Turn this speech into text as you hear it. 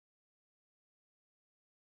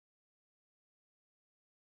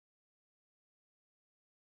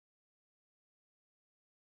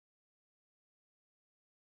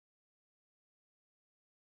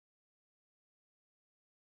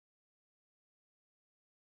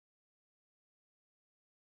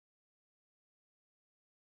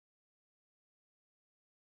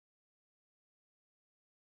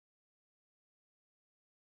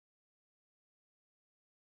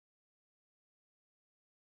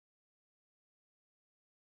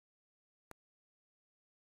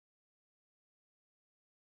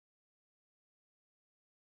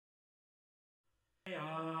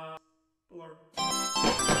Blur.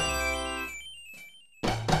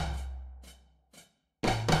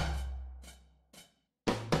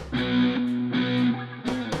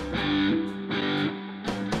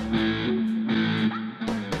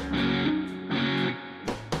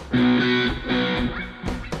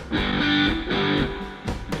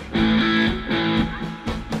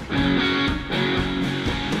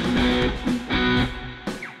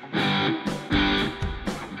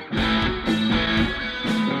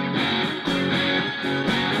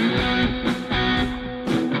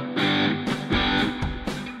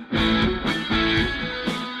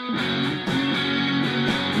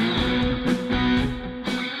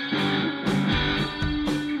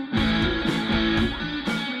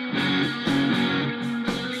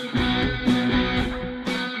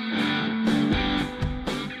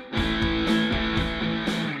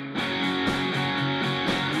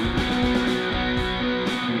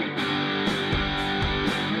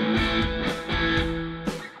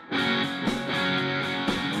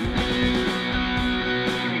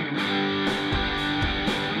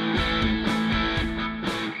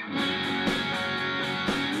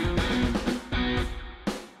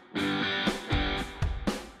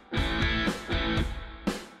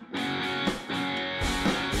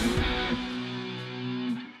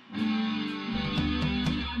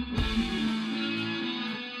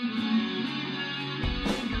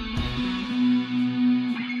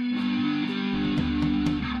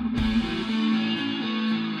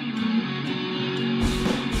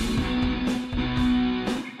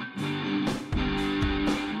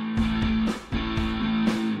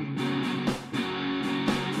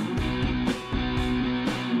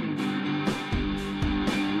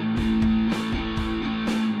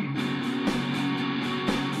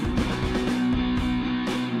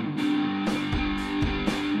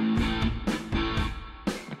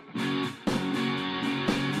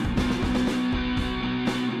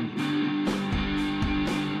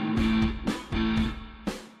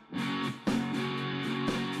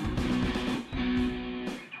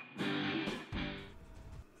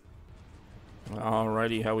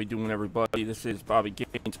 Alrighty, how we doing, everybody? This is Bobby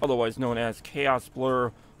Gaines, otherwise known as Chaos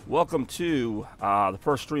Blur. Welcome to the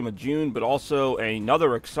first stream of June, but also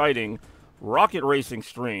another exciting rocket racing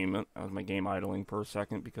stream. That was my game idling per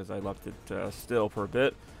second because I left it still for a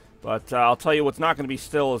bit. But I'll tell you what's not going to be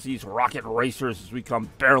still is these rocket racers as we come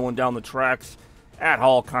barreling down the tracks at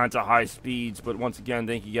all kinds of high speeds. But once again,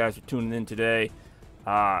 thank you guys for tuning in today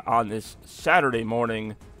on this Saturday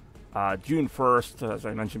morning. June 1st, as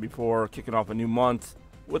I mentioned before, kicking off a new month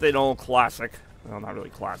with an old classic. Well, not really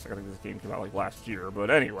classic. I think this game came out like last year. But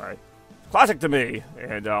anyway, classic to me.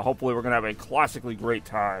 And hopefully we're going to have a classically great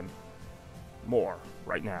time. More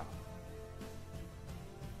right now.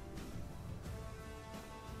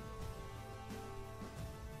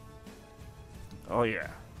 Oh, yeah.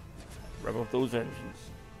 Rev up those engines.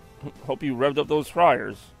 Hope you revved up those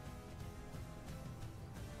fryers.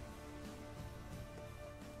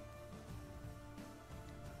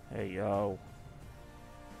 Hey, yo.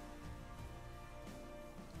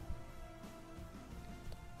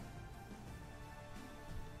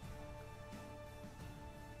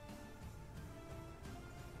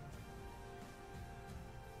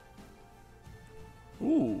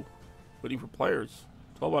 Ooh. Waiting for players.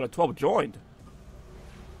 12 out of 12 joined.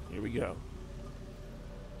 Here we go.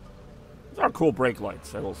 These are cool brake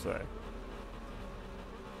lights, I will say.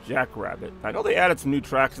 Jackrabbit. I know they added some new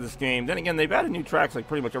tracks to this game. Then again, they've added new tracks like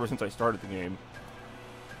pretty much ever since I started the game.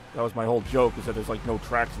 That was my whole joke, is that there's like no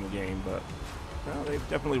tracks in the game, but well, they've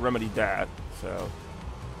definitely remedied that. So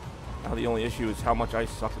now the only issue is how much I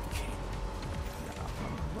suck at the game.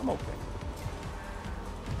 No, I'm okay.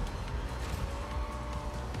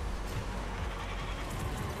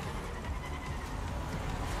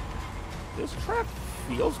 This track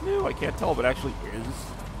feels new. I can't tell if it actually is.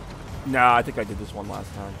 Nah, I think I did this one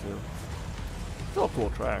last time, too. Still a cool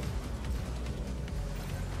track.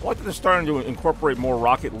 I like that they're starting to incorporate more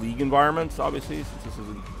Rocket League environments, obviously, since this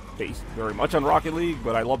isn't based very much on Rocket League,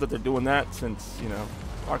 but I love that they're doing that since, you know,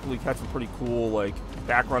 Rocket League had some pretty cool, like,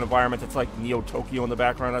 background environments. It's like Neo Tokyo in the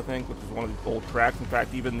background, I think, which is one of the old tracks. In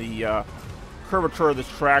fact, even the curvature of this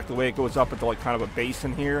track, the way it goes up into, like, kind of a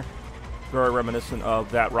basin here, very reminiscent of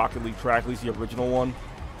that Rocket League track, at least the original one.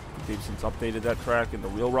 They've since updated that track in the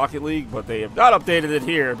real Rocket League, but they have not updated it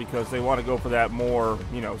here because they want to go for that more,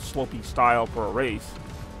 you know, slopey style for a race.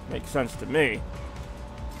 Makes sense to me.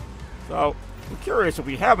 So, I'm curious if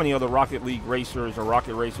we have any other Rocket League racers or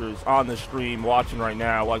rocket racers on the stream watching right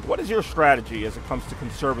now. Like, what is your strategy as it comes to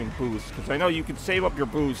conserving boost? Because I know you can save up your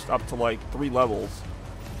boost up to, like, 3 levels.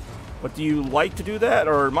 But do you like to do that?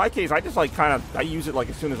 Or in my case, I just like I use it like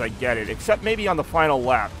as soon as I get it. Except maybe on the final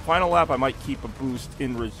lap. Final lap, I might keep a boost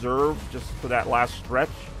in reserve just for that last stretch.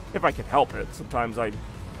 If I can help it. Sometimes I'm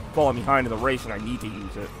falling behind in the race and I need to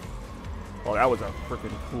use it. Well, that was a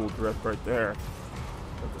freaking cool drift right there.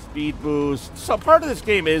 With the speed boost. So part of this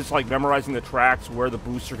game is like memorizing the tracks, where the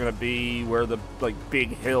boosts are going to be, where the like big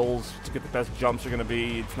hills to get the best jumps are going to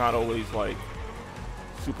be. It's not always like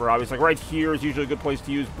super obvious. Like right here is usually a good place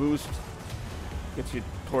to use boost. Gets you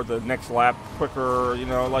toward the next lap quicker, you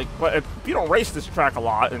know, like, but if you don't race this track a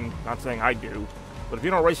lot, and not saying I do, but if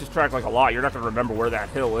you don't race this track like a lot, you're not going to remember where that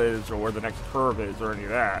hill is or where the next curve is or any of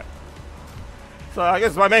that. So I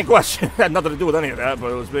guess my main question had nothing to do with any of that,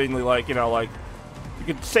 but it was mainly like, you know, like, you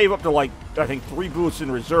could save up to like, I think 3 boosts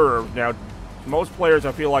in reserve. Now, most players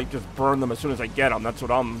I feel like just burn them as soon as I get them. That's what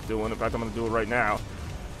I'm doing. In fact, I'm going to do it right now.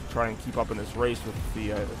 Try and keep up in this race with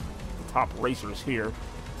the top racers here.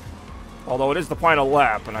 Although it is the final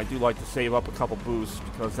lap, and I do like to save up a couple boosts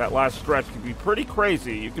because that last stretch can be pretty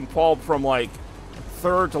crazy. You can fall from like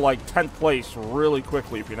 3rd to like 10th place really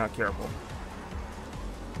quickly if you're not careful.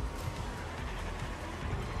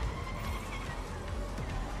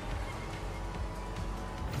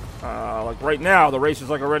 Like right now, the race is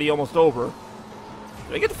like already almost over.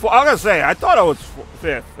 I gotta say, I thought I was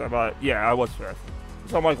 5th, but yeah, I was 5th.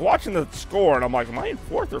 So I'm like watching the score, and I'm like, am I in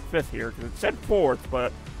 4th or 5th here? Because it said 4th,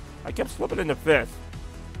 but I kept slipping into 5th.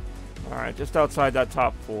 All right, just outside that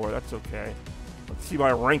top 4. That's okay. Let's see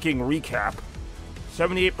my ranking recap.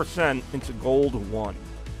 78% into gold 1.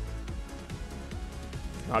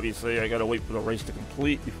 Obviously, I gotta wait for the race to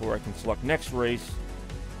complete before I can select next race.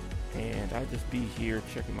 And I'll just be here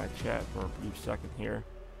checking my chat for a brief second here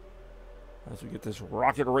as we get this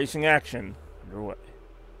rocket racing action underway.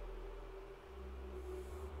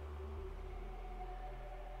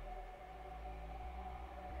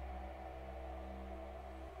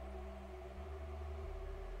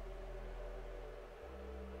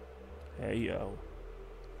 Hey yo.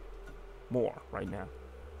 More right now.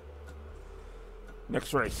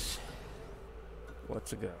 Next race.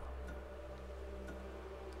 Let's go.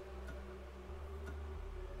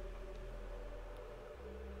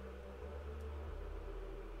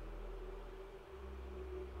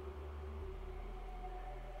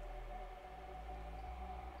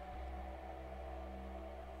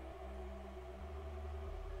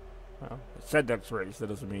 Well, it said next race. That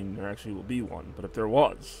doesn't mean there actually will be one. But if there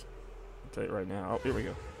was, I'll tell you right now. Oh, here we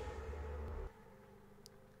go.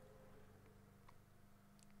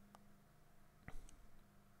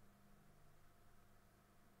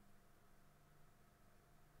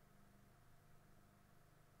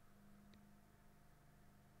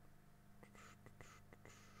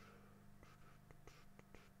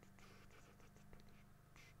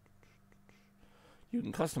 You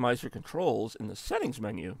can customize your controls in the settings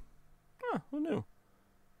menu. Huh, who knew?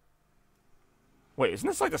 Wait, isn't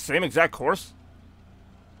this like the same exact course?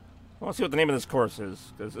 I want to see what the name of this course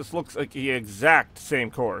is, because this looks like the exact same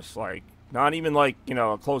course. Like, not even like, you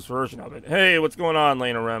know, a close version of it. Hey, what's going on,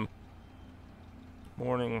 Lena Rem?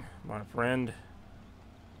 Morning, my friend.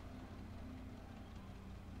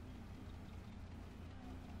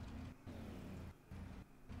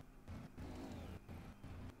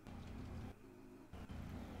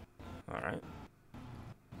 Alright.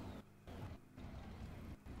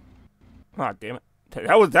 Ah, damn it.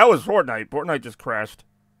 That was Fortnite. Fortnite just crashed.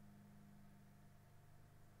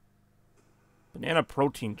 Banana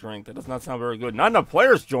protein drink. That does not sound very good. Not enough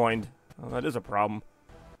players joined. Oh, that is a problem.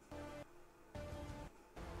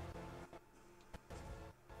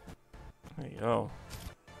 There you go.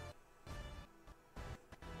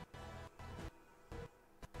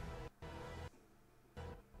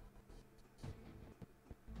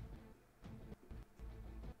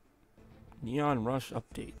 Neon Rush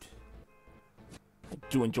update. I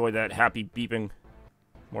do enjoy that happy beeping.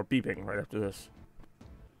 More beeping right after this.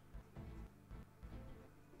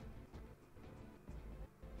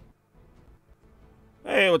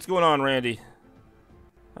 Hey, what's going on, Randy?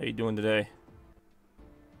 How you doing today?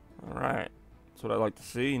 Alright. That's what I like to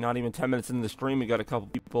see. Not even 10 minutes into the stream, we got a couple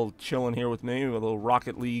people chilling here with me with a little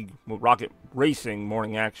Rocket League, well, Rocket Racing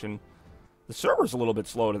morning action. The server's a little bit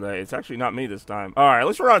slow today. It's actually not me this time. Alright, at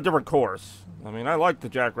least we're on a different course. I mean, I like the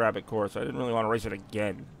Jackrabbit course. I didn't really want to race it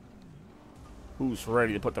again. Who's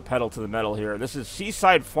ready to put the pedal to the metal here? This is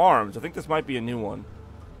Seaside Farms. I think this might be a new one.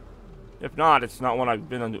 If not, it's not one I've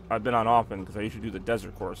been on often, because I usually do the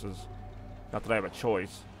desert courses. Not that I have a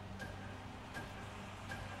choice.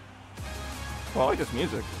 Well, I like this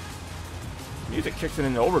music. Music kicks in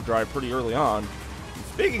into overdrive pretty early on. And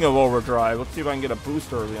speaking of overdrive, let's see if I can get a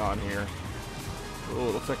boost early on here. Ooh,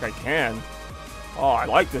 looks like I can. Oh, I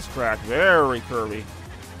like this track. Very curvy.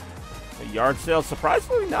 A yard sale?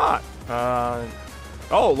 Surprisingly not.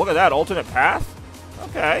 Oh, look at that. Alternate path?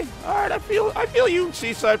 Okay. Alright, I feel you,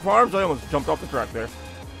 Seaside Farms. I almost jumped off the track there.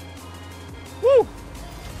 Woo!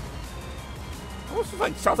 Almost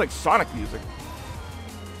like, sounds like Sonic music.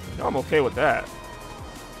 I'm okay with that.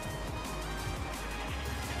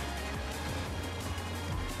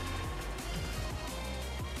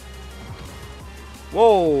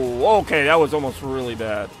 Whoa, okay, that was almost really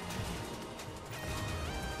bad.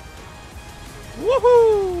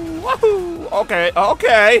 Woohoo! Woohoo! Okay,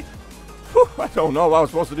 okay. Whew, I don't know if I was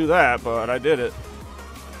supposed to do that, but I did it.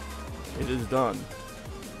 It is done.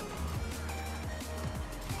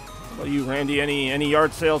 What about you, Randy? Any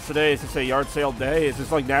yard sales today? Is this a yard sale day? Is this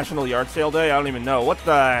like National Yard Sale Day? I don't even know. What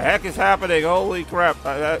the heck is happening? Holy crap,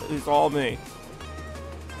 that is all me.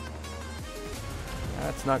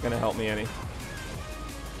 That's not going to help me any.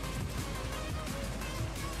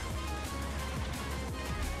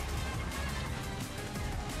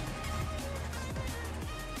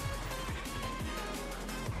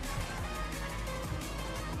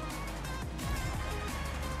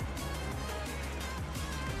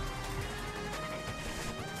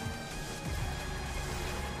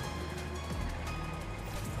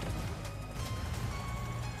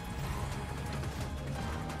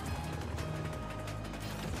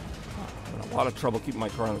 A lot of trouble keeping my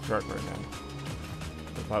car on the track right now.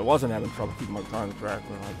 If I wasn't having trouble keeping my car on the track,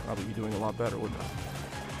 then I'd probably be doing a lot better, wouldn't I?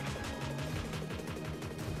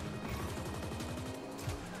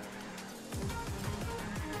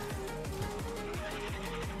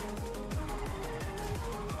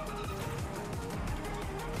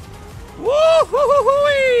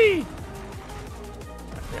 Woo-hoo-hoo-hoo-wee!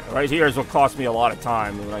 Yeah, right here is what cost me a lot of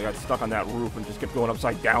time when I got stuck on that roof and just kept going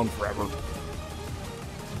upside down forever.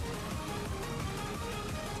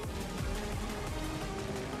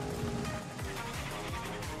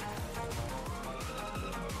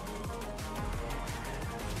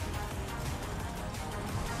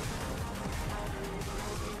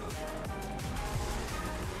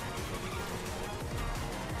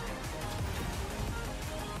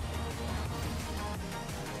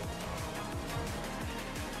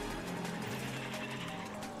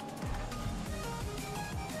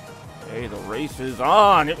 Okay, the race is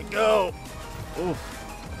on. Here we go. Oof.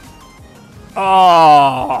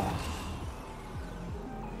 Oh.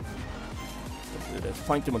 As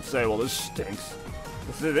Plankton would say, well, this stinks.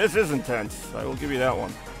 This is intense. I will give you that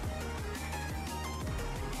one.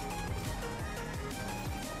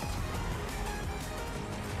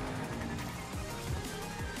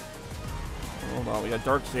 Hold on, we got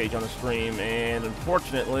Dark Sage on the stream, and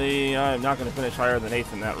unfortunately, I'm not going to finish higher than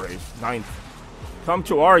 8th in that race. 9th. Come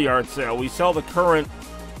to our yard sale. We sell the current,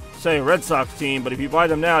 say, Red Sox team, but if you buy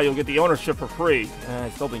them now, you'll get the ownership for free.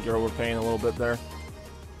 I still think you're overpaying a little bit there.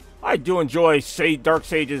 I do enjoy Dark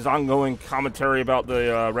Sage's ongoing commentary about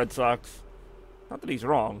the Red Sox. Not that he's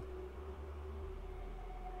wrong.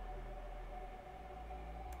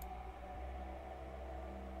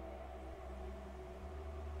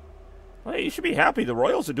 Hey, you should be happy. The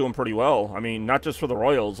Royals are doing pretty well. I mean, not just for the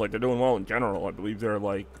Royals. Like, they're doing well in general. I believe they're,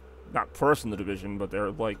 like, not first in the division, but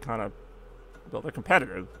they're, like, kind of, well, they're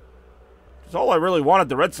competitive. It's all I really wanted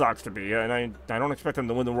the Red Sox to be, and I don't expect them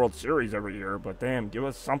to win the World Series every year, but damn, give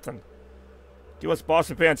us something. Give us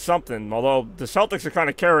Boston fans something, although the Celtics are kind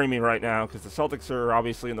of carrying me right now, because the Celtics are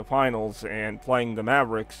obviously in the finals and playing the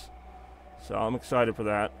Mavericks, so I'm excited for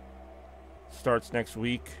that. Starts next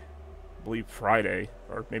week, I believe Friday,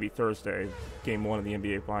 or maybe Thursday, Game 1 of the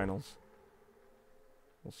NBA Finals.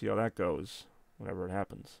 We'll see how that goes, whenever it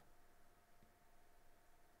happens.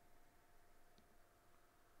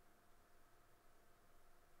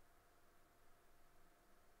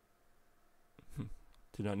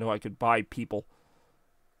 Did not know I could buy people.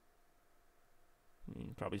 I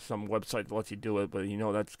mean, probably some website that lets you do it, but you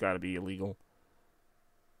know that's got to be illegal.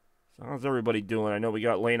 So how's everybody doing? I know we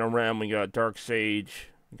got Lena Rem, we got Dark Sage,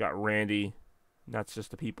 we got Randy. And that's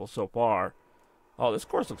just the people so far. Oh, this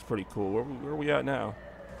course looks pretty cool. Where are we at now?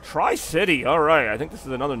 Tri-City. All right, I think this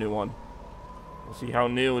is another new one. We'll see how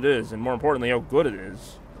new it is, and more importantly, how good it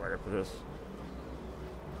is right after this.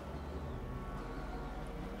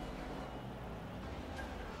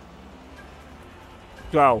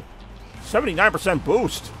 Go. 79%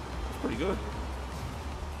 boost. That's pretty good.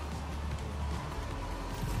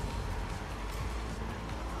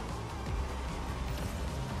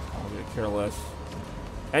 I'll get careless.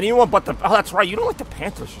 Anyone but the... Oh, that's right. You don't like the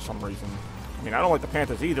Panthers for some reason. I mean, I don't like the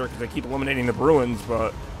Panthers either because they keep eliminating the Bruins,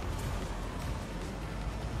 but...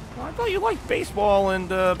 Well, I thought you liked baseball and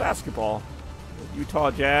basketball.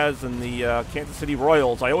 Utah Jazz and the Kansas City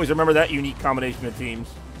Royals. I always remember that unique combination of teams.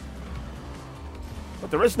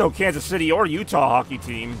 But there is no Kansas City or Utah hockey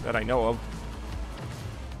team that I know of.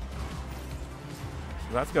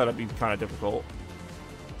 So that's got to be kind of difficult.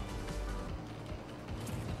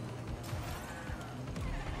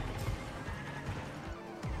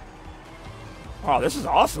 Oh, this is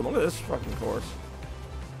awesome. Look at this fucking course.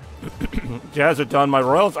 Jazz are done. My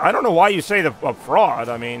Royals, I don't know why you say a fraud.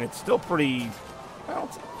 I mean, it's still pretty... Well,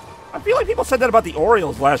 I feel like people said that about the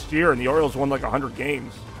Orioles last year, and the Orioles won like 100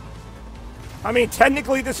 games. I mean,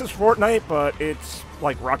 technically this is Fortnite, but it's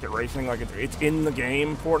like Rocket Racing. Like, it's in the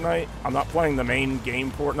game Fortnite. I'm not playing the main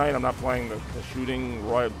game Fortnite. I'm not playing the shooting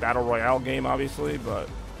Battle Royale game, obviously, but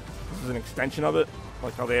this is an extension of it.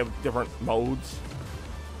 Like how they have different modes.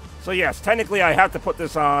 So yes, technically I have to put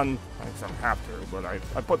this on, I don't have to, but I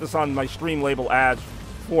put this on my stream label as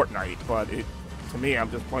Fortnite, but to me,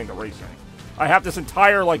 I'm just playing the racing. I have this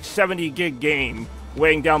entire, like, 70 gig game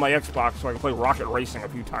weighing down my Xbox so I can play Rocket Racing a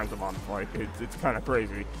few times a month. Like, it's kind of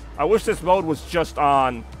crazy. I wish this mode was just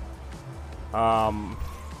on,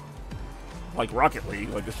 like, Rocket League.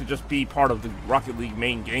 Like, this should just be part of the Rocket League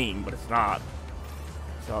main game, but it's not.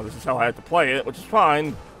 So this is how I have to play it, which is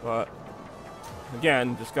fine, but...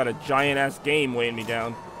 Again, just got a giant-ass game weighing me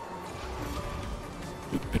down.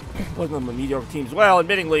 Playing on the mediocre teams. Well,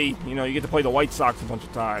 admittingly, you know, you get to play the White Sox a bunch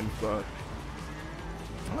of times, but...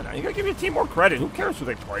 Come on now, you gotta give your team more credit. Who cares who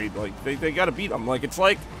they played? Like, they gotta beat them. Like, it's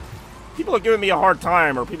like... People are giving me a hard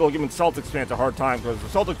time, or people are giving Celtics fans a hard time, because the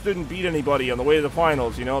Celtics didn't beat anybody on the way to the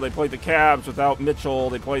finals, you know? They played the Cavs without Mitchell,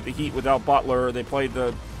 they played the Heat without Butler, they played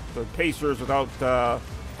the Pacers without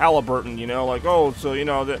Halliburton, you know? Like, oh, so, you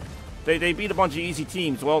know... They beat a bunch of easy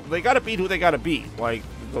teams. Well, they got to beat who they got to beat. Like,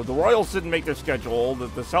 the Royals didn't make their schedule.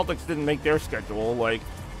 The Celtics didn't make their schedule. Like,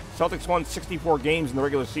 Celtics won 64 games in the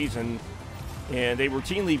regular season, and they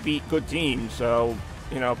routinely beat good teams. So,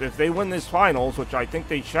 you know, if they win this finals, which I think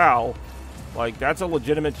they shall, like, that's a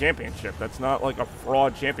legitimate championship. That's not, like, a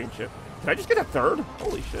fraud championship. Did I just get a third?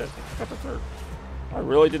 Holy shit. I got the third. I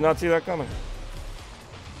really did not see that coming.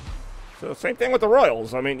 So, same thing with the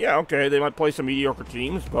Royals. I mean, yeah, okay, they might play some mediocre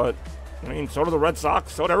teams, but, I mean, so do the Red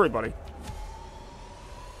Sox, so do everybody.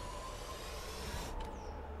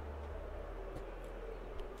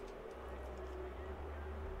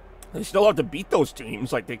 They still have to beat those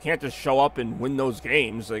teams. Like, they can't just show up and win those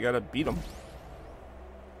games. They gotta beat them.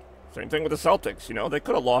 Same thing with the Celtics, you know? They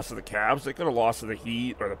could have lost to the Cavs. They could have lost to the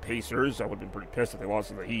Heat or the Pacers. I would have been pretty pissed if they lost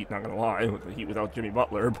to the Heat, not gonna lie, with the Heat without Jimmy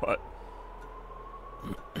Butler, but...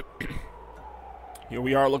 Here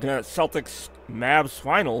we are looking at Celtics Mavs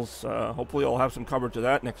finals. Hopefully I'll have some coverage of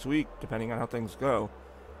that next week, depending on how things go.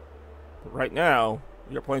 But right now,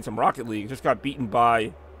 we are playing some Rocket League. Just got beaten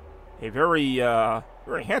by a very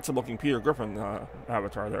handsome-looking Peter Griffin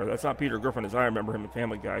avatar there. That's not Peter Griffin as I remember him in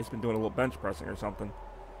Family Guy. He's been doing a little bench pressing or something.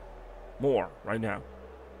 More right now.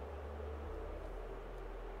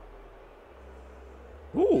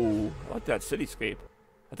 Ooh, I like that cityscape.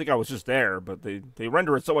 I think I was just there, but they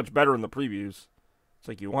render it so much better in the previews. It's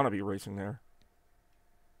like you want to be racing there.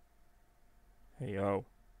 Hey, yo.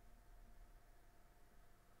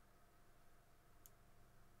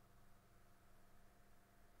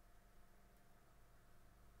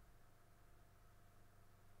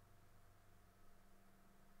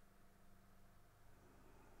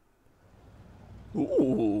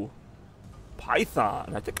 Ooh.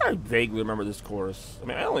 Python. I think I vaguely remember this course. I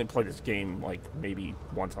mean, I only play this game, like, maybe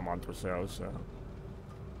once a month or so, so...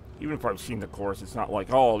 Even if I've seen the course, it's not like,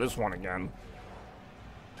 oh, this one again.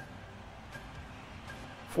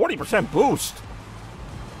 40% boost.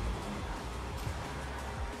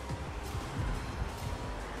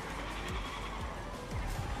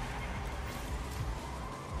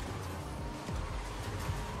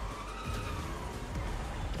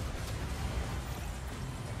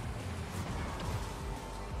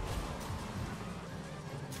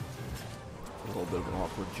 A little bit of an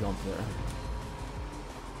awkward jump there.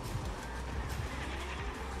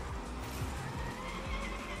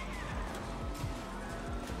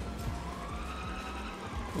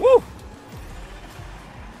 Woo!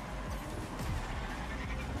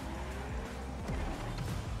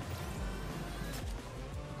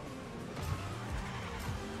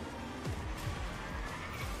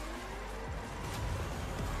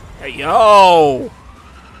 Hey, yo!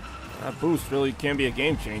 That boost really can be a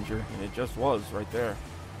game changer, and it just was right there.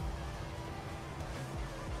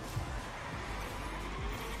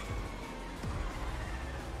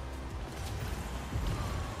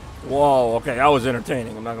 Whoa, okay, that was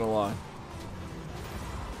entertaining, I'm not gonna lie.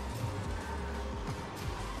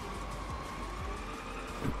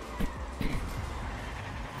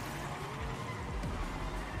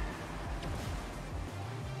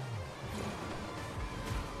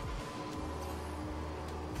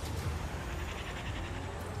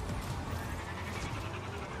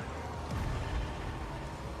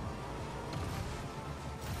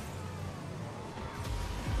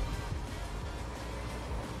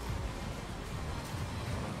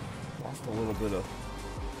 Lost a little bit of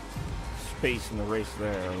space in the race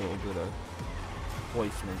there, a little bit of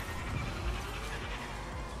placement.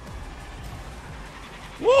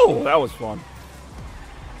 Whoa, that was fun.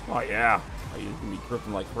 Oh yeah, you can be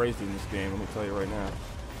drifting like crazy in this game, let me tell you right now.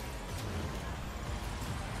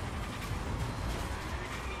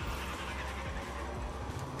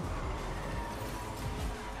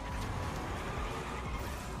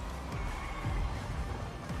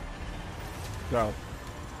 Go.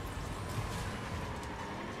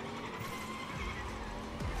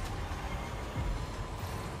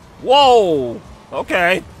 Whoa!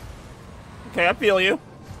 Okay. Okay, I feel you.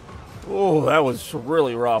 Oh, that was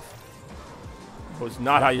really rough. It was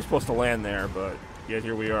not how you're supposed to land there, but yet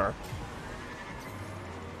here we are.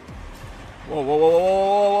 Whoa, whoa, whoa, whoa,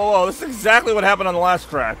 whoa, whoa, whoa. This is exactly what happened on the last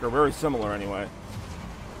track, or very similar anyway.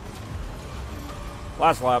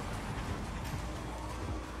 Last lap.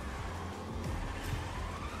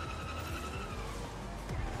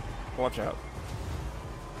 Watch out.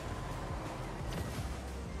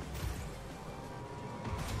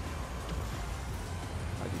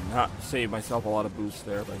 I did not save myself a lot of boost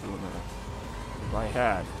there by doing that. If I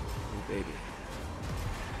had, oh baby.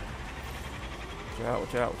 Watch out,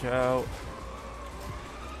 watch out, watch out.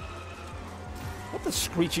 What the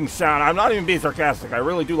screeching sound? I'm not even being sarcastic. I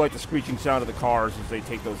really do like the screeching sound of the cars as they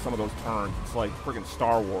take some of those turns. It's like friggin'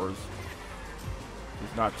 Star Wars.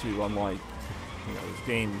 It's not too unlike, you know, this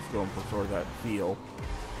game is going for sort of that feel.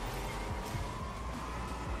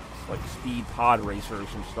 It's like speed pod racers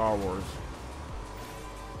from Star Wars.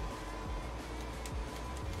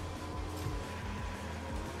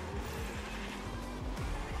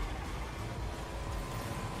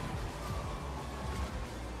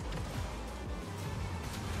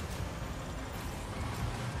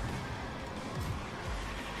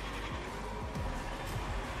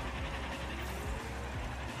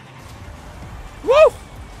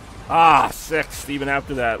 Ah, sixth, even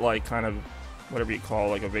after that, like, kind of, whatever you call,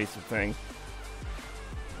 like, evasive thing.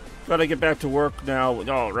 Gotta get back to work now.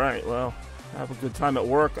 Oh, right, well, have a good time at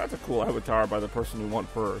work. That's a cool avatar by the person who won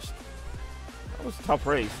first. That was a tough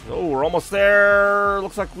race. Oh, we're almost there.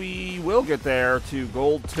 Looks like we will get there to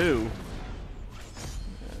Gold 2.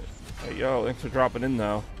 Hey, yo, thanks for dropping in,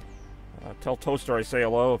 though. Tell Toaster I say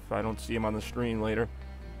hello if I don't see him on the stream later.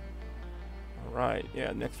 Alright,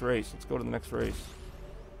 yeah, next race. Let's go to the next race.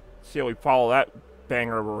 See how we follow that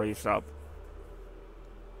banger of a race up.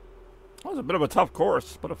 That was a bit of a tough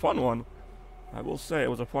course, but a fun one. I will say, it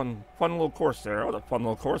was a fun little course there. That was a fun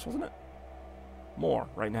little course, wasn't it? More,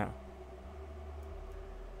 right now.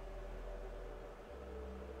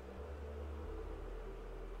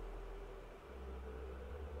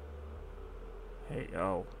 Hey,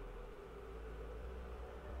 yo.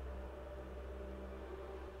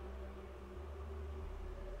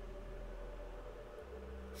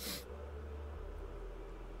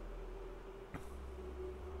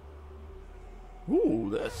 Ooh,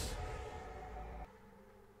 this.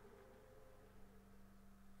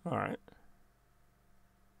 All right.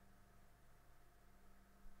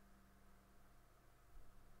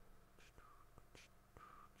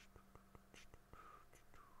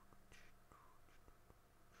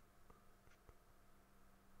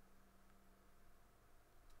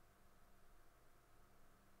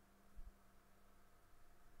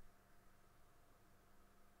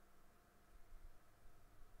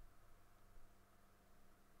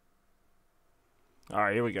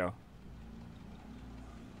 Alright, here we go.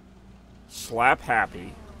 Slap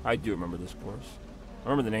Happy. I do remember this course. I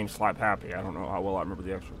remember the name Slap Happy. I don't know how well I remember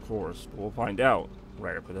the actual course, but we'll find out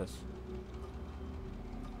right after this.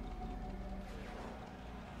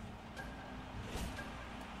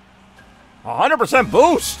 "100%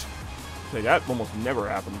 boost!" Say, that almost never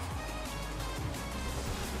happens.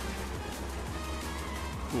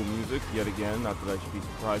 Cool music, yet again. Not that I should be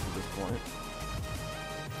surprised at this point.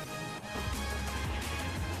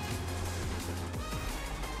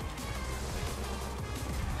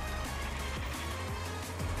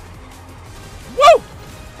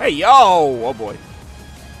 Hey, yo! Oh, boy.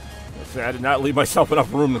 I did not leave myself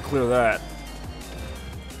enough room to clear that.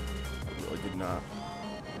 I really did not.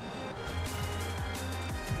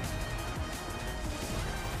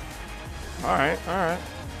 Alright, alright.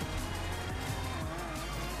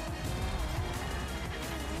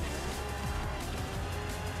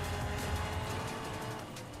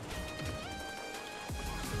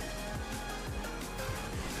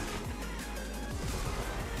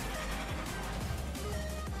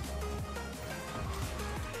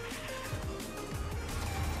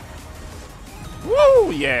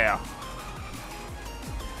 Woo, yeah.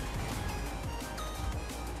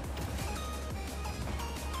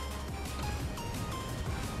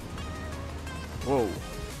 Whoa.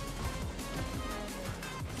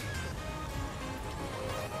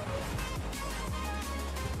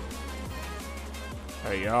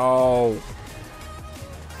 Hey, yo.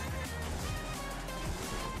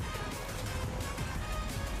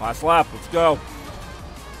 Last lap, let's go.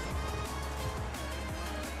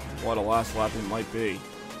 What a last lap it might be.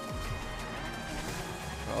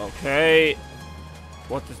 Okay.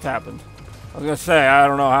 What just happened? I was gonna say, I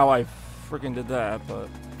don't know how I freaking did that, but...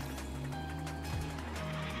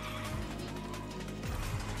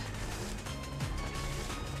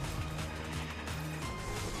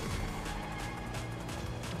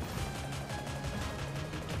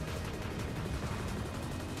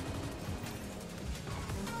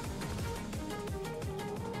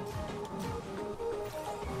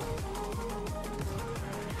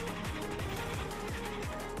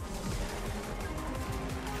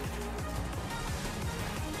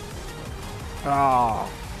 Ah,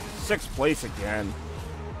 6th place again.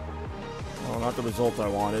 Well, not the result I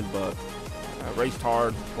wanted, but I raced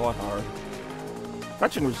hard, fought hard.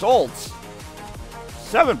 Fetching results!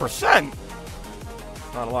 7%!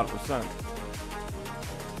 Not a lot of percent.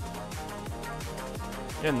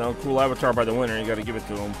 Yeah, no, cool avatar by the winner, you gotta give it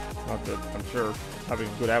to him. Not that, I'm sure having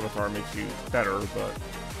a good avatar makes you better, but...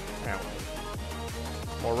 Anyway.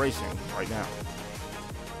 More racing right now.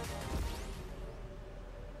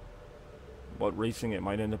 What racing it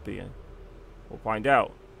might end up being. We'll find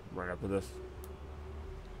out right after this.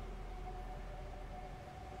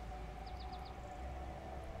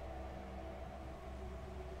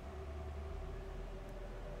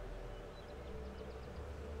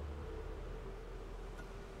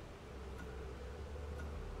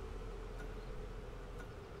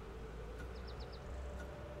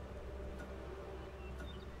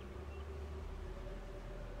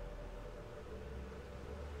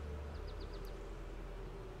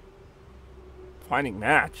 Finding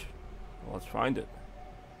match. Well, let's find it.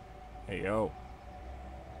 Hey, yo.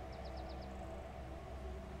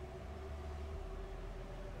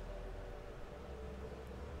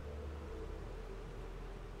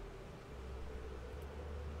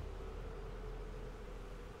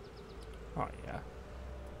 Oh, yeah.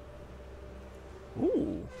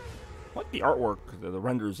 Ooh. I like the artwork, the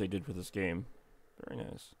renders they did for this game. Very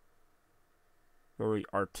nice. Very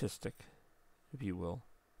artistic, if you will.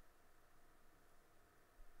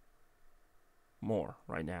 More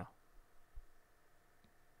right now.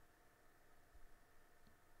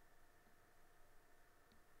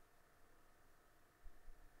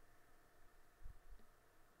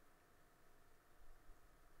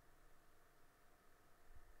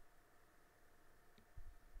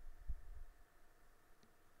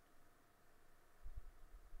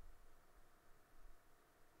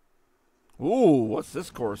 Ooh, what's this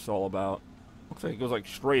course all about? Looks like it goes like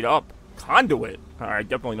straight up. Conduit. I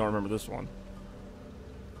definitely don't remember this one.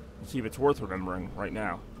 Let's see if it's worth remembering right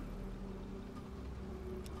now.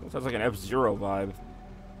 It sounds like an F-Zero vibe.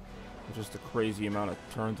 With just a crazy amount of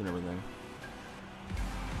turns and everything.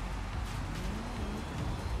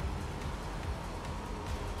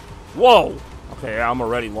 Whoa! Okay, I'm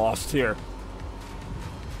already lost here.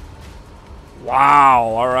 Wow,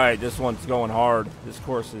 alright, this one's going hard. This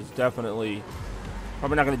course is definitely...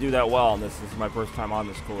 Probably not going to do that well on this. This is my first time on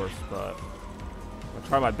this course, but... I'll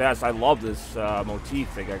try my best. I love this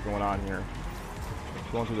motif they got going on here.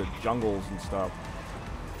 Going through the jungles and stuff.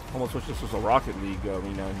 Almost wish this was a Rocket League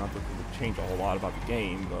arena. Not that it would change a whole lot about the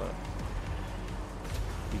game, but...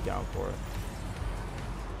 Be down for it.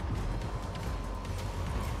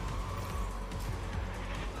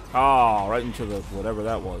 Oh, right into the... whatever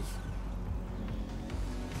that was.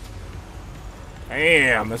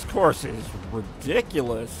 Damn, this course is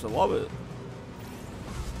ridiculous. I love it.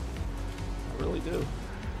 I really do.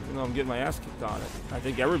 Even though I'm getting my ass kicked on it. I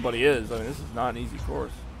think everybody is. I mean, this is not an easy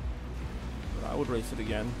course. But I would race it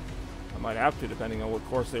again. I might have to, depending on what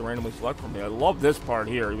course they randomly select for me. I love this part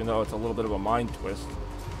here, even though it's a little bit of a mind twist.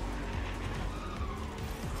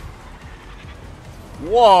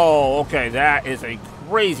 Whoa! Okay, that is a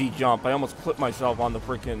crazy jump. I almost clipped myself on the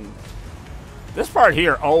freaking... This part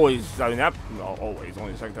here always, I mean, that, well, always,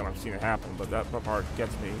 only the second time I've seen it happen, but that part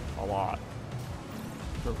gets me a lot.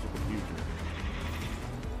 In terms of confusion.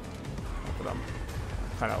 Not that I'm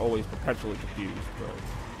kind of always perpetually confused, but...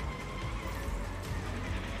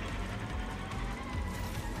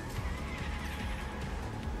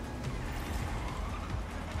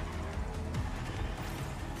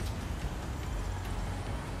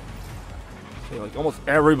 See, like, almost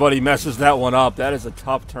everybody messes that one up. That is a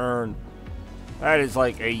tough turn. That is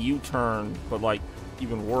like a U-turn, but like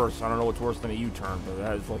even worse. I don't know what's worse than a U-turn, but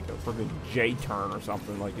that is like a freaking J-turn or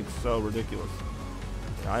something. Like, it's so ridiculous.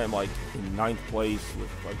 And I am like in 9th place with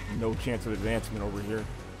like no chance of advancement over here.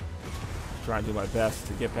 Trying to do my best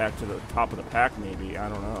to get back to the top of the pack, maybe. I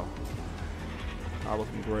don't know. Not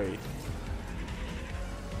looking great.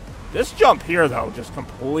 This jump here, though, just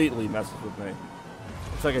completely messes with me.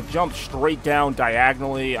 It's like a jump straight down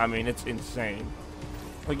diagonally. I mean, it's insane.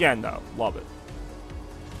 Again, though, love it.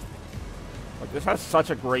 Like, this has such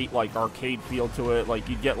a great, like, arcade feel to it. Like,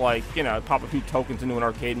 you'd get, like, you know, pop a few tokens into an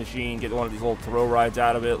arcade machine, get one of these little throw rides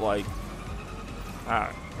out of it. Like,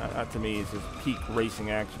 that to me is just peak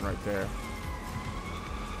racing action right there.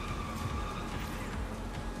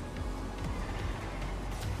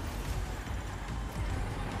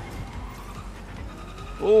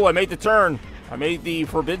 Oh, I made the turn. I made the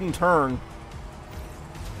forbidden turn.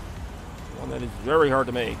 One that is very hard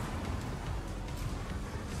to make.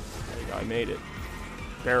 There you go, I made it.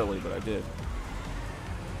 Barely, but I did.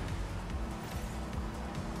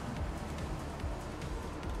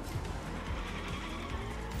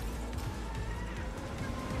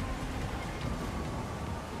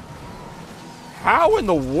 How in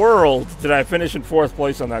the world did I finish in 4th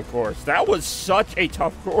place on that course? That was such a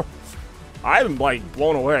tough course. I'm, like,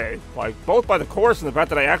 blown away. Like, both by the course and the fact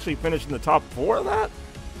that I actually finished in the top 4 of that.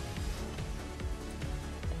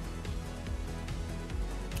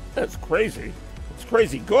 That's crazy. It's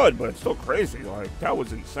crazy good, but it's still crazy. Like, that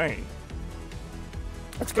was insane.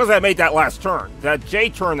 That's because I made that last turn. That J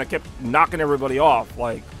turn that kept knocking everybody off.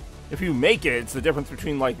 Like, if you make it, it's the difference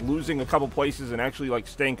between, like, losing a couple places and actually, like,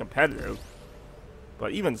 staying competitive.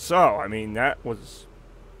 But even so, I mean, that was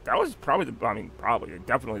probably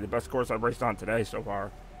definitely the best course I've raced on today so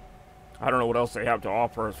far. I don't know what else they have to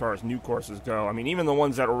offer as far as new courses go. I mean, even the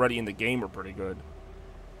ones that are already in the game are pretty good.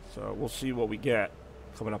 So we'll see what we get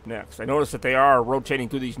coming up next. I noticed that they are rotating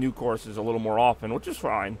through these new courses a little more often, which is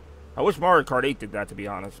fine. I wish Mario Kart 8 did that, to be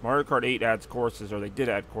honest. Mario Kart 8 adds courses, or they did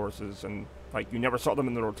add courses, and, like, you never saw them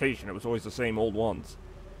in the rotation. It was always the same old ones.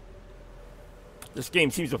 This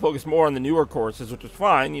game seems to focus more on the newer courses, which is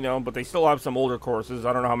fine, you know, but they still have some older courses.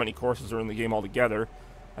 I don't know how many courses are in the game altogether.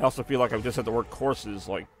 I also feel like I've just said the word courses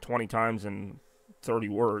like 20 times in 30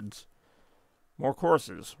 words. More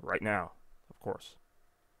courses right now, of course.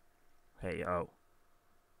 Hey, yo.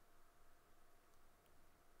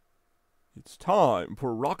 It's time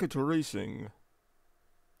for rocket racing.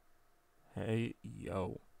 Hey,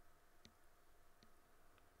 yo.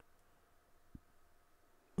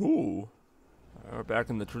 Ooh. We're back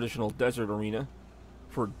in the traditional desert arena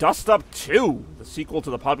for Dust Up 2, the sequel to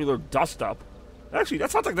the popular Dust Up. Actually,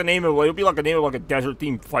 that sounds like the name of it would be like a name of like a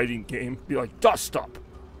desert-themed fighting game. It'd be like Dust Up,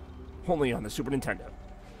 only on the Super Nintendo.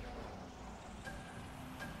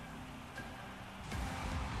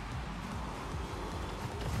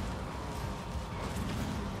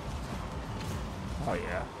 Oh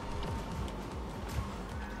yeah.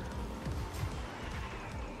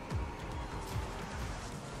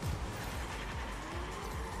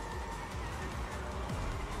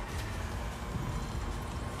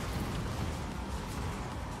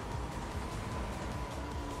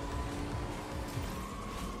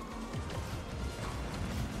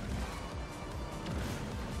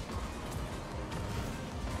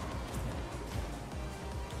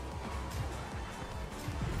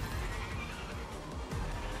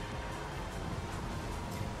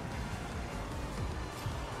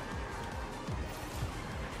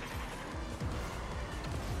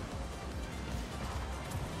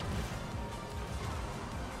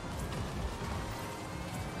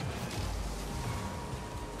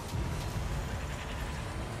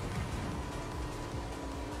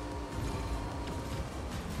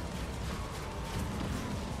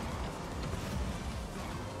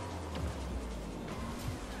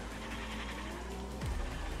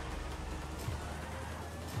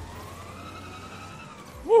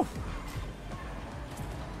 Woo!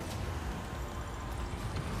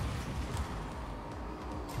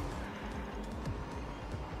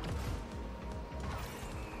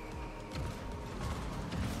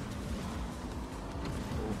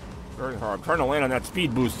 Very hard. I'm trying to land on that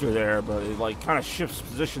speed booster there, but it like kind of shifts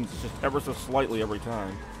positions just ever so slightly every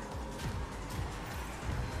time.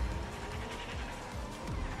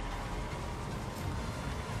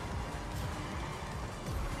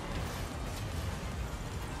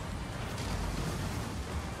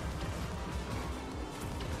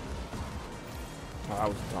 Oh, that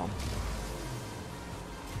was dumb.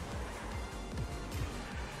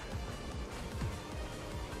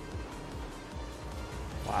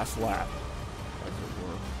 Last lap. That's what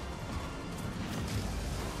worked.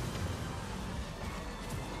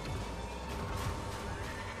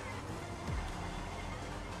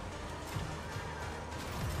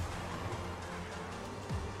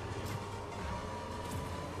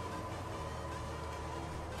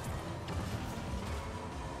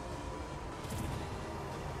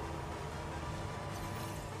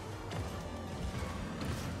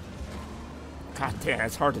 God damn,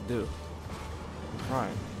 it's hard to do. I'm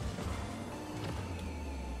trying.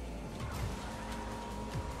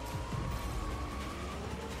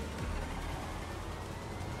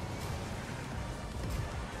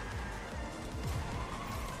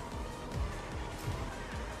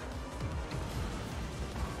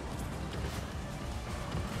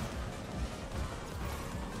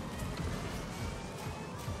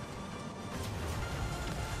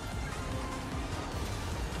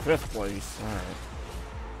 Fifth place. Alright.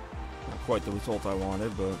 Not quite the result I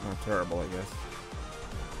wanted, but not terrible, I guess.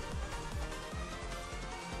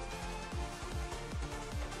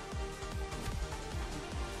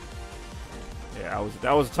 Yeah,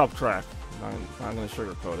 that was a tough track. Not going to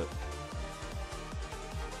sugarcoat it.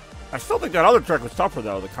 I still think that other track was tougher,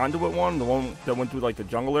 though. The Conduit one, the one that went through like the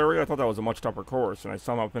jungle area, I thought that was a much tougher course, and I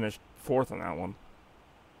somehow finished 4th on that one.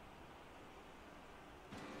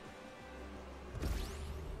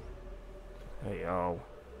 Hey, yo.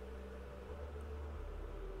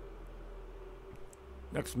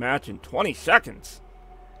 Next match in 20 seconds.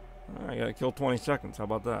 I gotta kill 20 seconds. How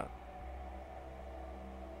about that?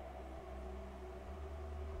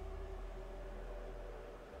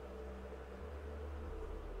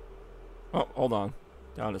 Oh, hold on.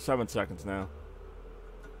 Down to 7 seconds now.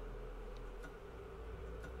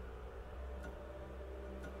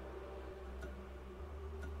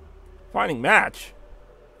 Finding match.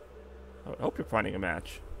 I hope you're finding a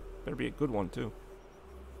match. Better be a good one, too.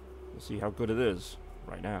 We'll see how good it is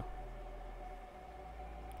right now.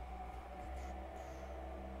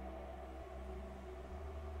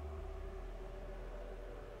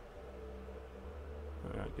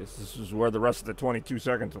 I guess this is where the rest of the 22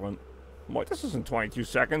 seconds went. I'm like, this isn't 22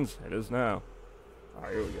 seconds. It is now.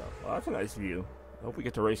 Alright, here we go. Well, that's a nice view. I hope we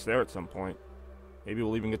get to race there at some point. Maybe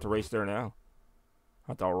we'll even get to race there now.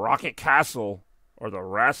 At the Rocket Castle. Or the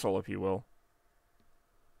Wrassle, if you will.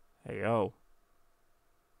 Hey, yo.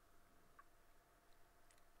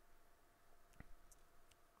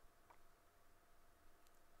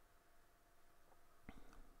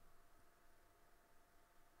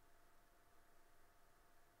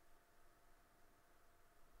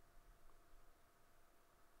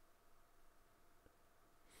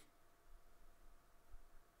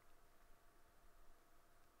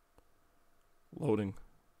 Loading.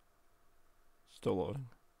 Still loading.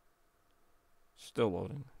 Still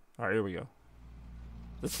loading. Alright, here we go.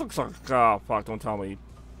 This looks like... Oh, fuck, don't tell me.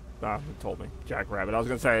 Ah, you told me. Jackrabbit. I was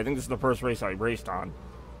gonna say, I think this is the first race I raced on.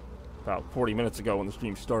 About 40 minutes ago when the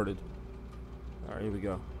stream started. Alright, here we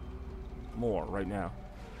go. More right now.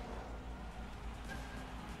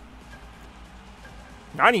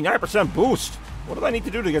 99% boost! What do I need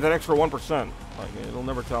to do to get that extra 1%? Like, it'll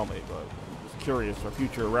never tell me, but I'm just curious for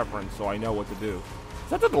future reference so I know what to do. Is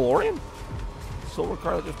that the DeLorean? Silver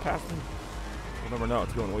car that just passed me? We'll never know.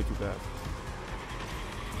 It's going way too fast.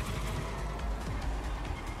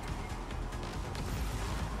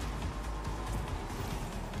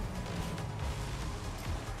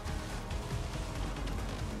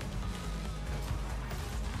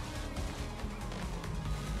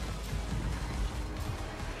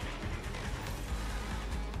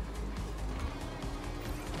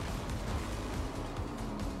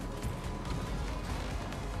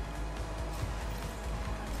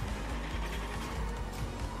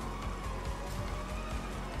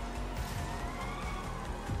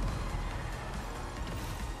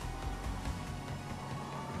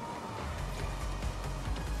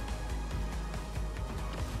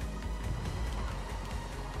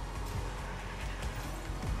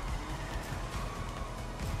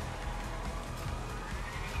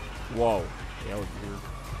 Whoa. Yeah, that was weird.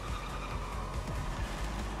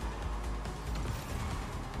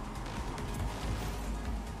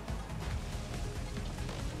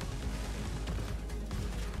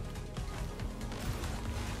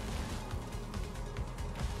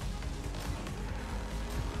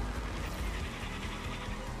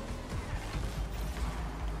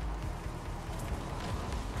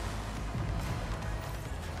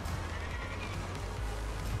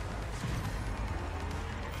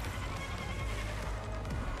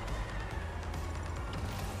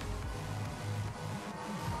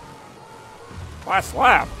 Last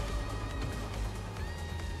lap.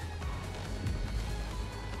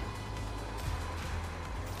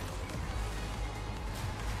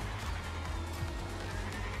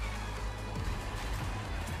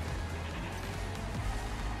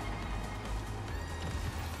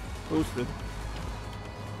 Boosted.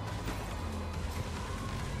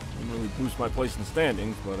 Didn't really boost my place in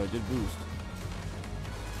standings, but I did boost.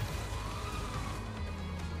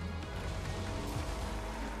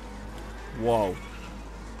 Whoa.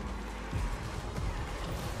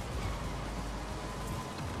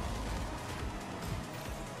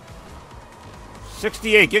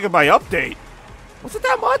 68 gigabyte update. Was it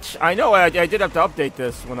that much? I know I did have to update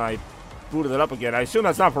this when I booted it up again. I assume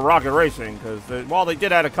that's not for Rocket Racing, because, well, they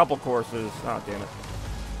did add a couple courses. Oh, damn it.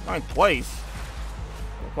 9th place?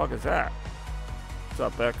 What the fuck is that? What's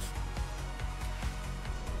up, X?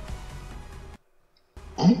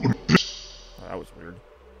 Oh, that was weird.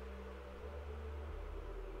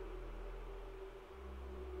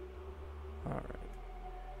 Alright.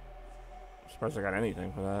 I'm surprised I got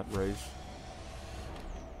anything for that race.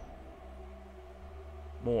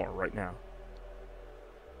 More right now.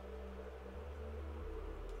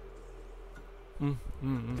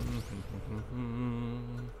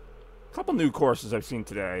 Couple new courses I've seen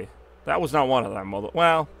today. That was not one of them. Although,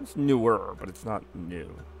 well, it's newer, but it's not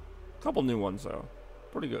new. Couple new ones though.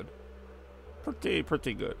 Pretty good.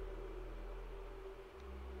 Pretty good.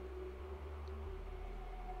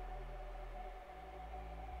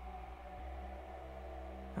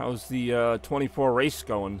 How's the 24 race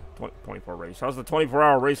going? 24 race. How's the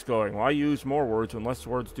 24-hour race going? Why use more words when less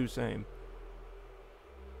words do same?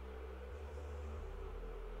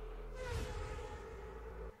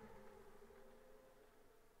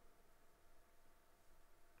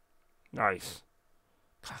 Nice.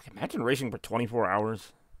 God, imagine racing for 24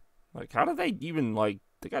 hours. Like, how do they even, like,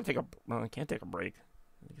 they gotta take a, well, they can't take a break.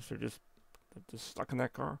 I guess they're just stuck in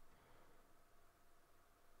that car.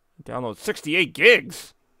 Download 68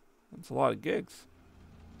 gigs. That's a lot of gigs.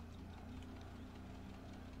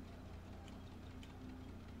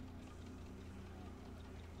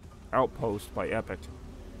 Outpost by Epic.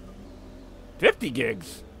 50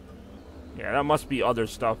 gigs. Yeah, that must be other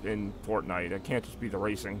stuff in Fortnite. That can't just be the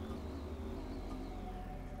racing.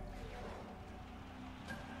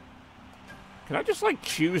 Can I just, like,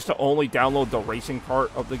 choose to only download the racing part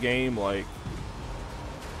of the game? Like,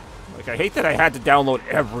 I hate that I had to download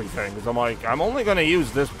everything, because I'm like, I'm only going to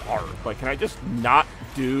use this part. Like, can I just not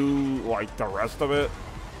do, like, the rest of it?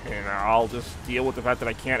 And I'll just deal with the fact that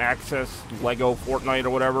I can't access Lego Fortnite or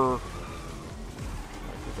whatever.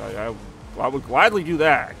 I would gladly do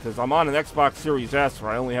that, because I'm on an Xbox Series S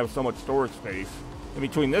where I only have so much storage space. In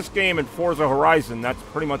between this game and Forza Horizon, that's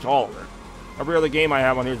pretty much all of it. Every other game I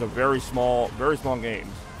have on here is a very small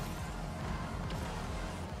games.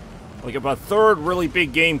 Like, if a third really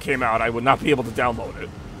big game came out, I would not be able to download it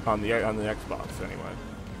on the Xbox anyway.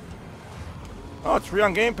 Oh, it's free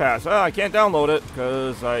on Game Pass. Oh, I can't download it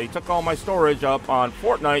because I took all my storage up on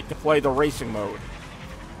Fortnite to play the racing mode.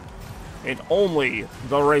 And only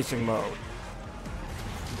the racing mode.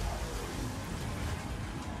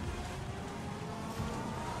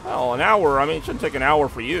 Well, an hour, I mean, it shouldn't take an hour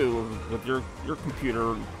for you with your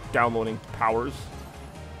computer downloading powers.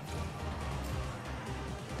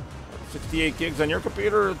 68 gigs on your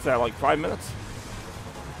computer, it's at like 5 minutes?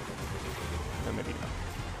 Yeah, maybe not.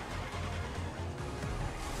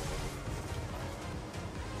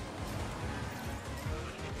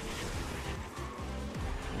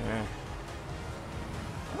 Yeah.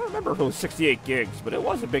 I don't remember if it was 68 gigs, but it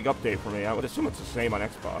was a big update for me. I would assume it's the same on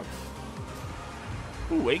Xbox.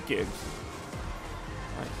 Ooh, 8 gigs.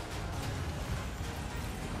 Nice.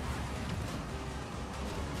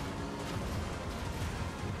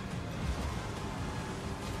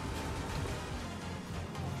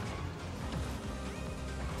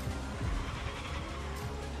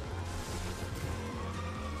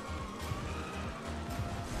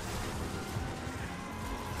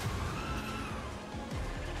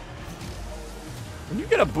 When you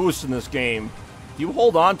get a boost in this game, do you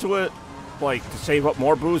hold on to it, like, to save up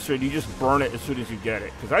more boosts, or do you just burn it as soon as you get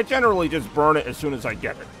it? Because I generally just burn it as soon as I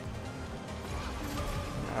get it.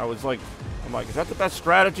 I'm like, is that the best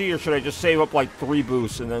strategy, or should I just save up, like, 3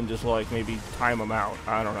 boosts and then just, like, maybe time them out?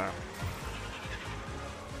 I don't know.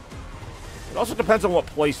 It also depends on what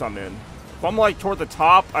place I'm in. If I'm, like, toward the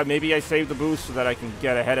top, maybe I save the boost so that I can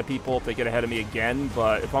get ahead of people if they get ahead of me again,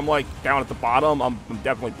 but if I'm, like, down at the bottom, I'm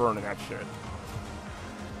definitely burning that shit.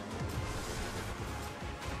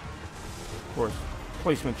 Of course,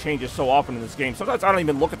 placement changes so often in this game. Sometimes I don't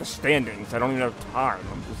even look at the standings. I don't even have time.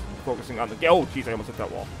 I'm just focusing on the... Oh, jeez, I almost hit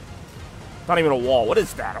that wall. Not even a wall. What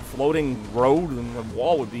is that? A floating road? And the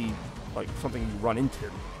wall would be, like, something you run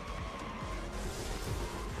into.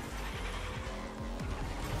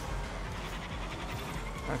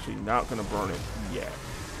 Actually, not going to burn it yet.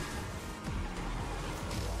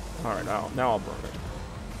 Alright, now I'll burn it.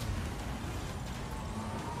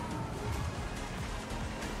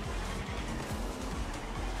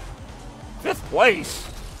 Fifth place!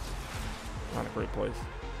 Not a great place.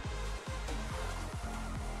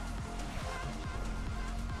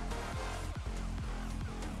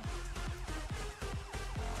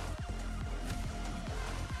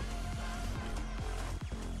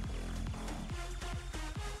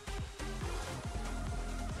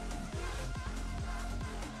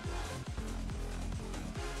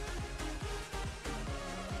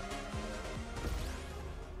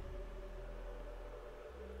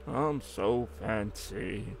 I'm so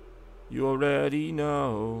fancy. You already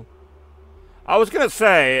know. I was gonna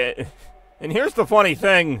say, and here's the funny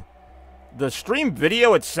thing. The stream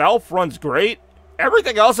video itself runs great.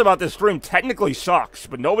 Everything else about this stream technically sucks,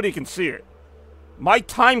 but nobody can see it. My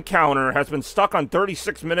time counter has been stuck on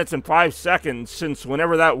 36 minutes and 5 seconds since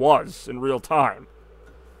whenever that was in real time.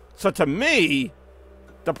 So to me,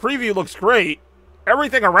 the preview looks great.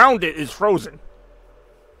 Everything around it is frozen.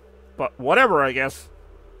 But whatever, I guess.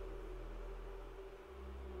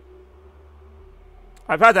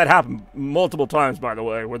 I've had that happen multiple times, by the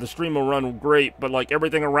way, where the stream will run great, but like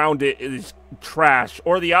everything around it is trash.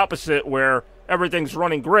 Or the opposite, where everything's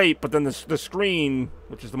running great, but then the screen,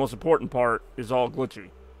 which is the most important part, is all glitchy.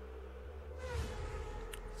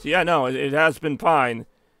 So yeah, no, it has been fine.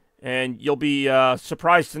 And you'll be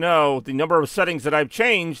surprised to know the number of settings that I've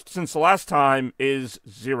changed since the last time is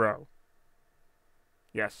 0.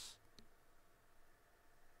 Yes.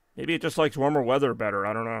 Maybe it just likes warmer weather better,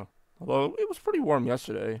 I don't know. Although, it was pretty warm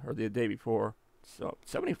yesterday, or the day before. So,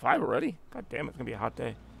 75 already? God damn, it's going to be a hot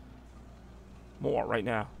day. More right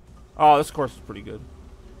now. Oh, this course is pretty good.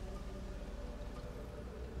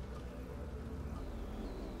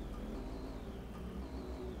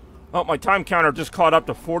 Oh, my time counter just caught up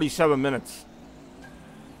to 47 minutes.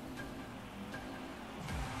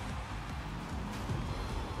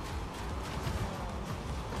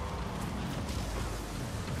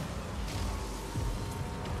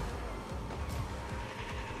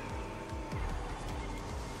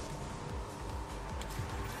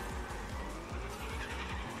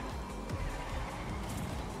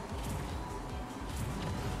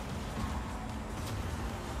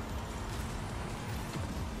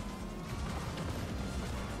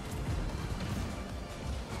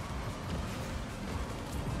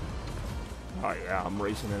 Oh yeah, I'm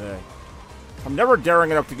racing today. I'm never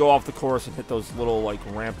daring enough to go off the course and hit those little, like,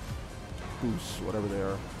 ramp boosts, whatever they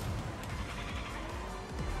are.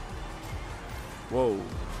 Whoa.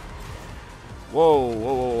 Whoa,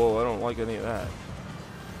 whoa, whoa, whoa, I don't like any of that.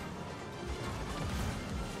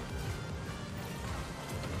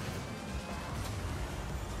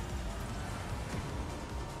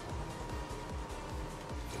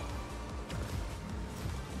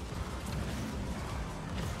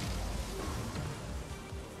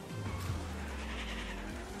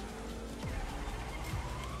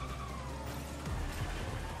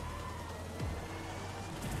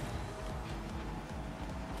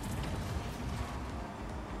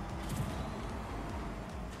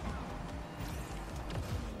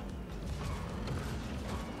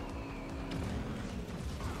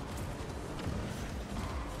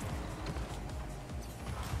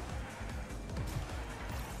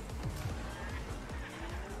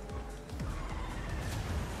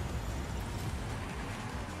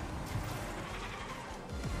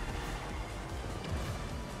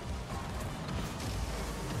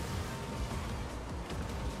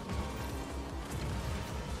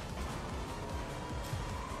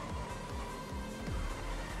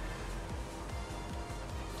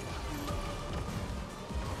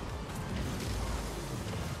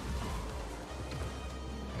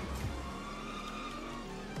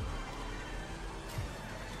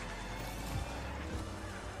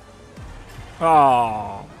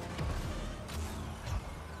 Oh.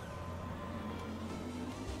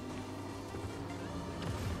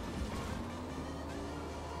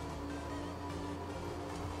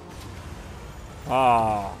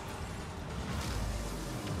 Oh.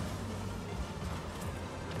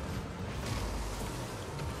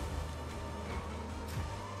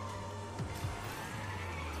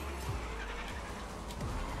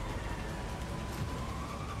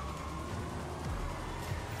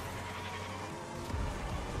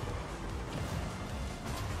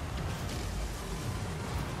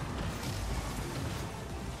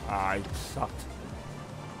 I sucked.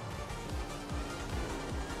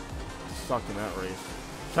 Sucked in that race.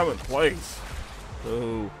 7th place.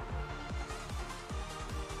 Ooh.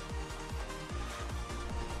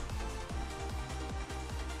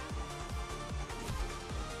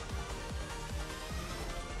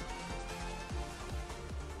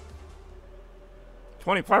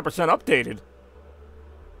 "25% updated."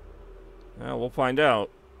 Yeah, we'll find out.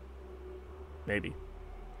 Maybe.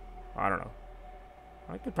 I don't know.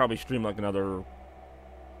 I could probably stream like another,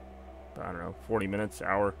 I don't know, 40 minutes,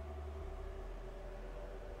 hour.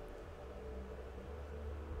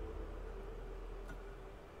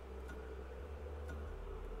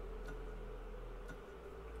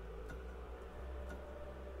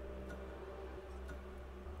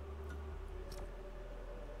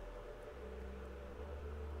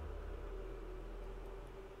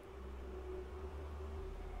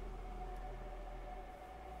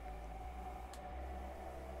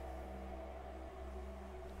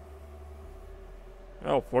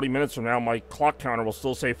 Oh, 40 minutes from now, my clock counter will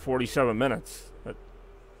still say 47 minutes. But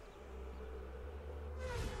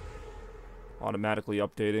automatically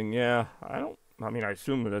updating, yeah. I mean, I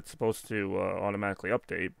assume that it's supposed to automatically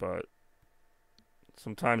update, but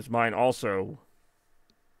sometimes mine also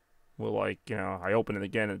will, like, you know, I open it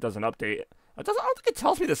again and it doesn't update. I don't think it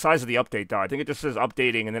tells me the size of the update, though. I think it just says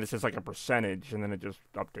updating, and then it says, like, a percentage, and then it just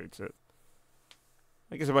updates it.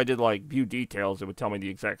 I guess if I did, like, view details, it would tell me the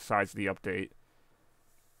exact size of the update.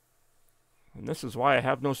 And this is why I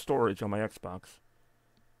have no storage on my Xbox.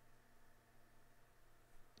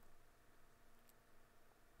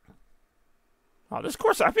 Oh, this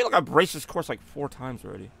course, I feel like I've raced this course like 4 times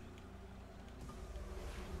already.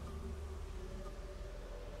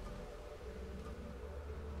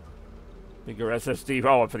 Bigger SSD,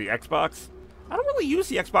 oh, for the Xbox? I don't really use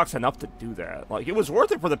the Xbox enough to do that. Like, it was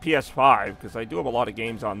worth it for the PS5, because I do have a lot of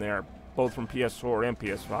games on there, both from PS4 and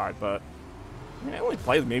PS5, but I mean, I only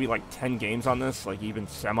played maybe like 10 games on this, like even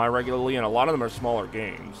semi-regularly, and a lot of them are smaller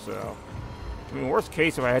games, so I mean, worst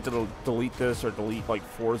case, if I had to delete this or delete, like,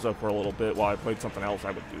 Forza for a little bit while I played something else,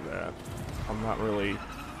 I would do that. I'm not really,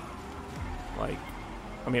 like,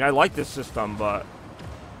 I mean, I like this system, but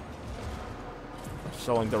they're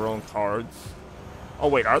selling their own cards. Oh,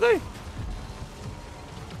 wait, are they?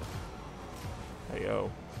 Hey, yo.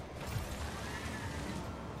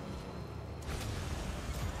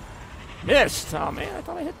 Missed! Oh, man, I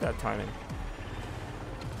thought I hit that timing.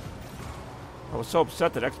 I was so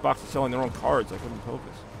upset that Xbox is selling their own cards, I couldn't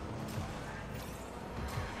focus.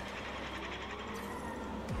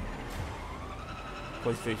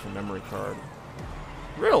 PlayStation memory card.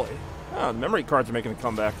 Really? Oh, the memory cards are making a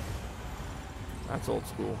comeback. That's old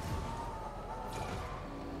school.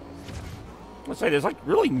 Let's say there's like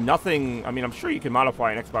really nothing. I mean, I'm sure you can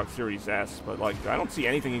modify an Xbox Series S, but like I don't see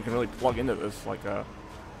anything you can really plug into this like a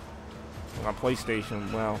PlayStation.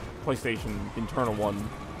 Well, PlayStation internal one.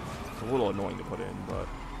 It's a little annoying to put in, but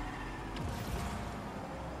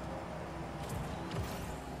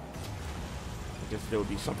I guess there would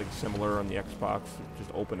be something similar on the Xbox. Just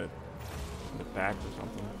open it in the back or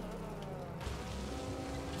something.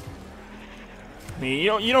 I mean,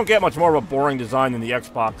 you don't get much more of a boring design than the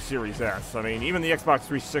Xbox Series S. I mean, even the Xbox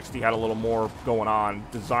 360 had a little more going on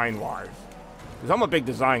design-wise. Because I'm a big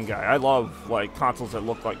design guy. I love like consoles that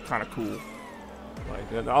look like kind of cool.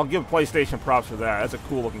 Like, I'll give PlayStation props for that. That's a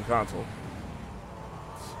cool-looking console.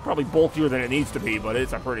 It's probably bulkier than it needs to be, but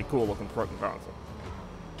it's a pretty cool-looking fucking console.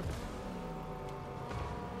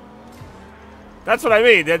 That's what I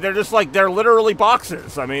mean. They're just like, they're literally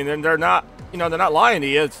boxes. I mean, they're not, you know, they're not lying to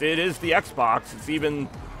you. It is the Xbox. It's even,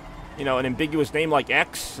 you know, an ambiguous name like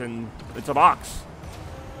X, and it's a box.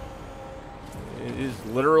 It is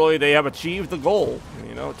literally, they have achieved the goal.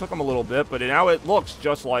 You know, it took them a little bit, but now it looks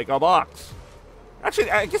just like a box.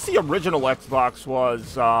 Actually, I guess the original Xbox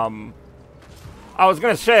was, I was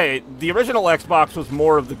going to say, the original Xbox was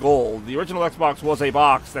more of the goal. The original Xbox was a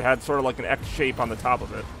box that had sort of like an X shape on the top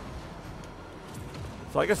of it.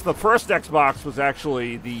 So I guess the first Xbox was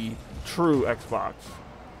actually the true Xbox.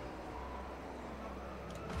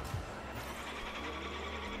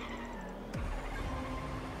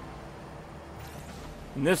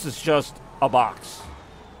 And this is just a box.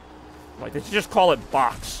 Like, they should just call it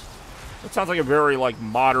box. It sounds like a very, like,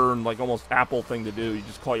 modern, like, almost Apple thing to do. You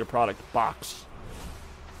just call your product box.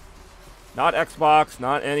 Not Xbox,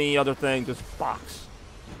 not any other thing, just box.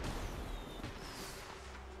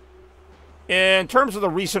 In terms of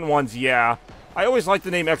the recent ones, yeah. I always like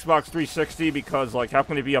the name Xbox 360 because, like, how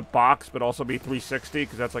can it be a box but also be 360?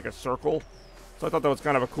 Because that's like a circle. So I thought that was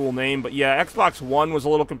kind of a cool name. But yeah, Xbox One was a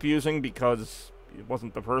little confusing because it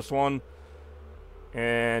wasn't the first one.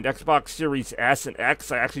 And Xbox Series S and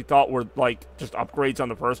X I actually thought were, like, just upgrades on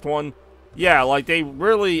the first one. Yeah, like, they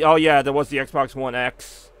really... Oh, yeah, there was the Xbox One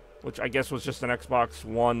X, which I guess was just an Xbox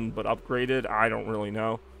One, but upgraded. I don't really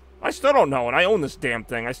know. I still don't know, and I own this damn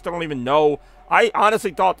thing. I still don't even know. I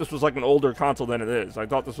honestly thought this was, like, an older console than it is. I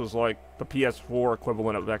thought this was, like, the PS4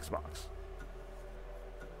 equivalent of Xbox.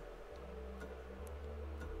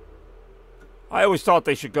 I always thought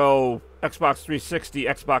they should go Xbox 360,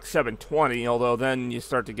 Xbox 720, although then you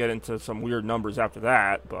start to get into some weird numbers after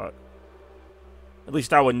that, but at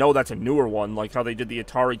least I would know that's a newer one, like how they did the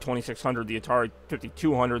Atari 2600, the Atari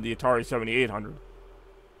 5200, the Atari 7800.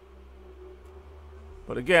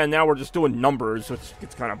 But again, now we're just doing numbers, so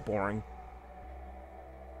it's kind of boring.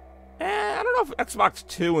 I don't know if Xbox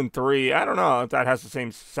 2 and 3, I don't know if that has the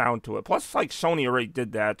same sound to it. Plus, like, Sony already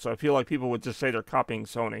did that, so I feel like people would just say they're copying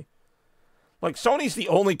Sony. Like, Sony's the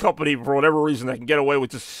only company, for whatever reason, that can get away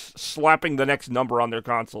with just slapping the next number on their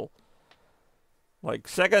console. Like,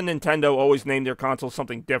 Sega and Nintendo always named their consoles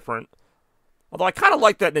something different. Although I kind of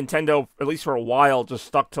like that Nintendo, at least for a while, just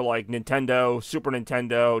stuck to, like, Nintendo, Super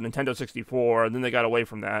Nintendo, Nintendo 64, and then they got away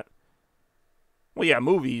from that. Well, yeah,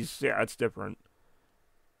 movies, yeah, it's different.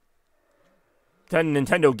 Then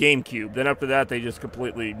Nintendo GameCube. Then after that, they just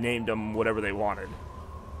completely named them whatever they wanted.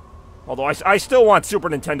 Although I still want Super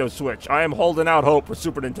Nintendo Switch. I am holding out hope for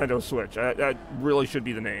Super Nintendo Switch. That really should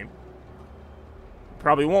be the name.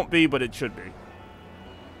 Probably won't be, but it should be.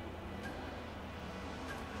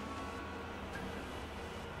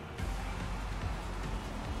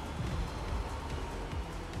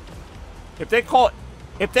 If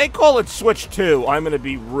they call it Switch 2, I'm gonna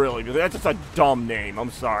be really, that's just a dumb name. I'm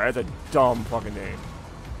sorry, that's a dumb fucking name.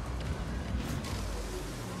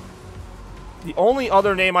 The only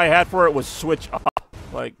other name I had for it was Switch Up.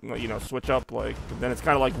 Like, you know, Switch Up, like, then it's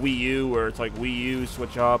kind of like Wii U, where it's like Wii U,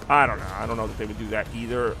 Switch Up. I don't know. I don't know that they would do that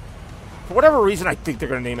either. For whatever reason, I think they're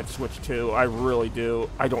going to name it Switch 2. I really do.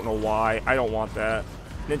 I don't know why. I don't want that.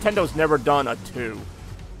 Nintendo's never done a 2.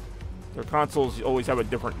 Their consoles always have a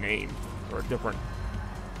different name, or a different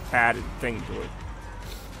added thing to it.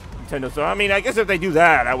 Nintendo, so, I mean, I guess if they do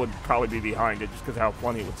that, I would probably be behind it, just because how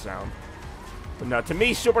funny it would sound. But no, to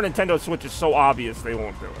me, Super Nintendo Switch is so obvious they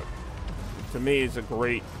won't do it. To me, it's a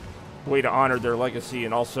great way to honor their legacy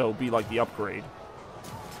and also be like the upgrade.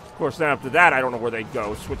 Of course, then after that, I don't know where they'd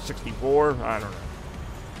go. Switch 64? I don't know.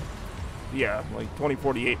 Yeah, like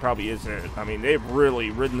 2048 probably is it. I mean, they've really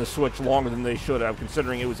ridden the Switch longer than they should have,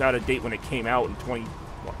 considering it was out of date when it came out in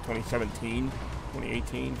 2017?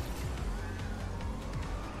 2018?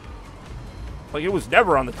 Like, it was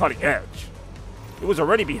never on the cutting edge. It was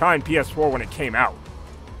already behind PS4 when it came out.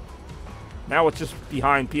 Now it's just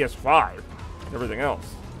behind PS5 and everything else.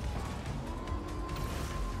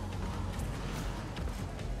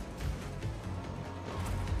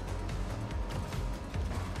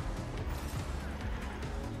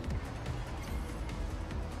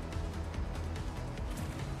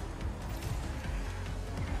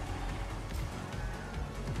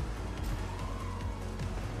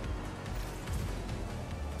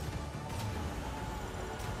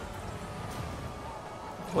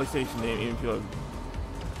 PlayStation name, even if you have...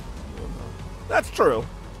 That's true.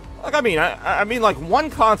 Like, I mean, like, one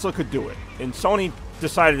console could do it, and Sony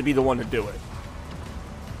decided to be the one to do it.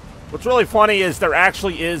 What's really funny is there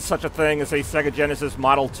actually is such a thing as a Sega Genesis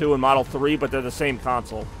Model 2 and Model 3, but they're the same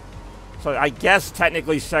console. So I guess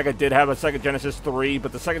technically Sega did have a Sega Genesis 3,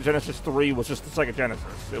 but the Sega Genesis 3 was just the Sega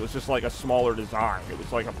Genesis. It was just like a smaller design. It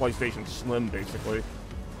was like a PlayStation Slim, basically.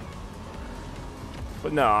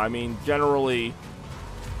 But no, I mean, generally...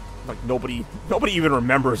 Like, nobody even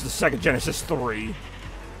remembers the Sega Genesis 3.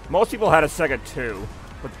 Most people had a Sega 2,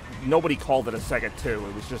 but nobody called it a Sega 2.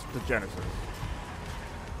 It was just the Genesis.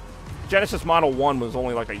 Genesis Model 1 was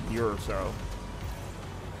only like a year or so,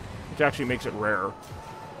 which actually makes it rare.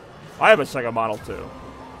 I have a Sega Model 2.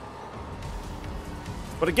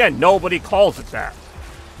 But again, nobody calls it that.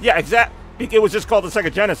 Yeah, exactly. It was just called the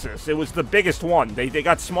Sega Genesis. It was the biggest one. They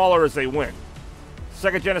got smaller as they went.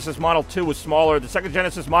 Sega Genesis Model 2 was smaller. The Sega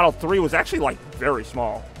Genesis Model 3 was actually, like, very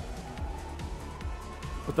small.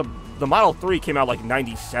 But the Model 3 came out, like,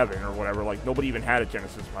 97 or whatever. Like, nobody even had a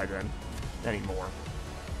Genesis by then anymore.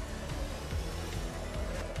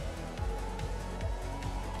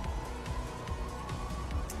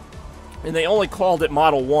 And they only called it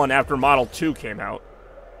Model 1 after Model 2 came out.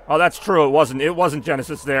 Oh, that's true. It wasn't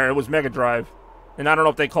Genesis there. It was Mega Drive. And I don't know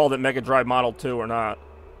if they called it Mega Drive Model 2 or not.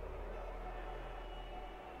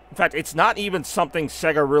 In fact, it's not even something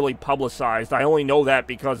Sega really publicized. I only know that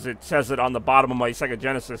because it says it on the bottom of my Sega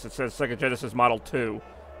Genesis. It says Sega Genesis Model 2.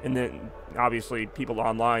 And then, obviously, people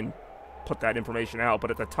online put that information out.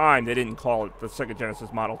 But at the time, they didn't call it the Sega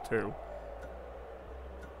Genesis Model 2.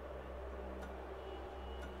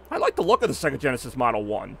 I like the look of the Sega Genesis Model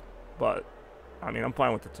 1. But, I mean, I'm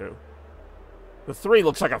fine with the 2. The 3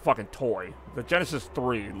 looks like a fucking toy. The Genesis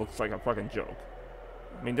 3 looks like a fucking joke.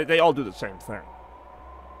 I mean, they all do the same thing.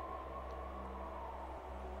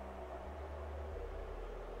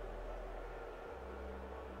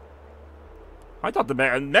 I thought the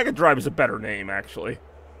Mega Drive is a better name, actually.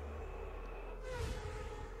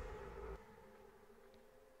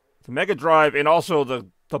 The Mega Drive, and also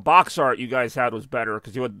the box art you guys had was better,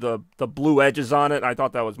 because you had the blue edges on it. I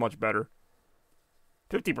thought that was much better.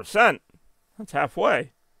 50%? That's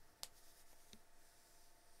halfway.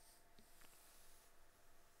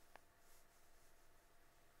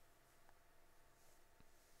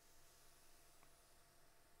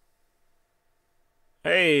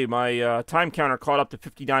 Hey, my time counter caught up to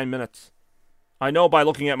 59 minutes. I know by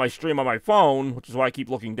looking at my stream on my phone, which is why I keep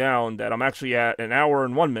looking down, that I'm actually at an hour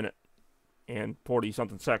and 1 minute and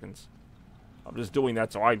 40-something seconds. I'm just doing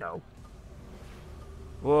that so I know.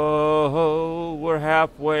 Whoa, we're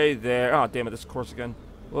halfway there. Oh, damn it, this course again.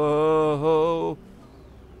 Whoa.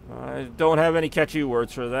 I don't have any catchy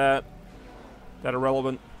words for that. That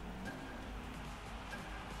irrelevant.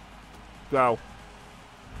 Go.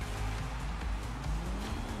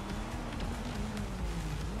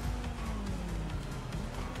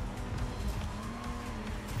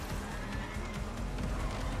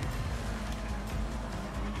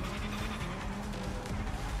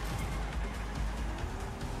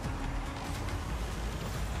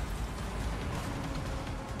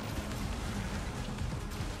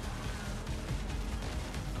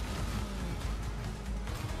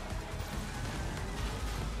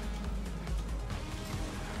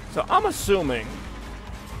 So I'm assuming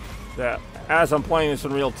that as I'm playing this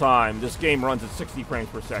in real time, this game runs at 60 frames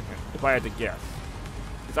per second, if I had to guess.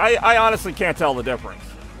 Because I honestly can't tell the difference.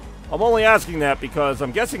 I'm only asking that because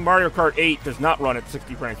I'm guessing Mario Kart 8 does not run at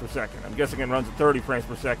 60 frames per second. I'm guessing it runs at 30 frames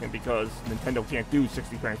per second because Nintendo can't do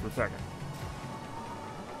 60 frames per second.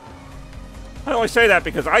 I only say that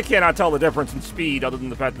because I cannot tell the difference in speed other than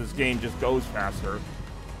the fact that this game just goes faster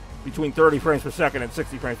between 30 frames per second and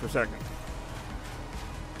 60 frames per second.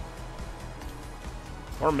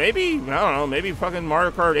 Or maybe, I don't know, maybe fucking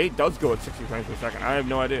Mario Kart 8 does go at 60 frames per second. I have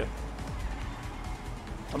no idea.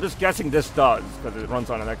 I'm just guessing this does, because it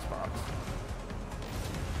runs on an Xbox.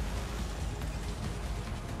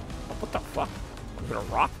 Oh, what the fuck? Was it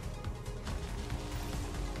a rock?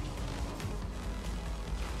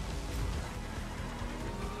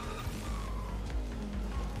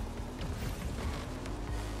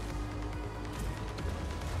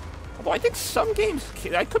 Although I think some games,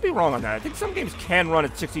 I could be wrong on that. I think some games can run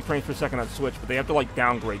at 60 frames per second on Switch, but they have to, like,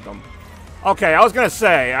 downgrade them. Okay, I was gonna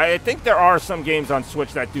say, I think there are some games on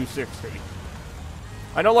Switch that do 60.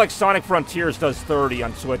 I know, like, Sonic Frontiers does 30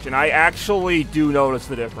 on Switch, and I actually do notice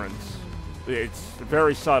the difference. It's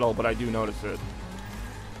very subtle, but I do notice it.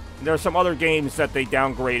 There are some other games that they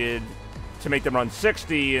downgraded to make them run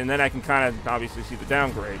 60, and then I can kind of obviously see the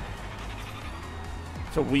downgrade.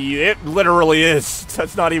 So it literally is.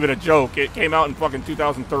 That's not even a joke. It came out in fucking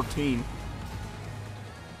 2013.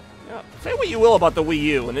 Yeah, say what you will about the Wii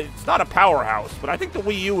U, and it's not a powerhouse, but I think the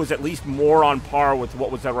Wii U was at least more on par with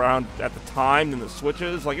what was around at the time than the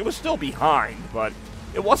Switches. Like, it was still behind, but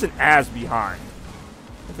it wasn't as behind,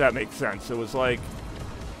 if that makes sense. It was like,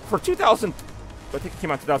 for 2000, I think it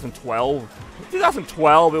came out in 2012. In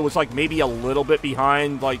 2012, it was like maybe a little bit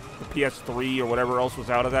behind, like, the PS3 or whatever else was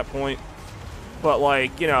out at that point. But,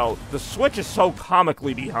 like, you know, the Switch is so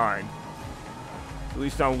comically behind. At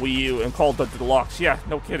least on Wii U, and called the Deluxe. Yeah,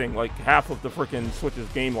 no kidding. Like, half of the freaking Switch's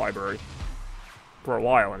game library. For a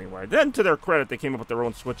while, anyway. Then, to their credit, they came up with their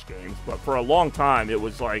own Switch games. But for a long time, it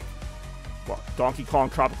was like, what, Donkey Kong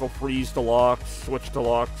Tropical Freeze Deluxe, Switch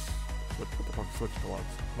Deluxe. What the fuck is Switch Deluxe?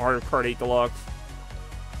 Mario Kart 8 Deluxe.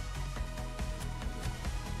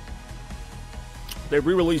 They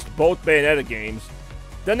re-released both Bayonetta games.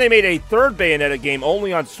 Then they made a third Bayonetta game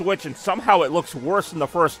only on Switch, and somehow it looks worse than the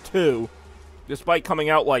first two, despite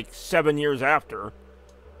coming out like 7 years after.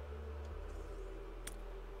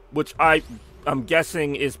 Which I'm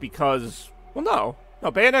guessing is because, well,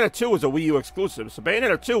 no, Bayonetta 2 was a Wii U exclusive, so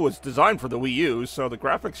Bayonetta 2 was designed for the Wii U, so the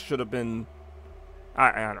graphics should have been,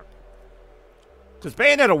 I don't know. Because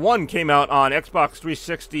Bayonetta 1 came out on Xbox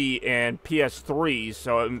 360 and PS3,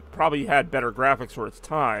 so it probably had better graphics for its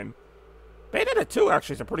time. Bayonetta 2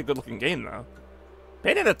 actually is a pretty good-looking game, though.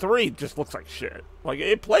 Bayonetta 3 just looks like shit. Like,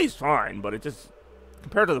 it plays fine, but it just,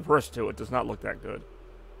 compared to the first two, it does not look that good.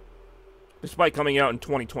 Despite coming out in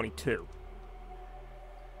 2022.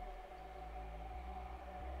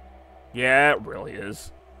 Yeah, it really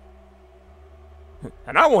is.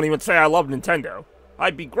 And I won't even say I love Nintendo.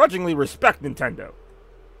 I begrudgingly respect Nintendo.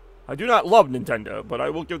 I do not love Nintendo, but I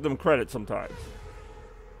will give them credit sometimes.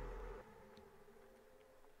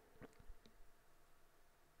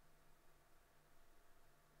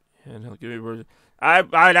 And I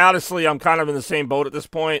honestly, I'm kind of in the same boat at this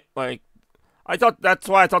point. Like, that's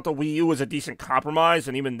why I thought the Wii U was a decent compromise,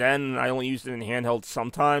 and even then, I only used it in handheld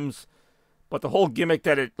sometimes. But the whole gimmick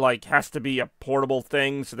that it, like, has to be a portable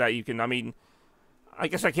thing so that you can, I mean, I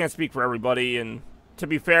guess I can't speak for everybody, and to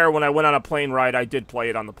be fair, when I went on a plane ride, I did play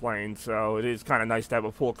it on the plane, so it is kind of nice to have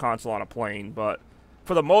a full console on a plane, but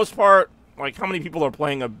for the most part, like, how many people are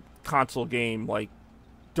playing a console game, like,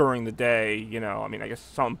 during the day, you know? I mean, I guess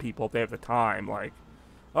some people, if they have the time, like,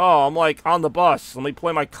 oh, I'm, like, on the bus, let me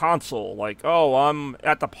play my console. Like, oh, I'm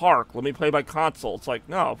at the park, let me play my console. It's like,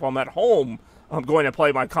 no, if I'm at home, I'm going to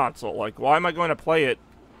play my console. Like, why am I going to play it?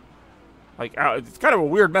 Like, it's kind of a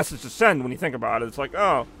weird message to send when you think about it. It's like,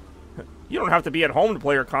 oh, you don't have to be at home to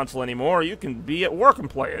play your console anymore. You can be at work and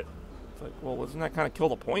play it. It's like, well, doesn't that kind of kill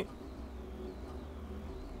the point?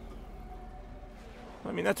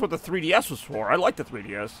 I mean, that's what the 3DS was for. I like the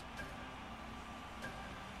 3DS.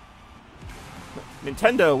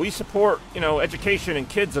 Nintendo, we support, you know, education and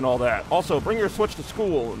kids and all that. Also, bring your Switch to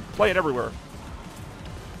school and play it everywhere.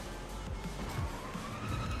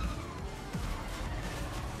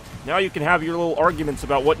 Now you can have your little arguments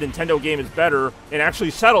about what Nintendo game is better and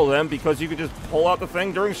actually settle them because you can just pull out the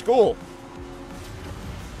thing during school.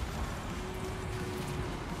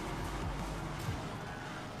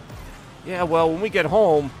 Yeah, well, when we get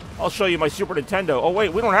home, I'll show you my Super Nintendo. Oh,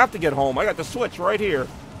 wait, we don't have to get home. I got the Switch right here.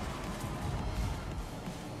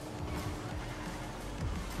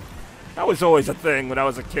 That was always a thing when I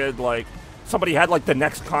was a kid. Like, somebody had, like, the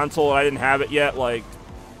next console and I didn't have it yet. Like,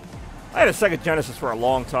 I had a Sega Genesis for a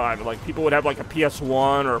long time. Like, people would have, like, a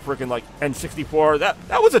PS1 or a freaking, like, N64.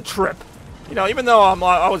 That was a trip. You know, even though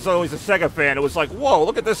I was always a Sega fan, it was like, whoa,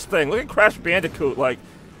 look at this thing. Look at Crash Bandicoot. Like,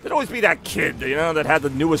 there'd always be that kid, you know, that had the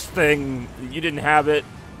newest thing. You didn't have it.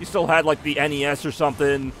 You still had, like, the NES or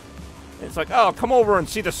something. And it's like, oh, come over and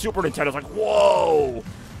see the Super Nintendo. It's like, whoa.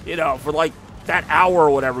 You know, for, like, that hour or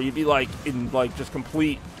whatever, you'd be, like, in, like, just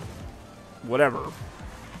complete whatever.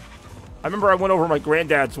 I remember I went over to my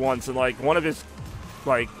granddad's once, and, like, one of his,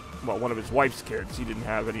 like, well, one of his wife's kids. He didn't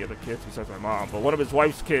have any other kids besides my mom. But one of his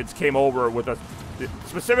wife's kids came over with us,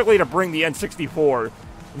 specifically to bring the N64.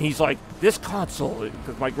 And he's like, this console,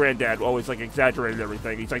 because my granddad always, like, exaggerated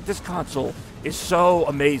everything. He's like, this console is so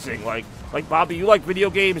amazing. Like, Bobby, you like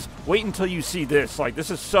video games? Wait until you see this. Like,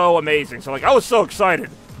 this is so amazing. So, like, I was so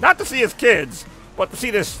excited. Not to see his kids, but to see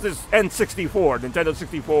this N64, Nintendo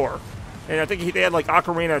 64. And I think they had, like,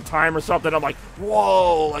 Ocarina of Time or something. I'm like,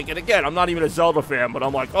 whoa. Like, and again, I'm not even a Zelda fan, but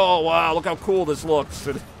I'm like, oh, wow, look how cool this looks.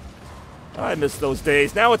 And I miss those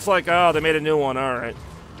days. Now it's like, oh, they made a new one. All right.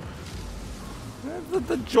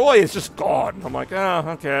 The joy is just gone. I'm like, oh,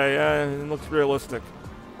 okay, it looks realistic.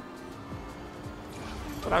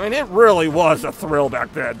 But, I mean, it really was a thrill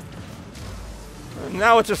back then. And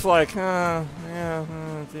now it's just like, yeah,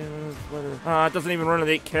 it doesn't even run at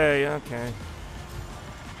 8K, okay.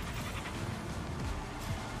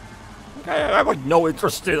 I have, like, no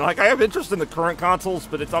interest in, like, I have interest in the current consoles,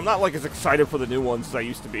 but I'm not, like, as excited for the new ones as I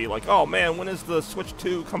used to be. Like, oh, man, when is the Switch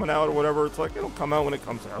 2 coming out or whatever? It's like, it'll come out when it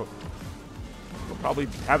comes out. It'll probably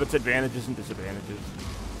have its advantages and disadvantages.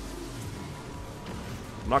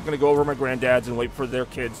 I'm not going to go over to my granddad's and wait for their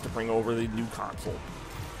kids to bring over the new console.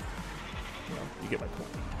 You know, you get my point.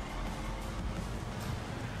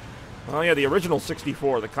 Oh, yeah, the original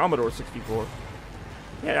 64, the Commodore 64.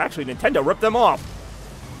 Yeah, actually, Nintendo ripped them off.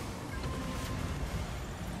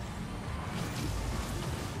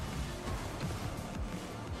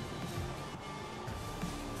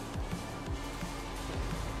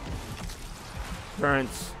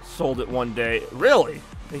 Parents sold it one day. Really?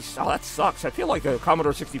 Oh, that sucks. I feel like a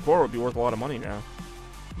Commodore 64 would be worth a lot of money now.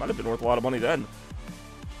 Might have been worth a lot of money then.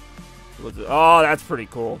 Oh, that's pretty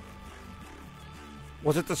cool.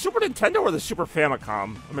 Was it the Super Nintendo or the Super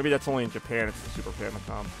Famicom? Or maybe that's only in Japan, it's the Super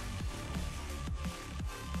Famicom.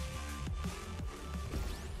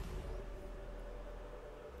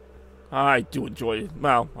 I do enjoy,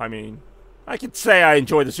 well, I mean, I could say I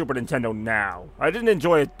enjoy the Super Nintendo now. I didn't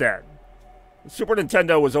enjoy it then. The Super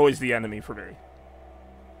Nintendo was always the enemy for me.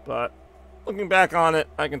 But, looking back on it,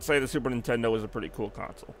 I can say the Super Nintendo was a pretty cool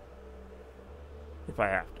console. If I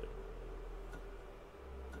have to.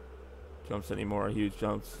 Jumps anymore, huge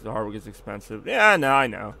jumps. The hardware gets expensive. Yeah, no, I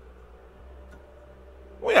know.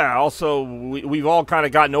 Well, yeah, also, we've all kind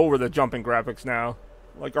of gotten over the jumping graphics now.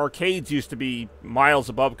 Like, arcades used to be miles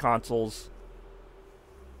above consoles.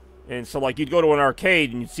 And so, like, you'd go to an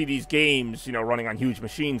arcade and you'd see these games, you know, running on huge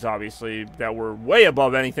machines, obviously, that were way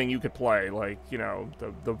above anything you could play. Like, you know,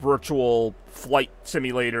 the virtual flight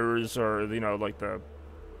simulators or, you know, like the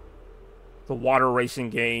water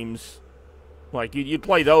racing games. Like, you'd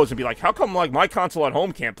play those and be like, how come, like, my console at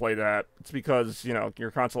home can't play that? It's because, you know,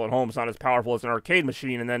 your console at home is not as powerful as an arcade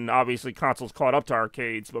machine, and then, obviously, consoles caught up to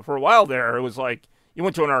arcades. But for a while there, it was like, you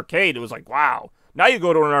went to an arcade, it was like, wow. Now you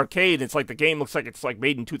go to an arcade, it's like the game looks like it's like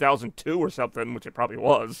made in 2002 or something, which it probably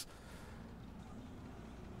was.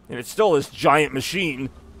 And it's still this giant machine.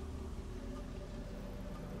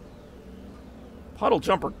 Puddle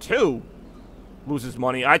Jumper 2 loses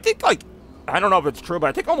money. I think, like, I don't know if it's true, but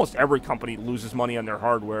I think almost every company loses money on their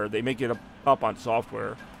hardware. They make it up on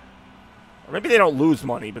software. Or maybe they don't lose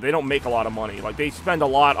money, but they don't make a lot of money. Like, they spend a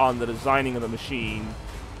lot on the designing of the machine.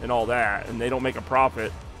 and all that, and they don't make a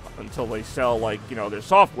profit until they sell, like, you know, their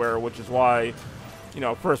software, which is why, you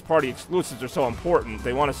know, first-party exclusives are so important.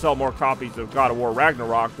 They want to sell more copies of God of War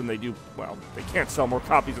Ragnarok than they do, well, they can't sell more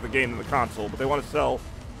copies of the game than the console, but they want to sell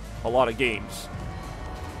a lot of games.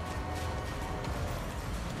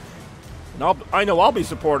 And I know I'll be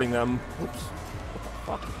supporting them. Oops.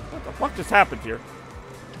 What the fuck just happened here?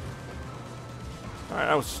 Alright,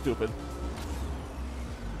 that was stupid.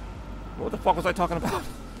 What the fuck was I talking about?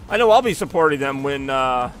 I know I'll be supporting them when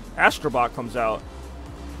Astrobot comes out.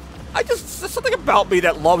 There's something about me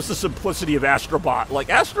that loves the simplicity of Astrobot. Like,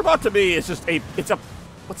 Astrobot to me is just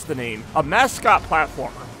what's the name? A mascot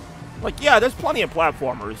platformer. Like, yeah, there's plenty of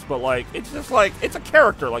platformers, but, like, it's just like, it's a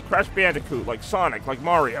character, like Crash Bandicoot, like Sonic, like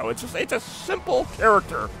Mario. It's a simple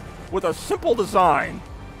character with a simple design,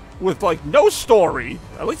 with, like, no story.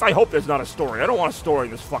 At least I hope there's not a story. I don't want a story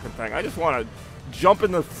in this fucking thing. I just want to jump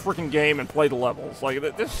in the freaking game and play the levels. Like,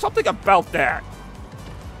 there's something about that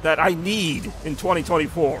I need in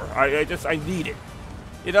 2024. I need it.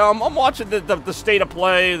 You know, I'm watching the state of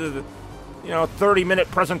play, the 30-minute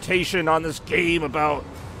presentation on this game about,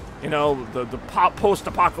 you know, the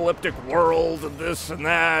post-apocalyptic world and this and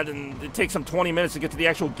that, and it takes them 20 minutes to get to the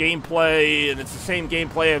actual gameplay, and it's the same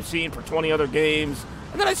gameplay I've seen for 20 other games.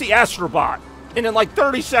 And then I see Astrobot, and in like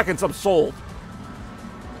 30 seconds I'm sold.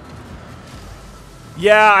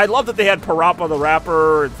 Yeah, I love that they had Parappa the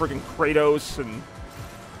Rapper and freaking Kratos, and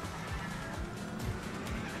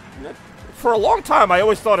for a long time, I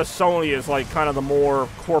always thought of Sony as, like, kind of the more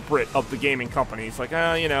corporate of the gaming companies. Like,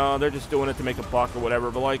 you know, they're just doing it to make a buck or whatever.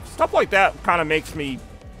 But, like, stuff like that kind of makes me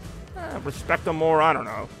respect them more. I don't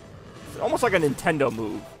know. It's almost like a Nintendo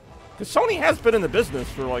move. Because Sony has been in the business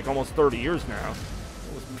for, like, almost 30 years now.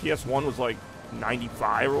 PS1 was, like,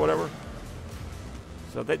 95 or whatever.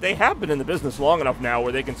 So they have been in the business long enough now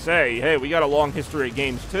where they can say, hey, we got a long history of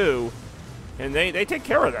games, too. And they take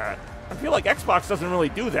care of that. I feel like Xbox doesn't really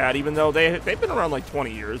do that, even though they've been around like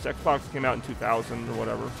 20 years. Xbox came out in 2000 or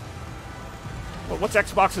whatever. But what's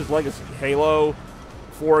Xbox's legacy? Halo,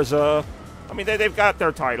 Forza. I mean, they've got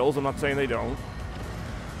their titles. I'm not saying they don't.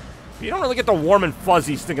 But you don't really get the warm and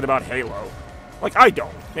fuzzies thinking about Halo. Like, I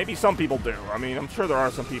don't. Maybe some people do. I mean, I'm sure there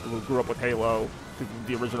are some people who grew up with Halo,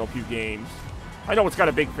 the original few games. I know it's got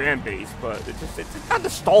a big fan base, but it's not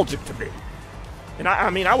nostalgic to me. And I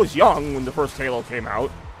mean, I was young when the first Halo came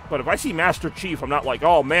out. But if I see Master Chief, I'm not like,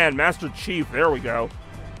 oh man, Master Chief, there we go.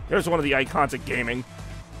 There's one of the icons of gaming.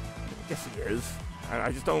 I guess he is.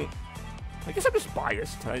 I just don't... I guess I'm just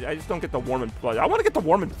biased. I just don't get the warm and fuzzy. I want to get the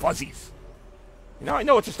warm and fuzzies. You know, I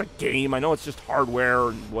know it's just a game. I know it's just hardware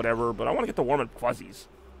and whatever, but I want to get the warm and fuzzies.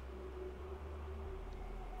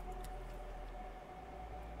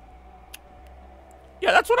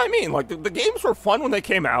 Yeah, that's what I mean. Like, the games were fun when they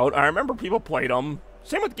came out. I remember people played them.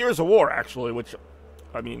 Same with Gears of War, actually, which...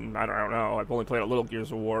 I mean, I don't know. I've only played a little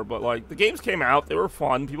Gears of War, but, like, the games came out. They were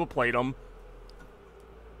fun. People played them.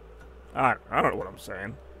 I don't know what I'm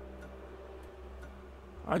saying.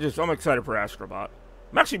 I'm excited for Astrobot.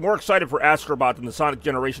 I'm actually more excited for Astrobot than the Sonic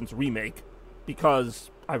Generations remake,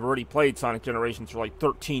 because I've already played Sonic Generations for, like,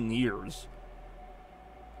 13 years.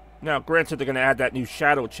 Now, granted, they're going to add that new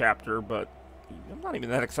Shadow chapter, but I'm not even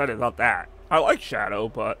that excited about that. I like Shadow,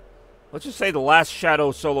 but let's just say the last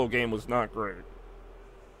Shadow solo game was not great.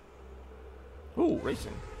 Ooh,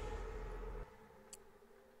 racing.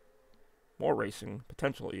 More racing,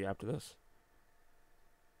 potentially, after this.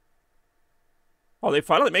 Oh, they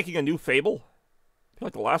finally making a new Fable? I feel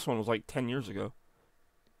like the last one was like 10 years ago.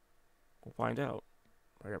 We'll find out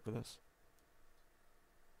right after this.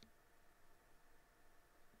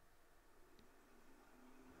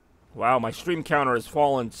 Wow, my stream counter has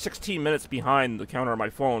fallen 16 minutes behind the counter on my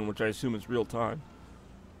phone, which I assume is real time.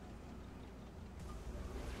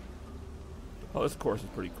 Oh, this course is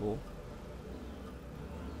pretty cool.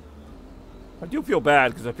 I do feel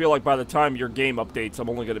bad, because I feel like by the time your game updates, I'm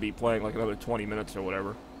only going to be playing like another 20 minutes or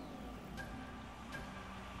whatever.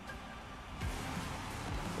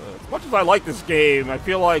 As much as I like this game, I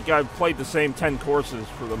feel like I've played the same 10 courses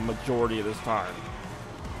for the majority of this time.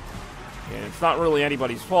 And it's not really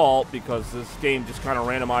anybody's fault, because this game just kind of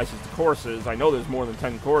randomizes the courses. I know there's more than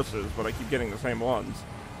 10 courses, but I keep getting the same ones.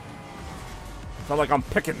 It's not like I'm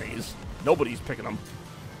picking these. Nobody's picking them.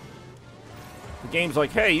 The game's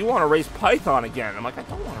like, hey, you want to race Python again? I'm like, I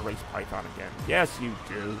don't want to race Python again. Yes, you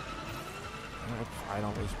do. I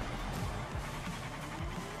don't race Python.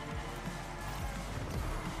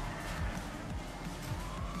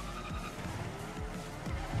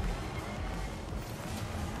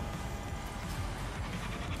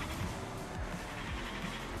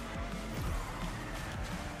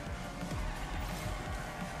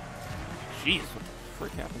 jeez, what the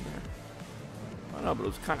frick happened there? I don't know, but it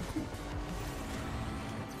was kind of cool.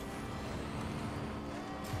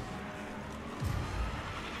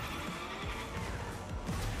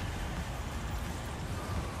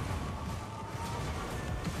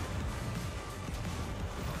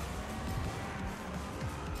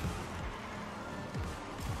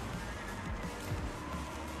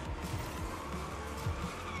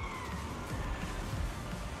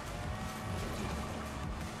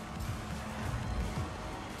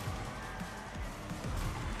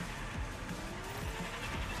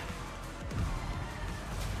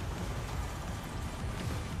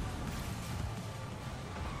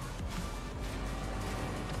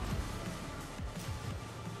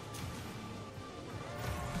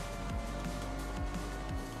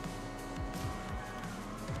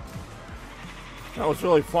 Now, what's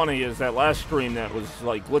really funny is that last stream that was,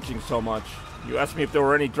 like, glitching so much. You asked me if there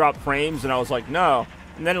were any drop frames, and I was like, no.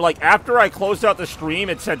 And then, like, after I closed out the stream,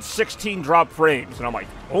 it said 16 drop frames. And I'm like,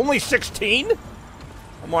 only 16?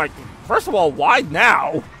 I'm like, first of all, why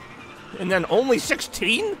now? And then only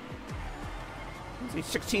 16? I'd say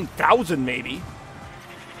 16,000, maybe.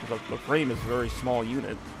 The frame is a very small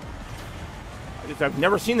unit. I've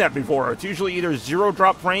never seen that before. It's usually either 0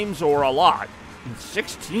 drop frames or a lot. And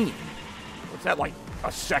 16? Is that like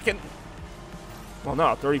a second? Well,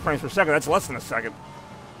 no, 30 frames per second. That's less than a second.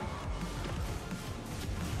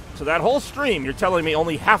 So that whole stream, you're telling me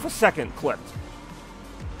only half a second clipped.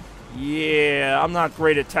 Yeah, I'm not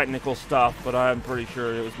great at technical stuff, but I'm pretty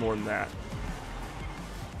sure it was more than that.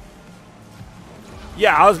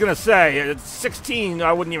 Yeah, I was going to say, it's 16,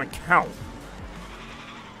 I wouldn't even count.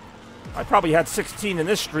 I probably had 16 in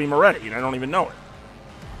this stream already, and I don't even know it.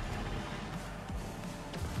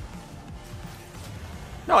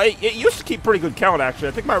 No, it used to keep pretty good count, actually.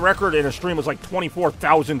 I think my record in a stream was like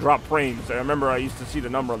 24,000 drop frames. I remember I used to see the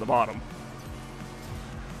number on the bottom.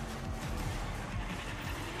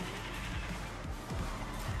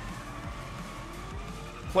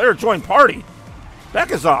 Player join party.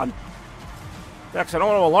 Beck is on. Bex, I don't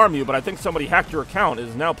want to alarm you, but I think somebody hacked your account and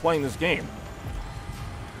is now playing this game.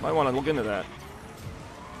 Might want to look into that.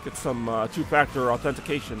 Get some two-factor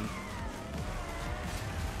authentication.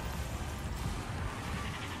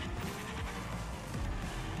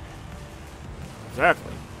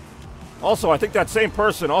 Exactly. Also, I think that same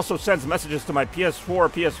person also sends messages to my PS4 or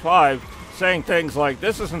PS5 saying things like,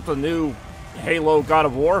 this isn't the new Halo God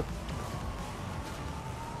of War.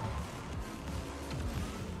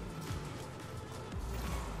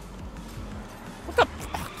 What the?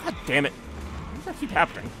 God damn it. Why does that keep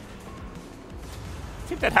happening? I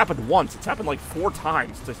think that happened once. It's happened like 4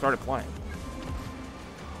 times since I started playing.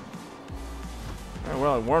 All right,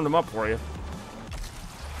 well, I warmed them up for you.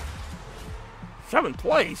 7th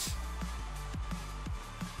place?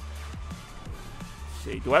 Let's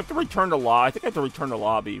see, do I have to return to lobby? I think I have to return to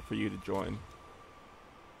lobby for you to join.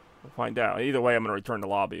 We'll find out. Either way, I'm going to return to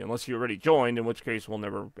lobby. Unless you already joined, in which case we'll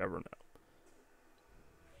never, ever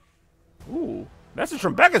know. Ooh, message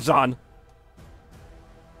from Begazon.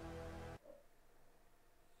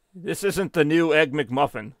 This isn't the new Egg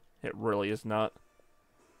McMuffin. It really is not.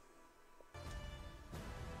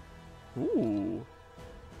 Ooh.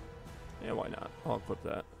 Yeah, why not? I'll equip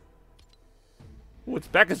that. Ooh, it's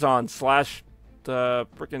Begazon slash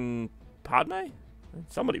frickin' Padme?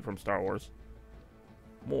 Somebody from Star Wars.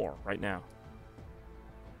 More right now.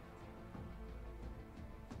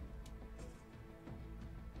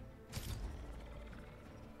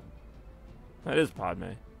 That is Padme.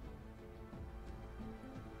 And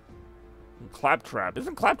Claptrap.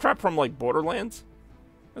 Isn't Claptrap from, like, Borderlands?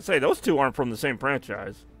 Let's say those two aren't from the same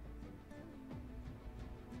franchise.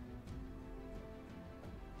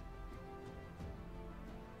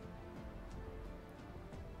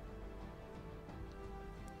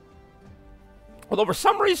 Although for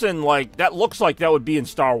some reason, like, that looks like that would be in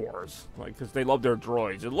Star Wars. Like, because they love their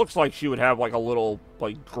droids. It looks like she would have, like, a little,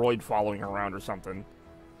 like, droid following her around or something.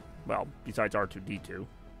 Well, besides R2-D2.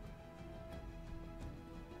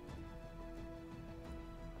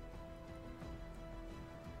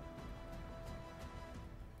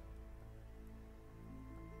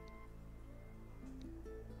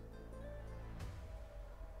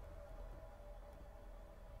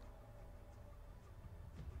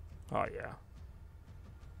 Oh, yeah.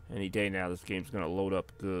 Any day now, this game's going to load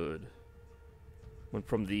up good. Went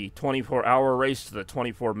from the 24-hour race to the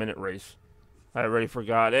 24-minute race. I already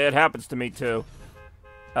forgot. It happens to me, too.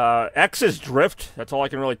 X is drift. That's all I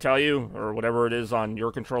can really tell you. Or whatever it is on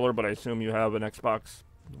your controller, but I assume you have an Xbox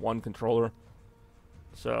One controller.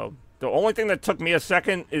 So, the only thing that took me a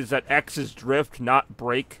second is that X is drift, not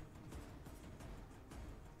brake.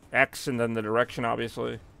 X and then the direction,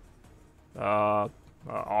 obviously. R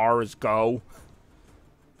is go.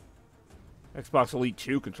 Xbox Elite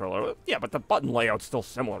 2 controller. Yeah, but the button layout's still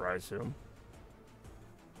similar, I assume.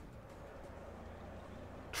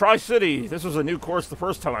 Tri-City. This was a new course the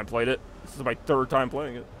first time I played it. This is my third time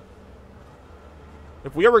playing it.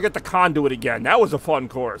 If we ever get the Conduit again, that was a fun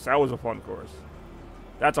course. That was a fun course.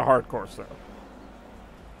 That's a hard course, though.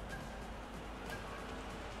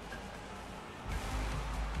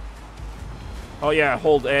 Oh, yeah,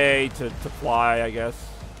 hold A to fly, I guess.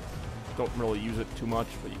 Don't really use it too much,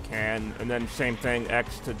 but you can. And then same thing,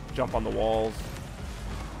 X to jump on the walls.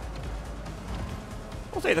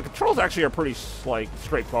 I'll say the controls actually are pretty, like,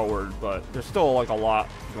 straightforward, but there's still, like, a lot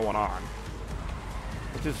going on.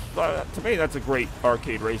 Which is, to me, that's a great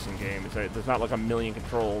arcade racing game. Is that there's not, like, a million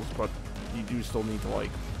controls, but you do still need to, like,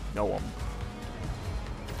 know them.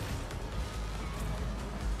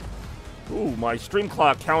 Ooh, my stream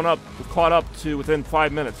clock caught up to within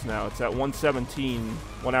 5 minutes now. It's at 1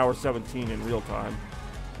 hour 17 in real time.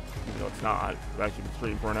 Even though it's not. I've actually been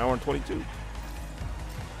streaming for 1 hour and 22.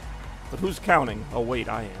 But who's counting? Oh, wait,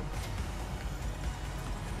 I am.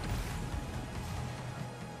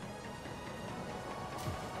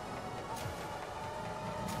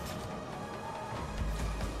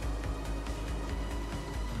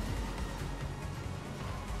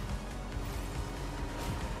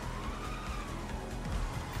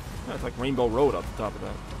 It's like Rainbow Road up the top of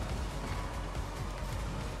that.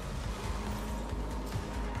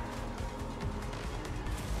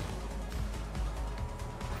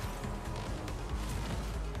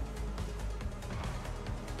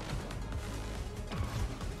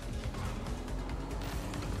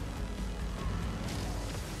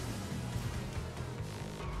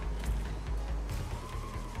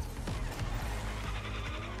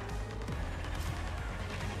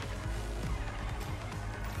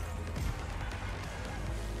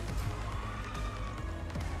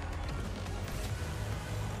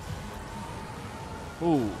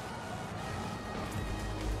 Ooh.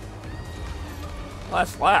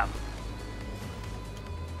 Last lap.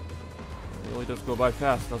 It really does go by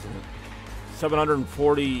fast, doesn't it?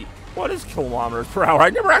 740. What is kilometers per hour? I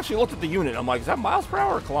never actually looked at the unit. I'm like, is that miles per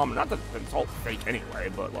hour or kilometers? Not that it's all fake anyway,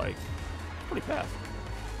 but like, it's pretty fast.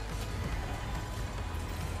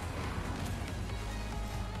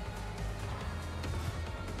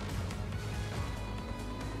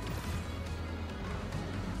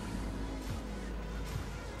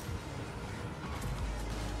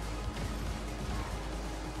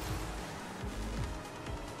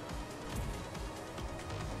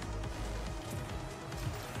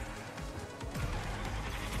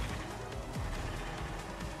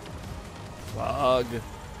 Bug.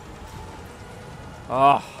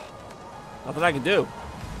 Oh, nothing I can do.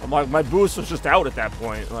 My boost was just out at that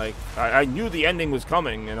point. Like, I knew the ending was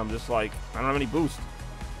coming, and I'm just like, I don't have any boost.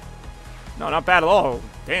 No, not bad at all.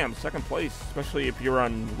 Damn, second place, especially if you're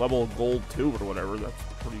on level gold 2 or whatever. That's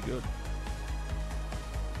pretty good.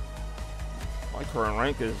 My current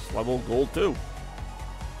rank is level gold 2.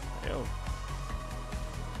 Yo.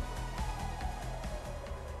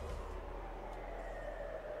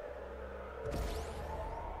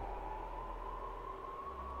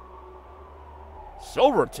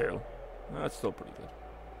 Silver 2? That's still pretty good.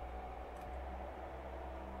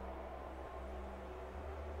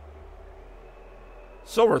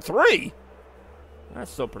 Silver 3? That's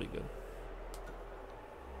still pretty good.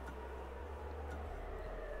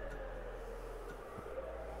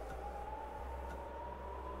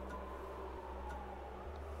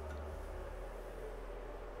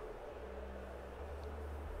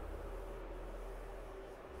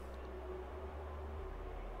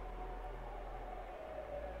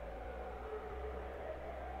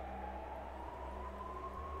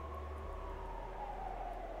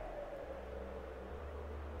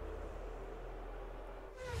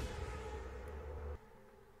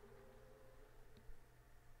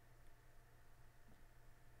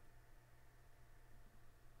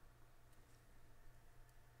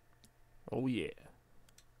 Oh, yeah.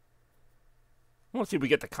 I want to see if we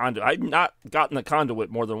get the Conduit. I've not gotten the Conduit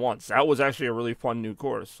more than once. That was actually a really fun new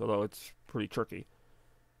course, although it's pretty tricky.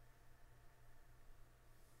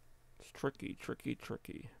 It's tricky, tricky,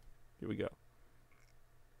 tricky. Here we go.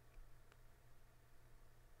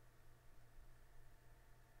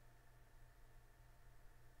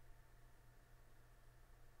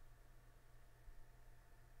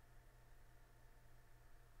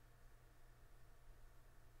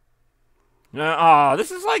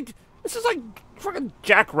 This is like freaking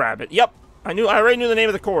Jackrabbit. Yep, I already knew the name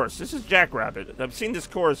of the course. This is Jackrabbit. I've seen this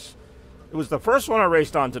course. It was the first one I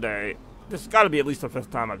raced on today. This has got to be at least the 5th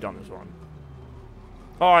time I've done this one.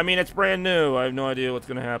 Oh, I mean, it's brand new. I have no idea what's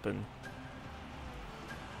going to happen.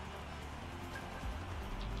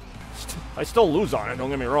 I still lose on it, don't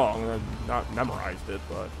get me wrong. I've not memorized it,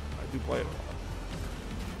 but I do play it a lot.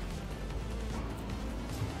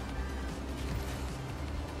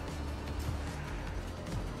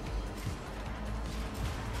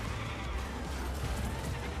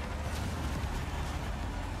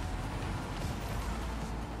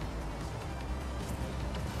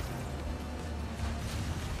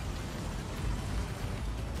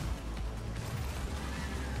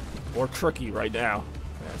 Or tricky right now.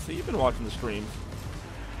 Yeah, see, you've been watching the streams.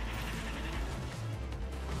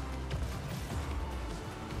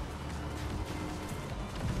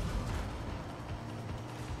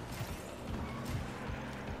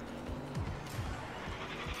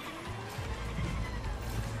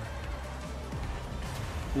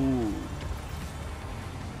 Ooh.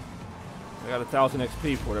 I got 1,000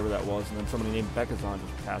 XP for whatever that was, and then somebody named Bekazon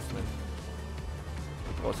just passed me.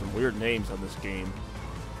 Oh, some weird names on this game.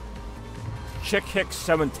 Chick Hicks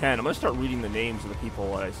 710. I'm gonna start reading the names of the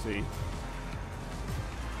people that I see.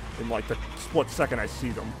 In like the split second I see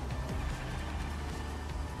them.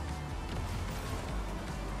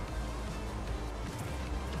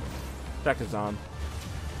 Bekazon.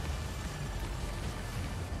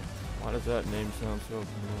 Why does that name sound so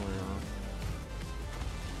familiar?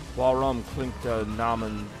 Walrum Klinkta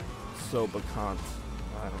Namen so bekannt.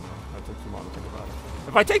 I don't know. That took too long to think about it.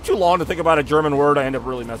 If I take too long to think about a German word, I end up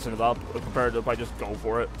really messing it up compared to if I just go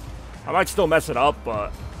for it. I might still mess it up,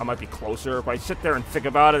 but I might be closer. If I sit there and think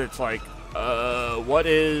about it, it's like, what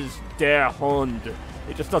is der Hund?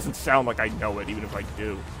 It just doesn't sound like I know it, even if I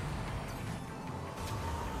do.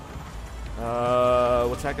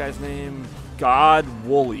 What's that guy's name? God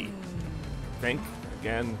Wooly. I think.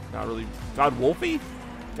 Again, not really. God Wolfie?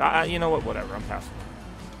 God, you know what? Whatever. I'm passing.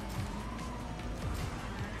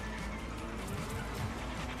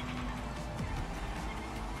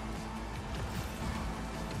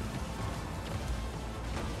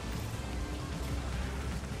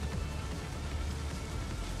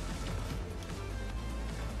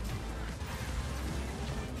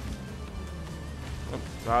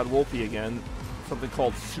 God Wolfie again. Something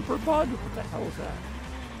called Super Bud? What the hell is that?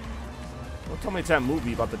 Don't tell me it's that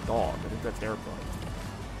movie about the dog. I think that's Air Bud.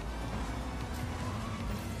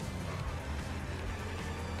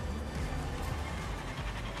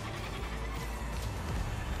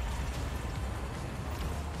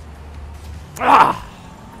 Ah!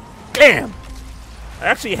 Damn! I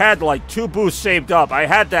actually had like 2 boosts saved up. I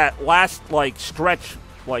had that last like stretch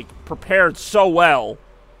like prepared so well.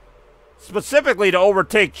 Specifically to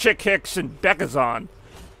overtake Chick Hicks and Bekazon.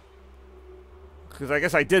 Because I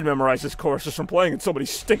guess I did memorize this course just from playing it so many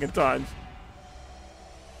stinking times.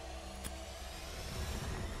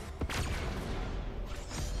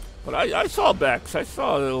 But I saw Bex. I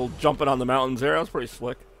saw a little jumping on the mountains there. That was pretty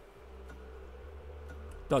slick.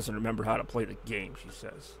 Doesn't remember how to play the game, she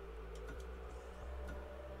says.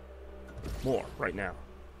 More right now.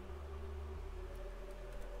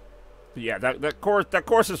 But yeah, that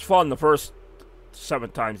course is fun the first 7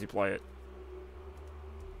 times you play it.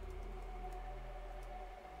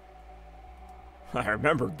 I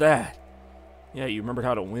remembered that. Yeah, you remembered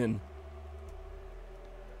how to win.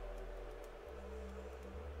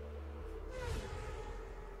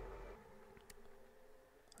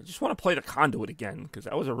 I just want to play the Conduit again, because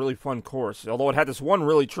that was a really fun course. Although it had this one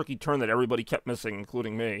really tricky turn that everybody kept missing,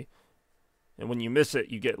 including me. And when you miss it,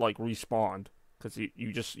 you get, like, respawned. Because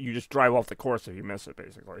you just drive off the course if you miss it,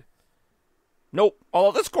 basically. Nope.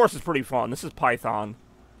 Although this course is pretty fun. This is Python.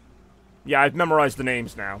 Yeah, I've memorized the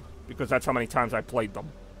names now. Because that's how many times I played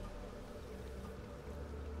them.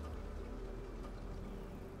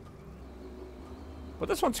 But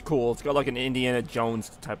this one's cool. It's got like an Indiana Jones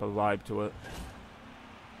type of vibe to it.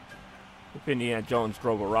 If Indiana Jones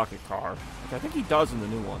drove a rocket car. Which I think he does in the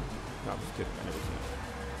new one. No, I'm just kidding. I never seen it.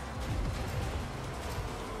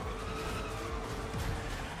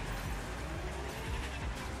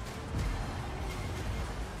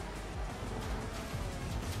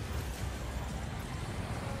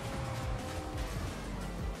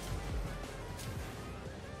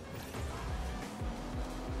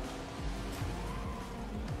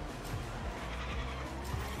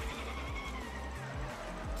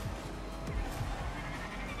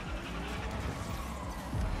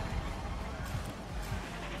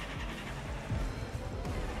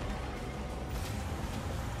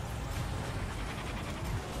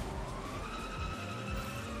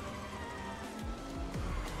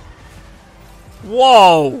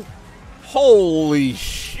 Whoa! Holy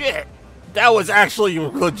shit! That was actually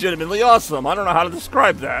legitimately awesome. I don't know how to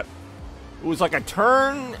describe that. It was like a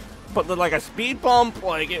turn, but like a speed bump.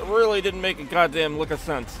 Like, it really didn't make a goddamn lick of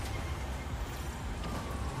sense.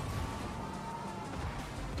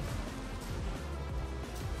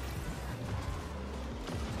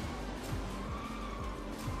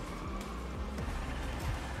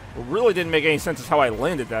 What really didn't make any sense is how I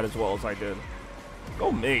landed that as well as I did.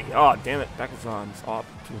 Go me. Oh, damn it. Bekazan's off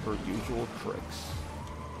to her usual tricks.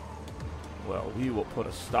 Well, we will put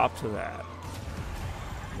a stop to that.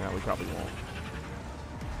 No, we probably won't.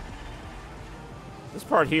 This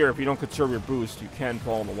part here, if you don't conserve your boost, you can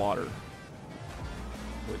fall in the water.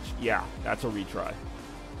 Which, yeah, that's a retry.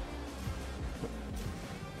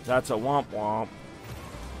 That's a womp womp.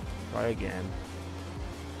 Try again.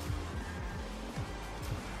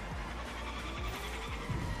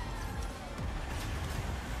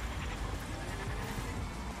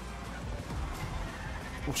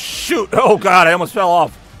 Oh, shoot! Oh god, I almost fell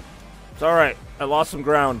off. It's alright. I lost some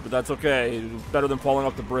ground, but that's okay. It was better than falling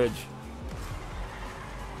off the bridge.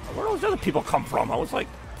 Where do those other people come from? I was like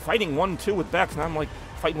fighting 1-2 with Bex, and I'm like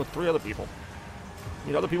fighting with 3 other people.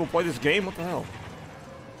 You know, other people play this game? What the hell?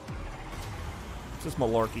 It's just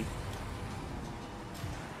malarkey.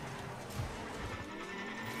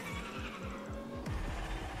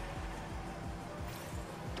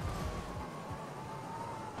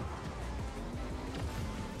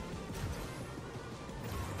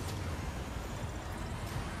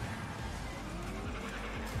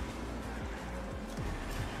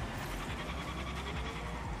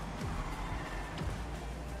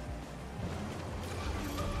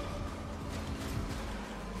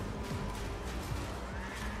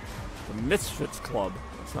 Misfits Club.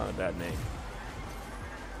 That's not a bad name.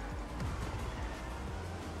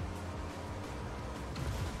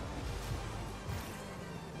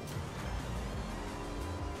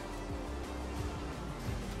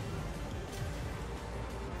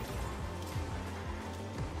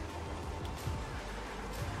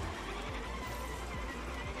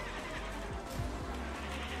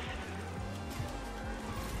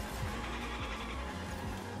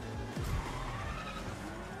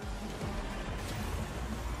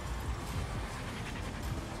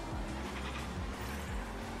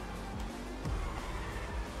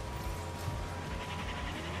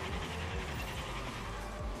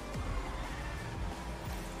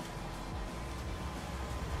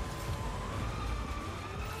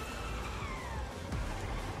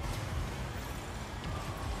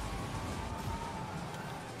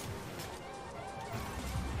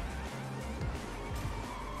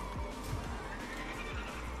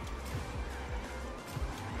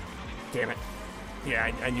 Damn it.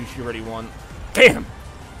 Yeah, I knew she already won. Damn!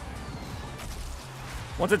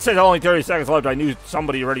 Once it said only 30 seconds left, I knew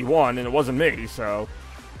somebody already won, and it wasn't me, so...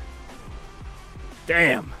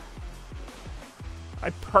 Damn! I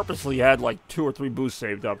purposely had like 2 or 3 boosts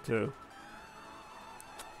saved up, too.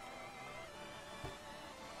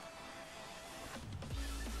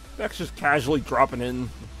 Beck's just casually dropping in,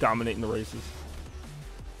 dominating the races.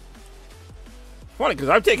 Funny, because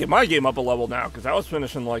I've taken my game up a level now, because I was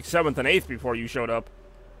finishing like 7th and 8th before you showed up.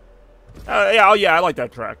 Yeah, oh yeah, I like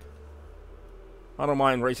that track. I don't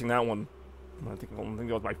mind racing that one. I think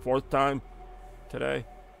it was my 4th time today.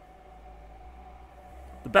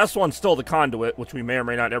 The best one's still the Conduit, which we may or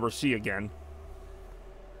may not ever see again.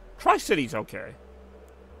 Tri-City's okay.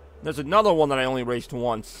 There's another one that I only raced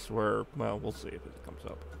once, where, well, we'll see if it comes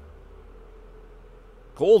up.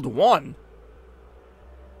 Gold 1?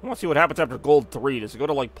 I want to see what happens after Gold 3. Does it go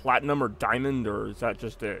to, like, Platinum or Diamond, or is that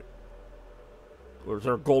just it? Or is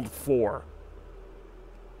there Gold 4?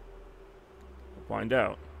 We'll find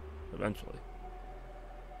out, eventually.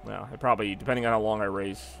 Well, I probably, depending on how long I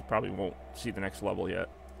race, probably won't see the next level yet.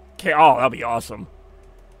 Okay, oh, that'll be awesome.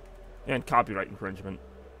 And copyright infringement.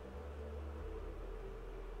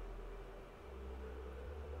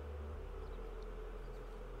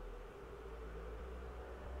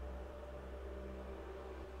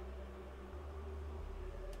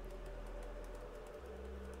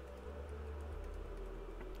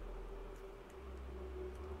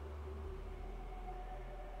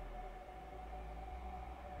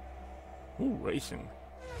 Ooh, racing.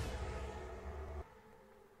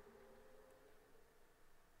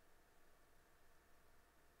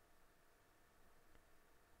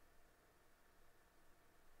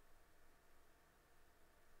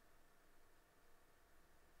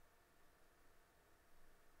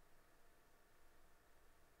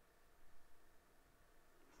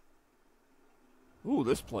 Ooh,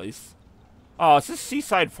 this place. Oh, is this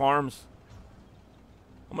Seaside Farms?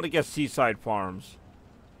 I'm gonna guess Seaside Farms.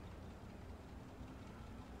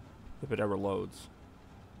 If it ever loads.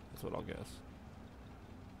 That's what I'll guess.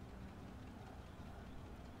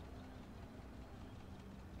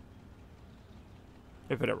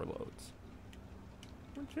 If it ever loads.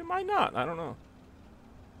 Which it might not, I don't know.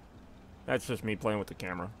 That's just me playing with the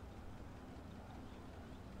camera.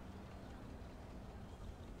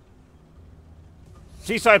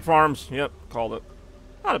 Seaside Farms, yep, called it.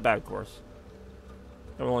 Not a bad course.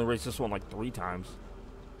 I've only raced this one like 3 times.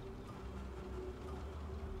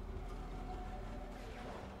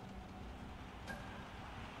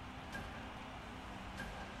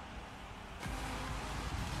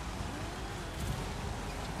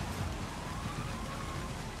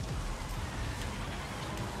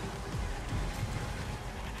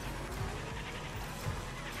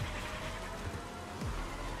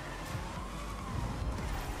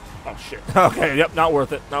 Oh shit. Okay, yep, not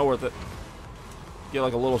worth it. Not worth it. Get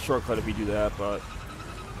like a little shortcut if you do that, but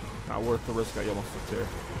not worth the risk I almost took there.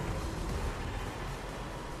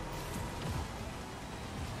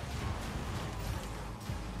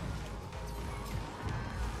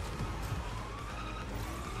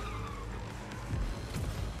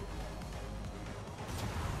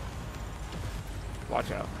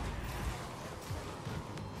 Watch out.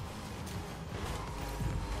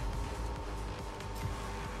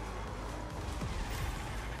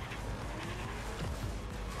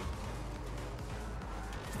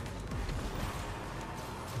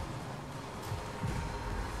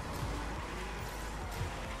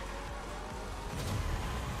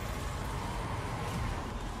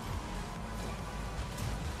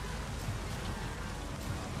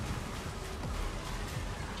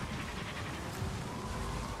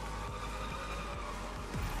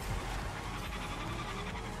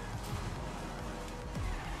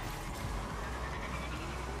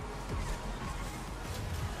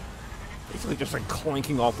 Basically just like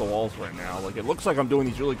clanking off the walls right now. Like it looks like I'm doing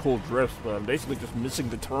these really cool drifts, but I'm basically just missing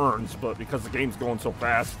the turns. But because the game's going so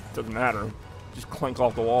fast, it doesn't matter. Just clank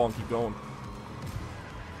off the wall and keep going.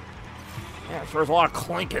 Yeah, sure there's a lot of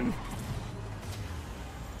clanking.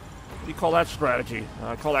 What do you call that strategy?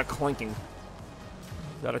 I call that clanking.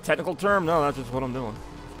 Is that a technical term? No, that's just what I'm doing.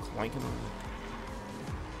 Clanking.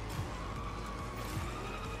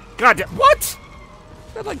 God damn, what?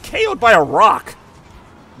 I got like KO'd by a rock.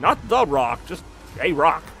 Not the rock, just a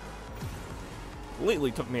rock.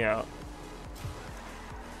 Completely took me out.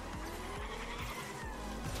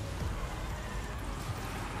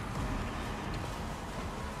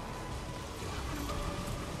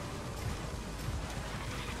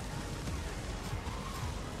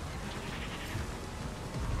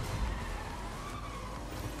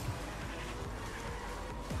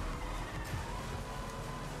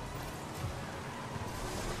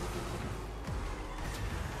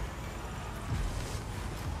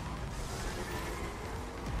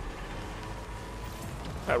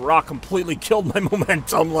 That rock completely killed my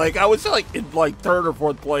momentum. Like, I was like in like 3rd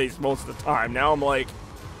or 4th place most of the time. Now I'm like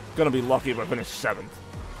gonna be lucky if I finish 7th.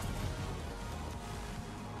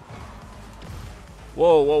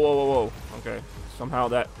 Whoa, whoa, whoa, whoa, whoa. Okay. Somehow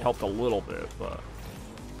that helped a little bit, but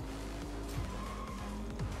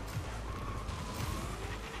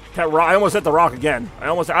that rock, I almost hit the rock again. I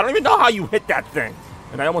don't even know how you hit that thing.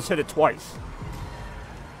 And I almost hit it twice.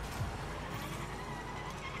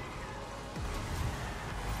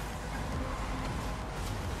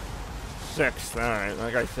 Sixth, alright,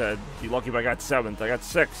 like I said, be lucky if I got 7th. I got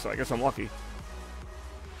 6th, so I guess I'm lucky.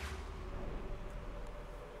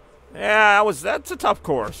 Yeah, that's a tough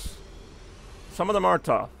course. Some of them are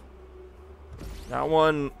tough. That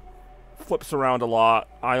one flips around a lot.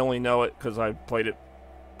 I only know it because I played it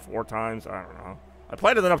 4 times. I don't know. I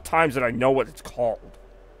played it enough times that I know what it's called.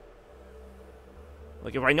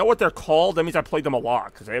 Like, if I know what they're called, that means I played them a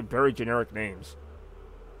lot, because they have very generic names.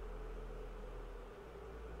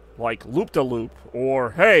 Like Loop-de-Loop,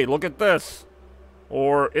 or Hey, look at this,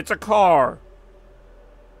 or It's a Car,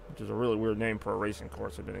 which is a really weird name for a racing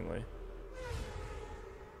course, admittingly.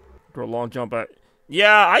 For a long jump at...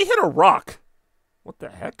 Yeah, I hit a rock. What the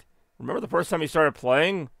heck? Remember the first time you started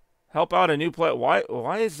playing? Help out a new player.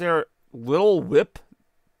 Why is there Little Whip?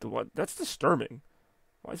 What? That's disturbing.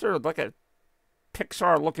 Why is there like a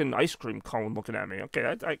Pixar-looking ice cream cone looking at me?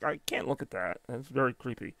 Okay, I can't look at that. That's very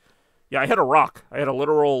creepy. Yeah, I hit a rock. I had a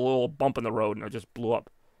literal little bump in the road, and I just blew up.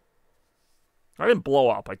 I didn't blow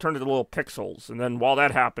up. I turned into little pixels, and then while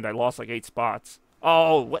that happened, I lost like 8 spots.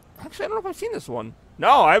 Oh, what? Actually, I don't know if I've seen this one.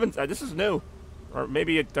 No, I haven't. This is new. Or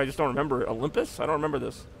maybe I just don't remember. Olympus? I don't remember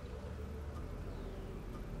this.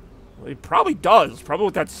 Well, he probably does. Probably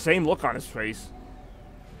with that same look on his face.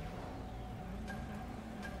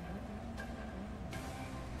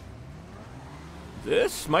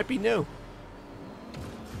 This might be new.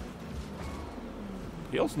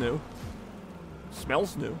 Feels new.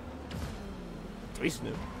 Smells new. Tastes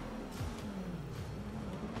new.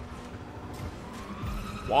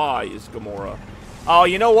 Why is Gamora? Oh,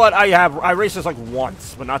 you know what? I raced this like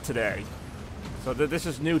once, but not today. So this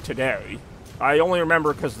is new today. I only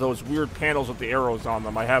remember because those weird panels with the arrows on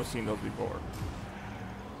them. I have seen those before.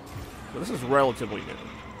 So this is relatively new.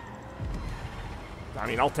 I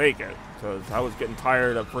mean, I'll take it, because I was getting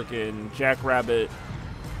tired of freaking Jackrabbit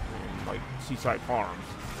and, like, Seaside Farms.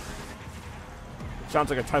 It sounds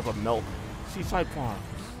like a type of milk. Seaside Farms.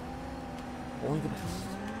 Only the best.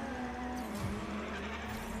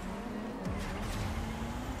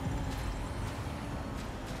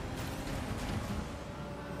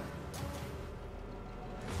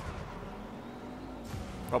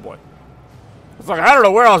 Oh boy. It's like, I don't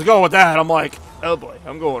know where I was going with that. I'm like, oh boy,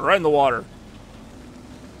 I'm going right in the water.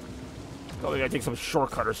 Oh, I gotta take some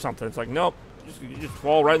shortcut or something. It's like, nope. You just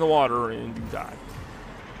fall right in the water and you die.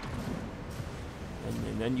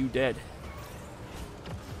 And then you dead.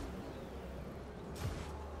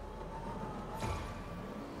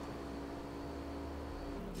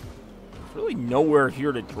 There's really nowhere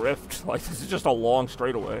here to drift. Like, this is just a long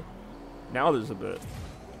straightaway. Now there's a bit.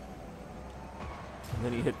 And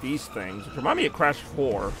then you hit these things. Which remind me of Crash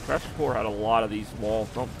 4. Crash 4 had a lot of these walls.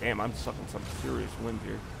 Oh, damn, I'm sucking some serious wind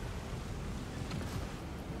here.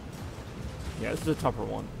 Yeah, this is a tougher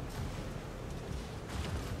one.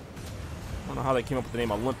 I don't know how they came up with the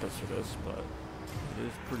name Olympus for this, but it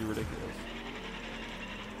is pretty ridiculous.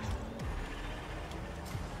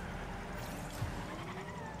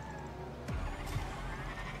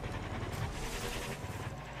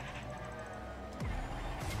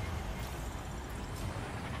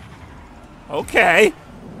 Okay.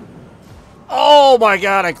 Oh my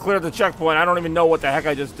god, I cleared the checkpoint. I don't even know what the heck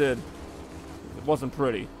I just did. It wasn't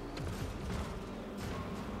pretty.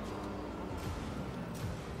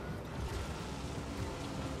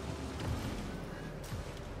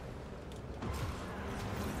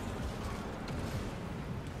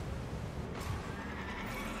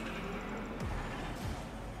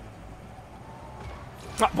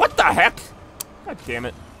 What the heck? God damn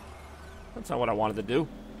it. That's not what I wanted to do.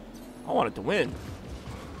 I wanted to win.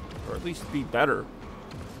 Or at least be better.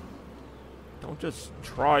 Don't just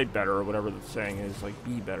try better or whatever the saying is. Like,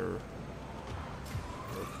 be better.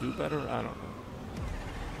 Or do better? I don't know.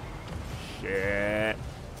 Shit.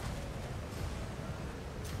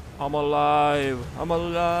 I'm alive. I'm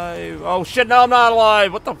alive. Oh shit, no, I'm not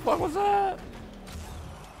alive. What the fuck was that?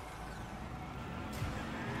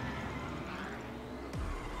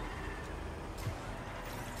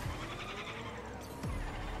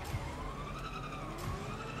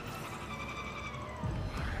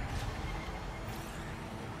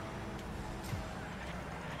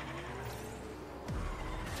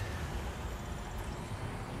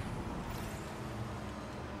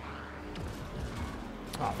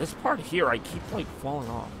 Oh, this part here, I keep, like, falling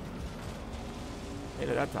off. Made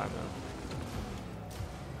it that time, though.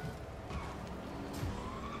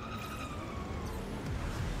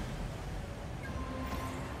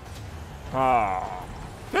 Ah.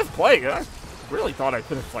 Fifth place. I really thought I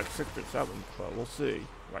finished, like, 6th or 7th, but we'll see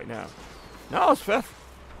right now. No, it's 5th.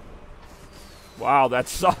 Wow, that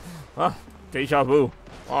sucked. Huh? Deja vu.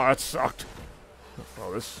 Oh, that sucked.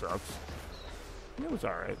 Oh, this sucks. It was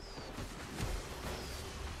alright.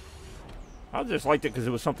 I just liked it because it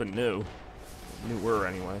was something new. Newer,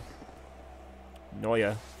 anyway.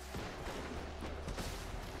 Neue.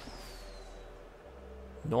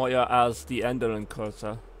 Neue als die anderen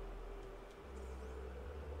Kurse.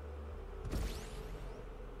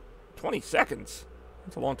 20 seconds?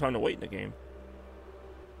 That's a long time to wait in the game.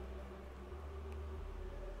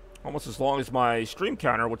 Almost as long as my stream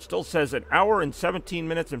counter, which still says an hour and 17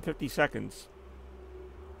 minutes and 50 seconds.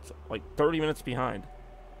 It's like 30 minutes behind.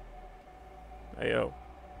 Ayo.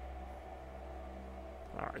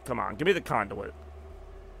 Alright, come on. Give me the conduit.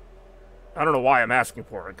 I don't know why I'm asking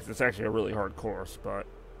for it, because it's actually a really hard course, but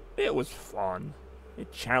it was fun.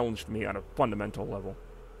 It challenged me on a fundamental level.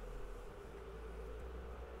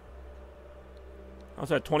 How's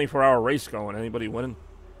that 24-hour race going? Anybody winning?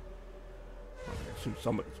 I assume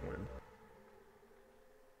somebody's winning.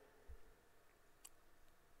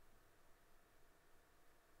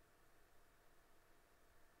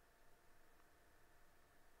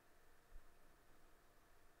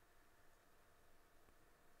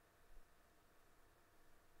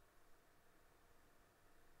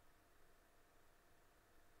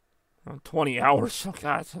 Oh, 20 hours. Oh, God,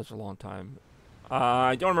 that's such a long time.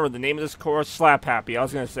 I don't remember the name of this course. Slap Happy. I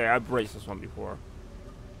was going to say, I've raced this one before.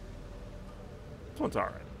 one's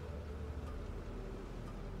alright.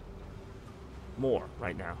 More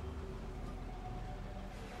right now.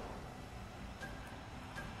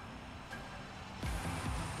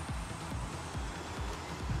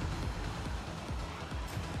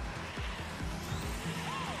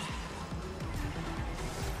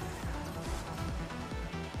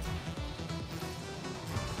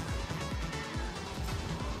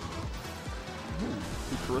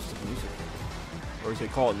 Futuristic music. Or as they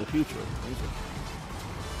call it in the future, music.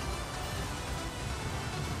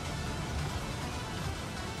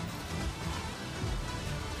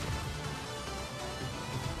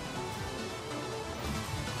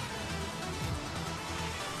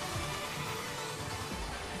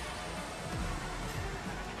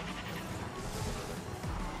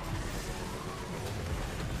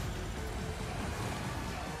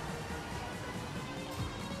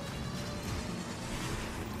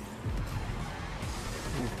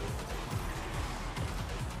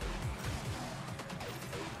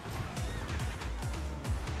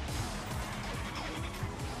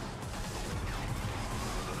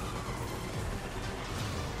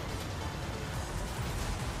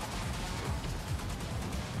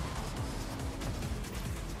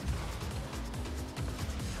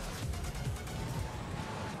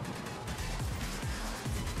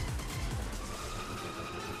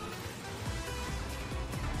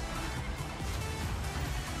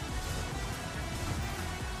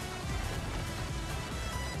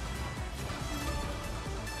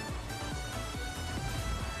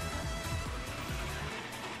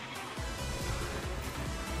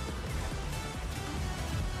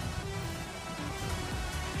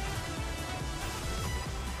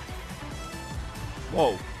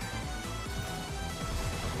 Whoa.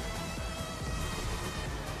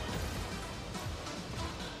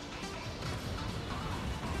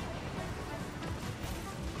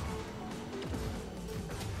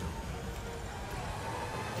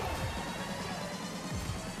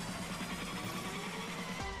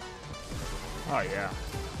 Oh, yeah.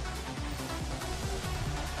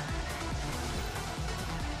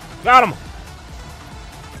 Got him!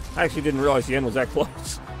 I actually didn't realize the end was that close.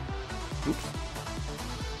 Oops.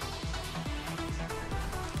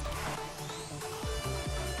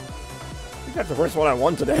 I think that's the first one I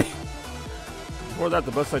won today. Before that,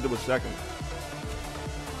 the best I did was second.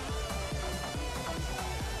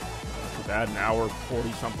 Too bad, an hour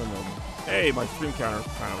 40 something. Hey, my stream counter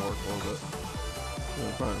kind of worked a little bit.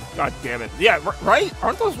 God damn it. Yeah, right?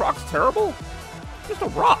 Aren't those rocks terrible? Just a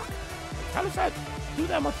rock. Like, how does that do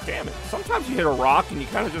that much damage? Sometimes you hit a rock and you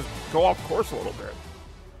kind of just go off course a little bit.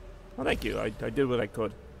 Well, thank you. I did what I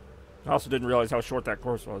could. I also didn't realize how short that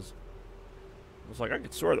course was. It was like I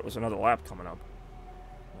could swear there was another lap coming up.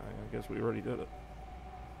 I guess we already did it.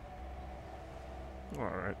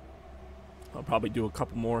 Alright. I'll probably do a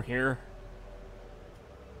couple more here.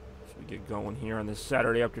 So we get going here on this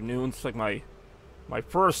Saturday afternoon. It's like my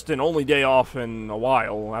first and only day off in a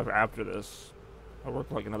while after this. I work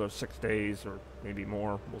like another 6 days or maybe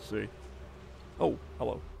more. We'll see. Oh,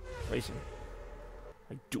 hello. Racing.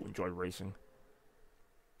 I do enjoy racing.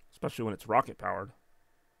 Especially when it's rocket powered.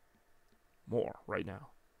 More right now.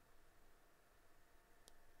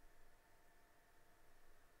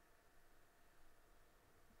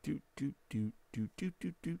 Do do do do do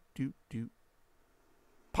do do do do.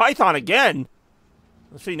 Python again?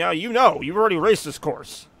 Let's see, now you know. You've already raced this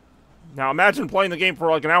course. Now imagine playing the game for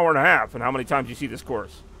like an hour and a half and how many times you see this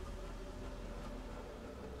course.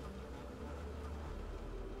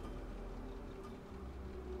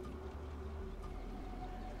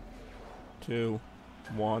 Two,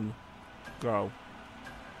 one, go.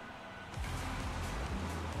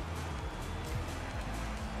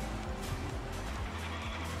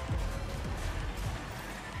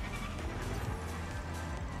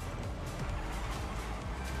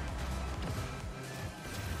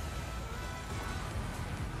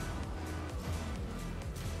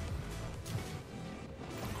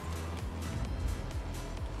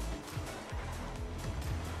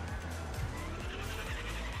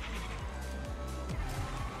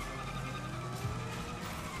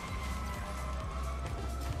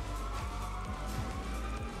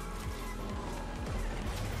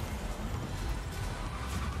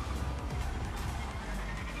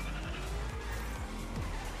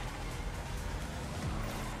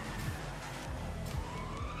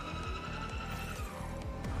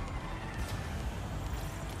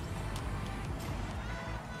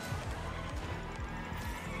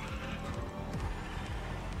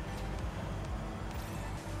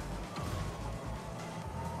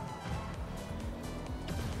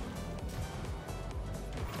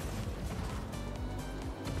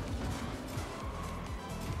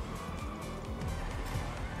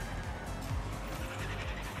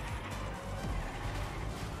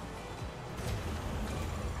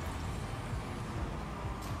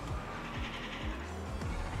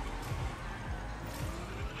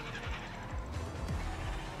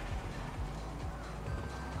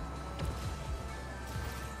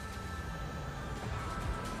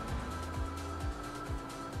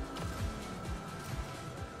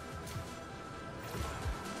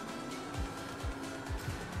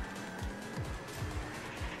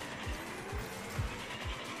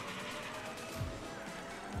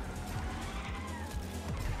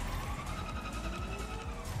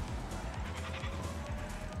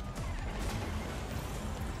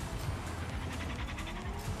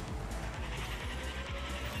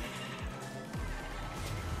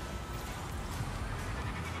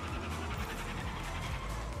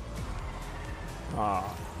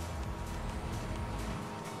 Ah.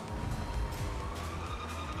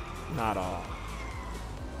 Not all.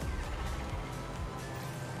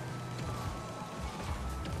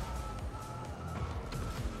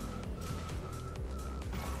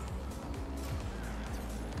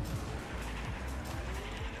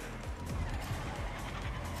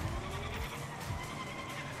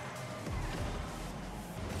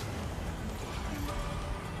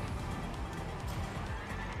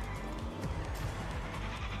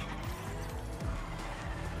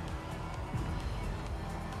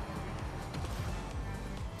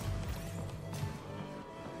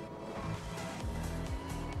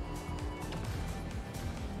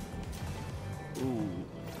 Ooh.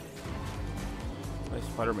 Nice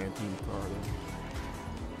Spider-Man team car there.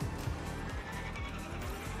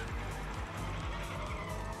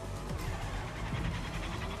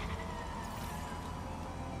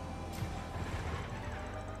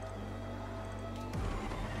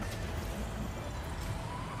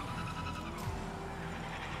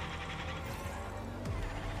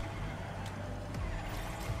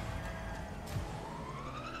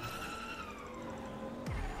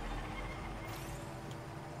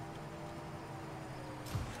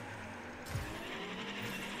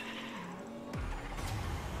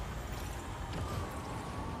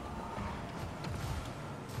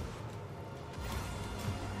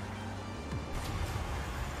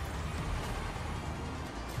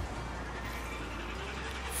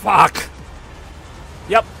 Fuck!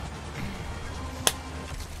 Yep.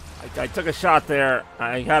 I took a shot there.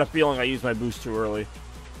 I had a feeling I used my boost too early.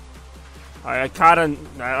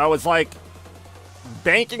 I was like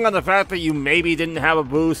banking on the fact that you maybe didn't have a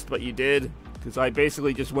boost, but you did. Because I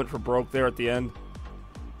basically just went for broke there at the end.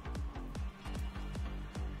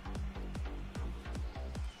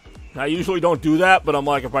 I usually don't do that, but I'm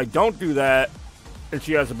like, if I don't do that, and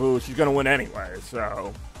she has a boost, she's going to win anyway,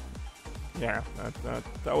 so... Yeah,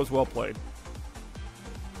 that was well played.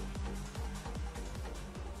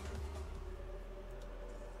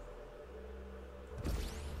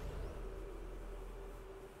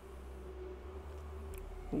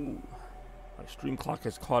 Ooh. My stream clock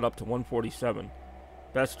has caught up to 147.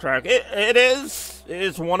 Best track. It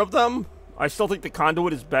is one of them. I still think the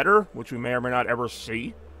Conduit is better, which we may or may not ever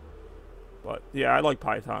see. But, yeah, I like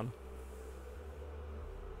Python.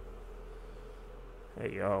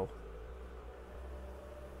 Hey, yo.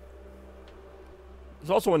 There's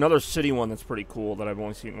also another city one that's pretty cool that I've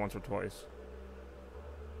only seen once or twice.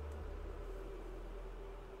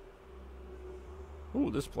 Ooh,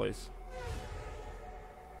 this place.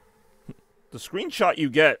 The screenshot you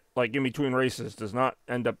get, like, in between races does not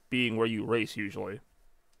end up being where you race usually.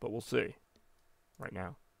 But we'll see. Right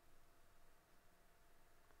now.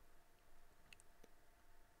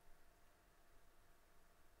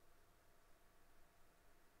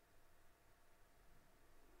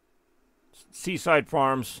 Seaside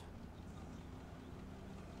Farms.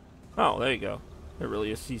 Oh, there you go. There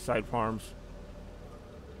really is Seaside Farms.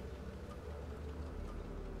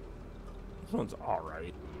 This one's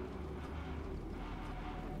alright.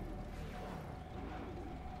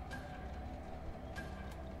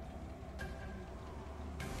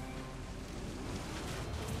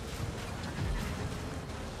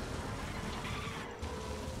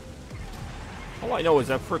 All I know is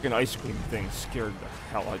that freaking ice cream thing scared the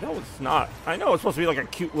hell out. That was not. I know it's supposed to be like a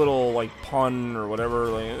cute little like pun or whatever.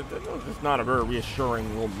 Like it's not a very reassuring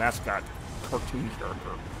little mascot cartoon character.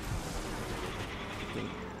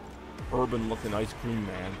 Urban-looking ice cream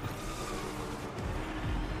man.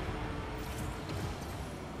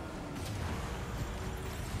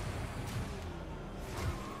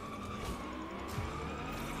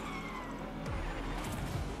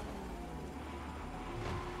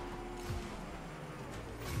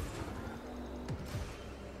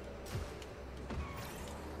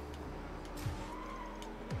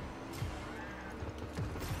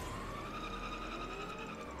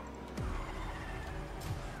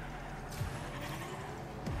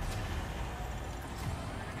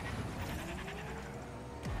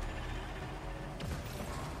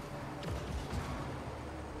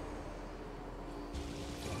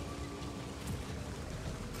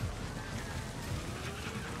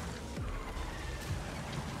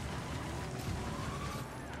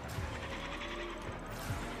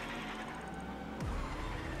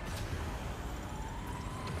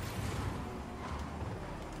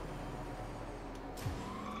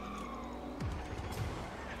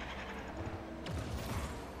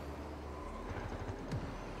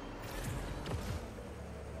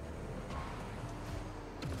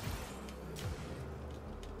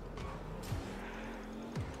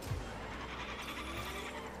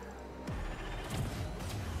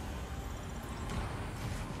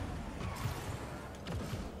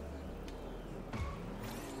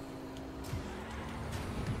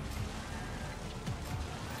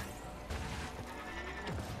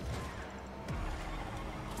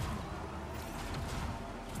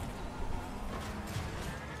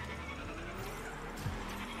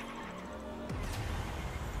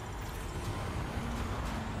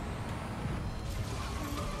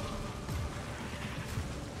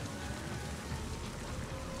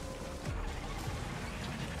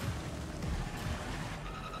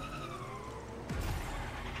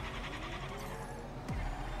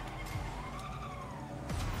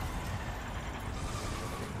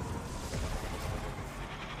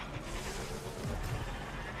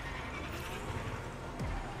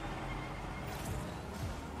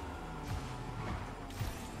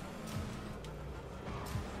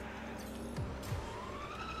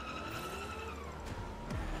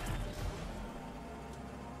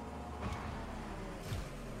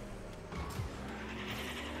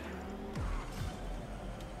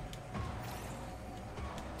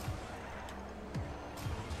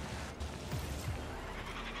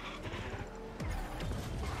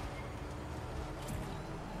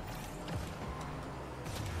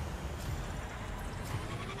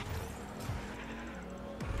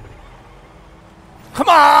 come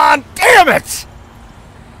on! Damn it!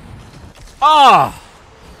 Ah!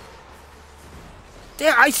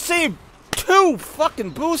 Damn, I saved 2 fucking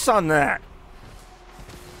boosts on that.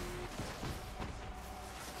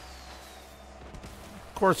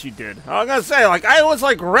 Of course you did. I was gonna say, like, I was,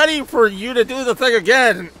 like, ready for you to do the thing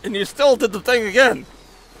again, and you still did the thing again.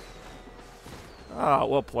 Ah,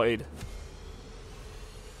 well played.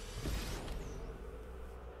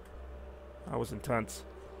 That was intense.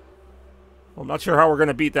 Well, I'm not sure how we're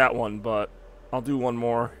gonna beat that one, but I'll do one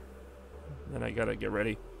more. Then I gotta get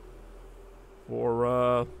ready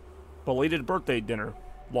for, belated birthday dinner.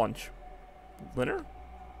 Lunch. Dinner?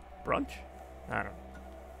 Brunch? I don't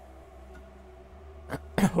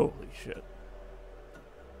know. Holy shit.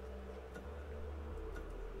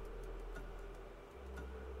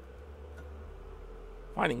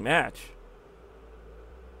 Finding match.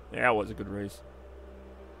 Yeah, that was a good race.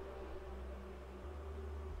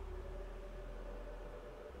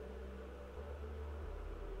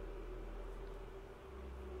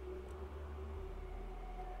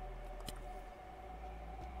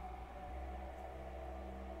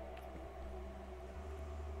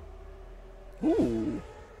 Ooh.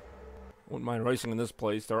 Wouldn't mind racing in this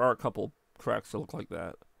place. There are a couple tracks that look like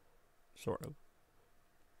that. Sort of.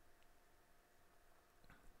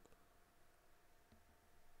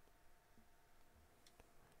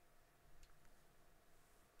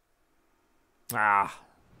 Ah.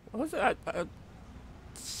 What was that?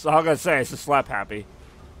 So I'm gonna say it's a slap happy.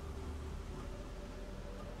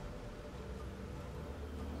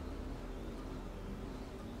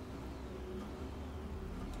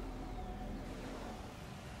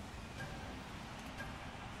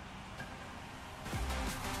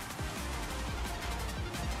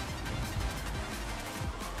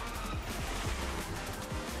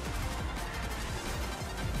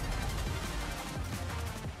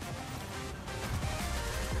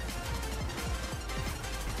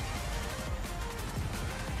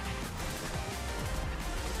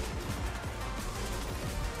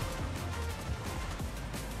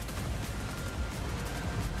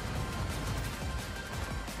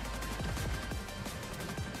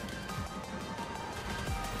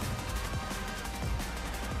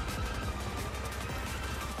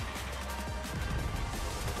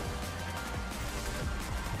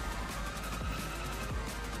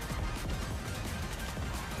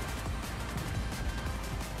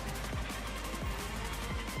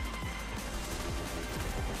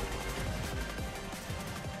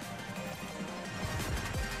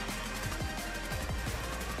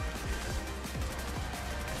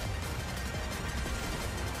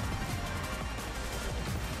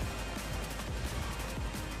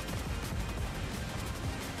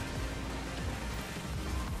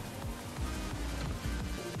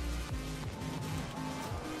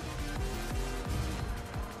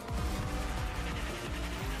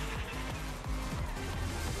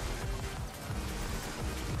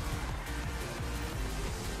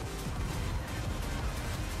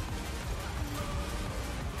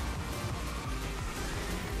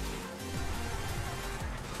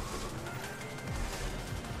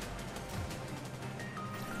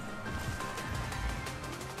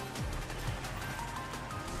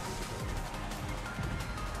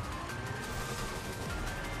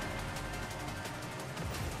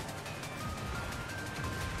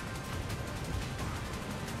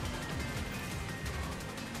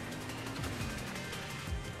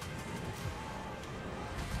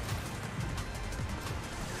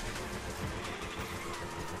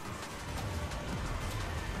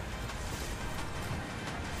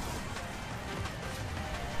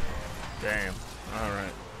 Damn.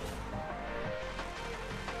 Alright.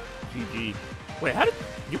 GG. Wait, how did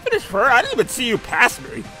you finish first? I didn't even see you pass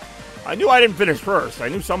me. I knew I didn't finish first. I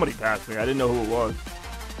knew somebody passed me. I didn't know who it was.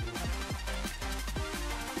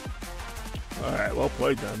 Alright, well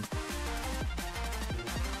played then.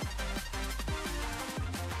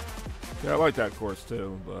 Yeah, I like that course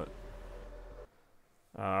too, but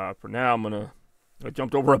for now I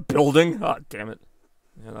jumped over a building. Ah, oh, damn it.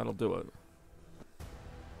 Yeah, that'll do it.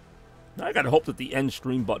 I gotta hope that the end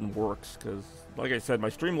stream button works, because, like I said, my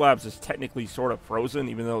Streamlabs is technically sort of frozen,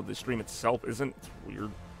 even though the stream itself isn't. It's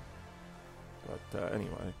weird. But,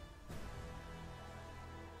 anyway.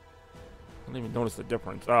 I didn't even notice the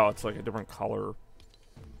difference. Oh, it's like a different color.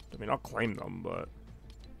 I mean, I'll claim them, but...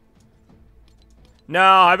 No,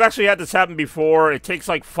 I've actually had this happen before. It takes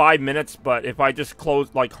like 5 minutes, but if I just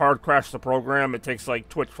hard crash the program, it takes like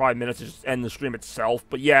Twitch 5 minutes to just end the stream itself.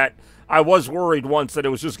 But yet, I was worried once that it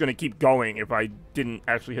was just going to keep going if I didn't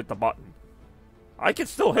actually hit the button. I can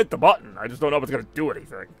still hit the button. I just don't know if it's going to do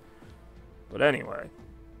anything. But anyway.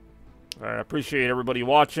 I appreciate everybody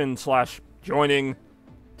watching / joining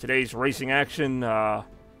today's racing action.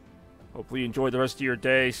 Hopefully you enjoyed the rest of your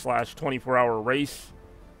day / 24-hour race.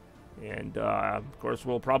 And, of course,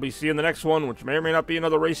 we'll probably see you in the next one, which may or may not be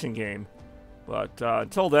another racing game. But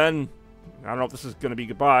until then, I don't know if this is going to be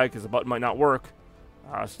goodbye, because the button might not work.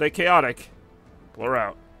 Stay chaotic. Blur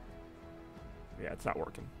out. Yeah, it's not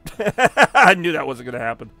working. I knew that wasn't going to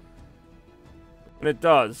happen. And it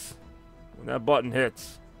does. When that button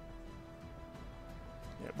hits.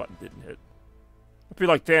 Yeah, button didn't hit. I feel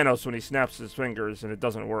like Thanos when he snaps his fingers and it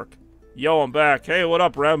doesn't work. Yo, I'm back. Hey, what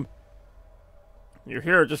up, Rem? You're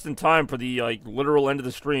here just in time for the, like, literal end of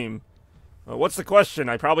the stream. What's the question?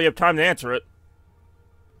 I probably have time to answer it.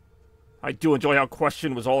 I do enjoy how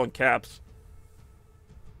question was all in caps.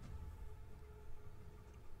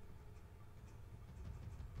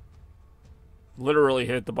 Literally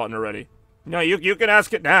hit the button already. No, you can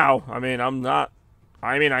ask it now. I mean,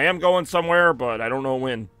 I am going somewhere, but I don't know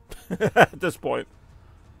when. At this point.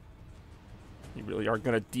 You really are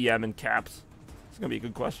going to DM in caps? It's going to be a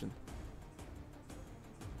good question.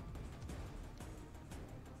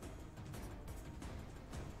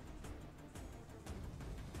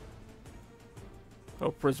 Oh,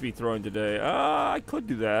 frisbee throwing today. I could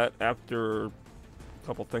do that after a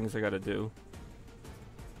couple things I got to do.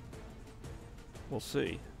 We'll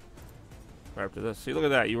see. After this. See, look at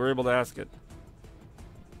that. You were able to ask it.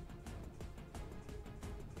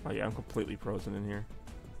 Oh, yeah, I'm completely frozen in here.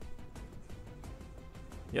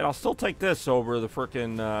 Yeah, I'll still take this over the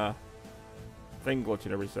frickin' thing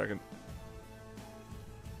glitching every second.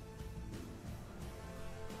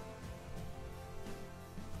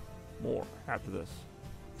 More after this.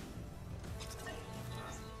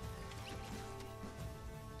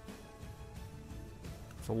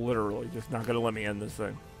 So literally just not gonna let me end this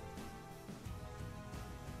thing.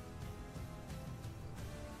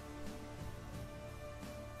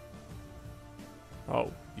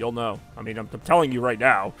 Oh, you'll know. I mean, I'm telling you right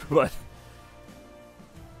now, but...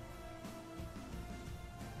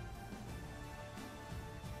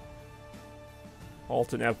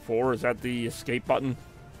 Alt and F4, is that the escape button?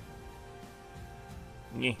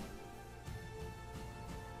 Yeah.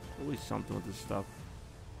 At least something with this stuff.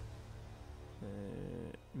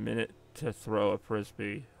 Minute to throw a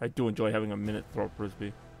frisbee. I do enjoy having a minute to throw a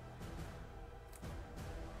frisbee.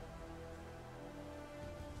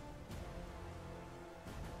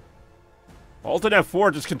 Alt and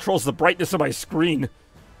F4 just controls the brightness of my screen.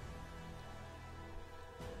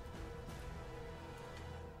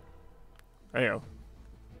 Ayo.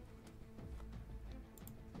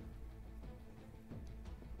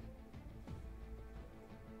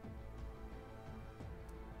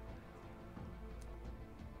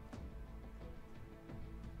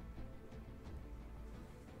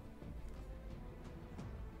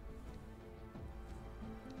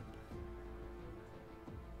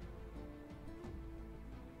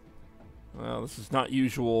 Well, this is not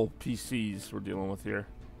usual PCs we're dealing with here.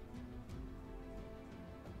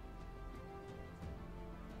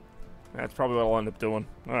 That's probably what I'll end up doing.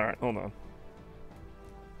 Alright, hold on.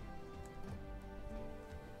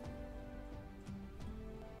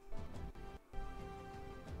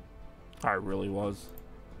 I really was.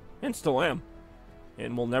 And still am.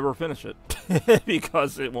 And will never finish it.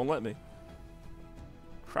 Because it won't let me.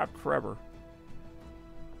 Trapped forever.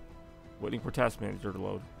 Waiting for Task Manager to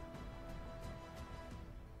load.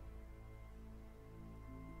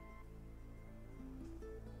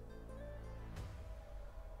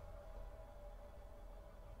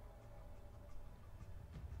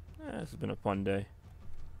 This has been a fun day.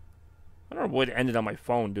 I don't know what to end it on my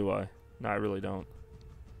phone, do I? No, I really don't.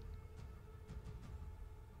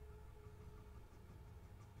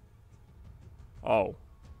 Oh.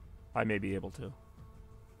 I may be able to.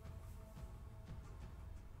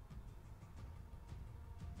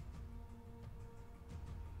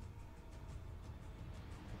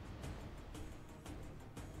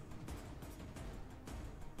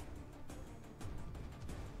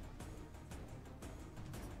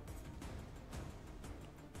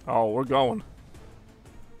 Oh, we're going.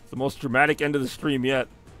 It's the most dramatic end of the stream yet.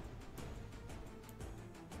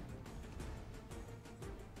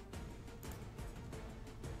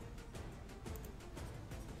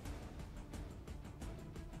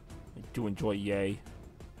 I do enjoy Yay.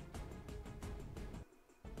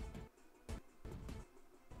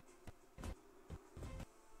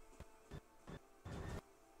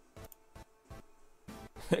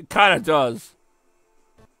 It kind of does.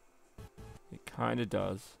 It kind of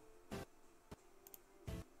does.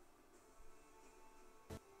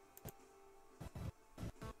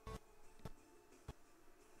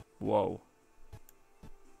 Whoa.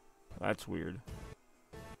 That's weird.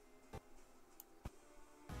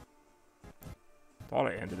 Thought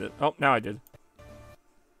I ended it. Oh, now I did.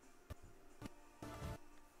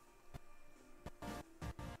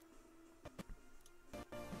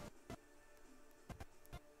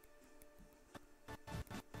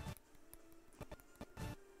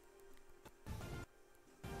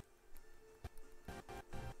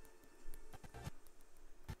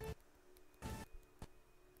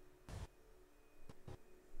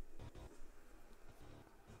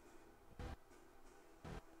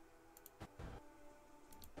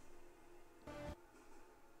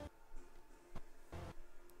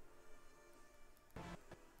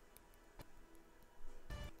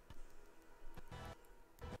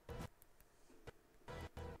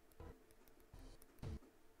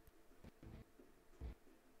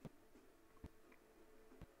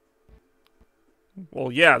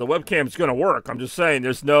 Well, yeah, the webcam's gonna work. I'm just saying,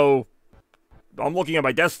 there's no... I'm looking at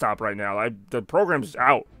my desktop right now. The program's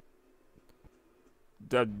out.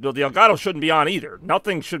 The Elgato shouldn't be on either.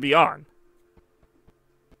 Nothing should be on.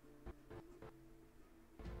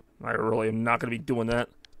 I really am not gonna be doing that.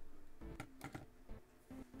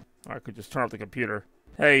 I could just turn off the computer.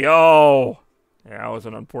 Hey, yo! Yeah, that was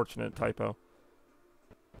an unfortunate typo.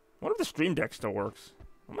 I wonder if the Stream Deck still works.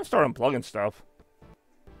 I'm gonna start unplugging stuff.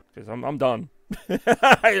 Because I'm done.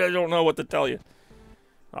 I don't know what to tell you.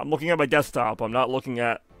 I'm looking at my desktop. I'm not looking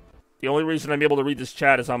at... The only reason I'm able to read this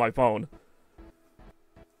chat is on my phone.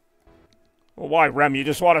 Well, why, Rem? You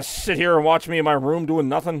just want to sit here and watch me in my room doing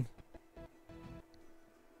nothing?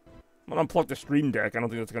 I'm gonna unplug the Stream Deck. I don't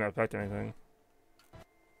think that's gonna affect anything.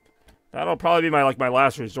 That'll probably be my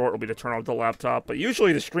last resort, will be to turn off the laptop. But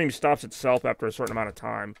usually the stream stops itself after a certain amount of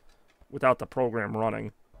time without the program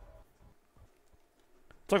running.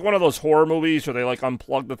 It's like one of those horror movies where they like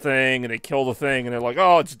unplug the thing and they kill the thing and they're like,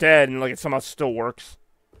 oh, it's dead, and like it somehow still works.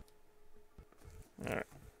 Alright.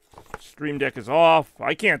 Stream Deck is off.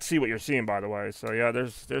 I can't see what you're seeing, by the way. So yeah,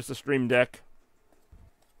 there's the Stream Deck.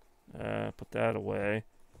 Put that away.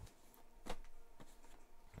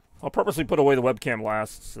 I'll purposely put away the webcam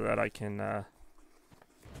last so that I can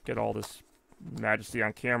get all this majesty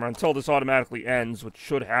on camera until this automatically ends, which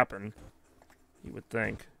should happen, you would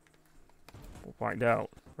think. We'll find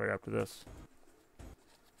out right after this.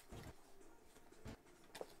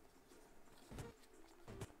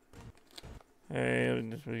 Hey,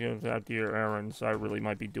 just out to your errands. I really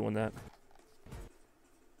might be doing that.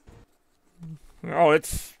 Oh,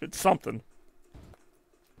 it's something.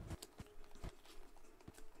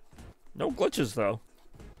 No glitches, though.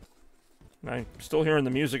 I'm still hearing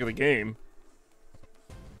the music of the game.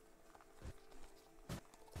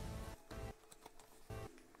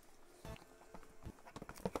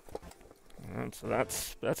 And so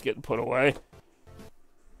that's getting put away.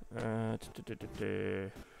 Turn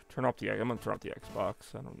off the... I'm gonna turn off the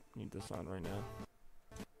Xbox. I don't need this on right now.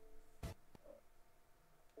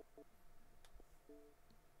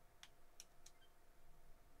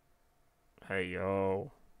 Hey,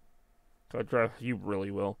 yo. You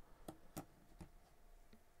really will.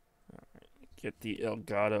 Alright, get the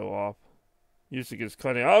Elgato off. Music is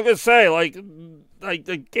cutting. I was gonna say, like, I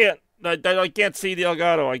can't see the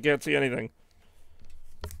Elgato. I can't see anything.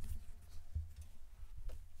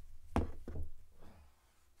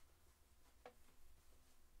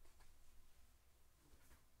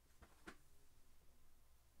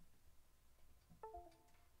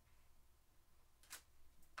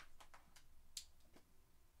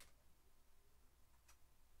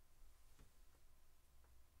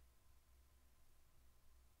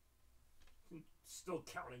 Still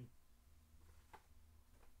counting.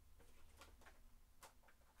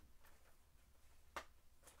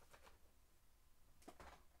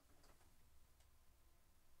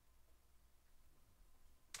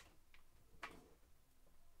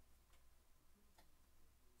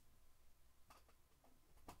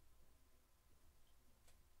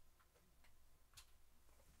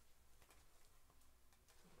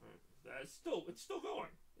 It's still going.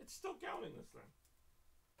 It's still counting this thing.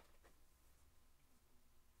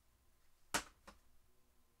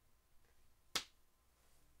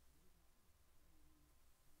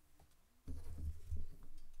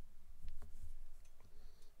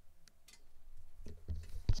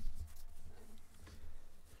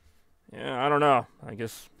 Yeah, I don't know. I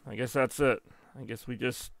guess that's it. I guess we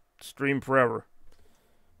just stream forever.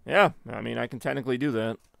 Yeah, I mean, I can technically do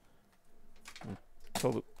that.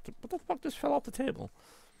 So, what the fuck just fell off the table?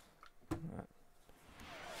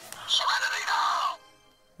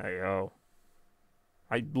 Hey, yo.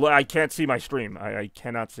 I can't see my stream. I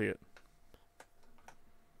cannot see it.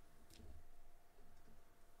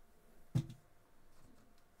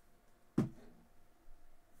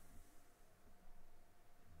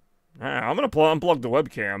 I'm going to unplug the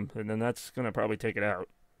webcam, and then that's going to probably take it out.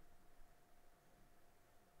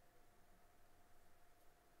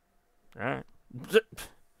 Alright. There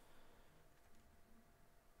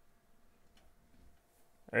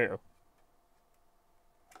you go.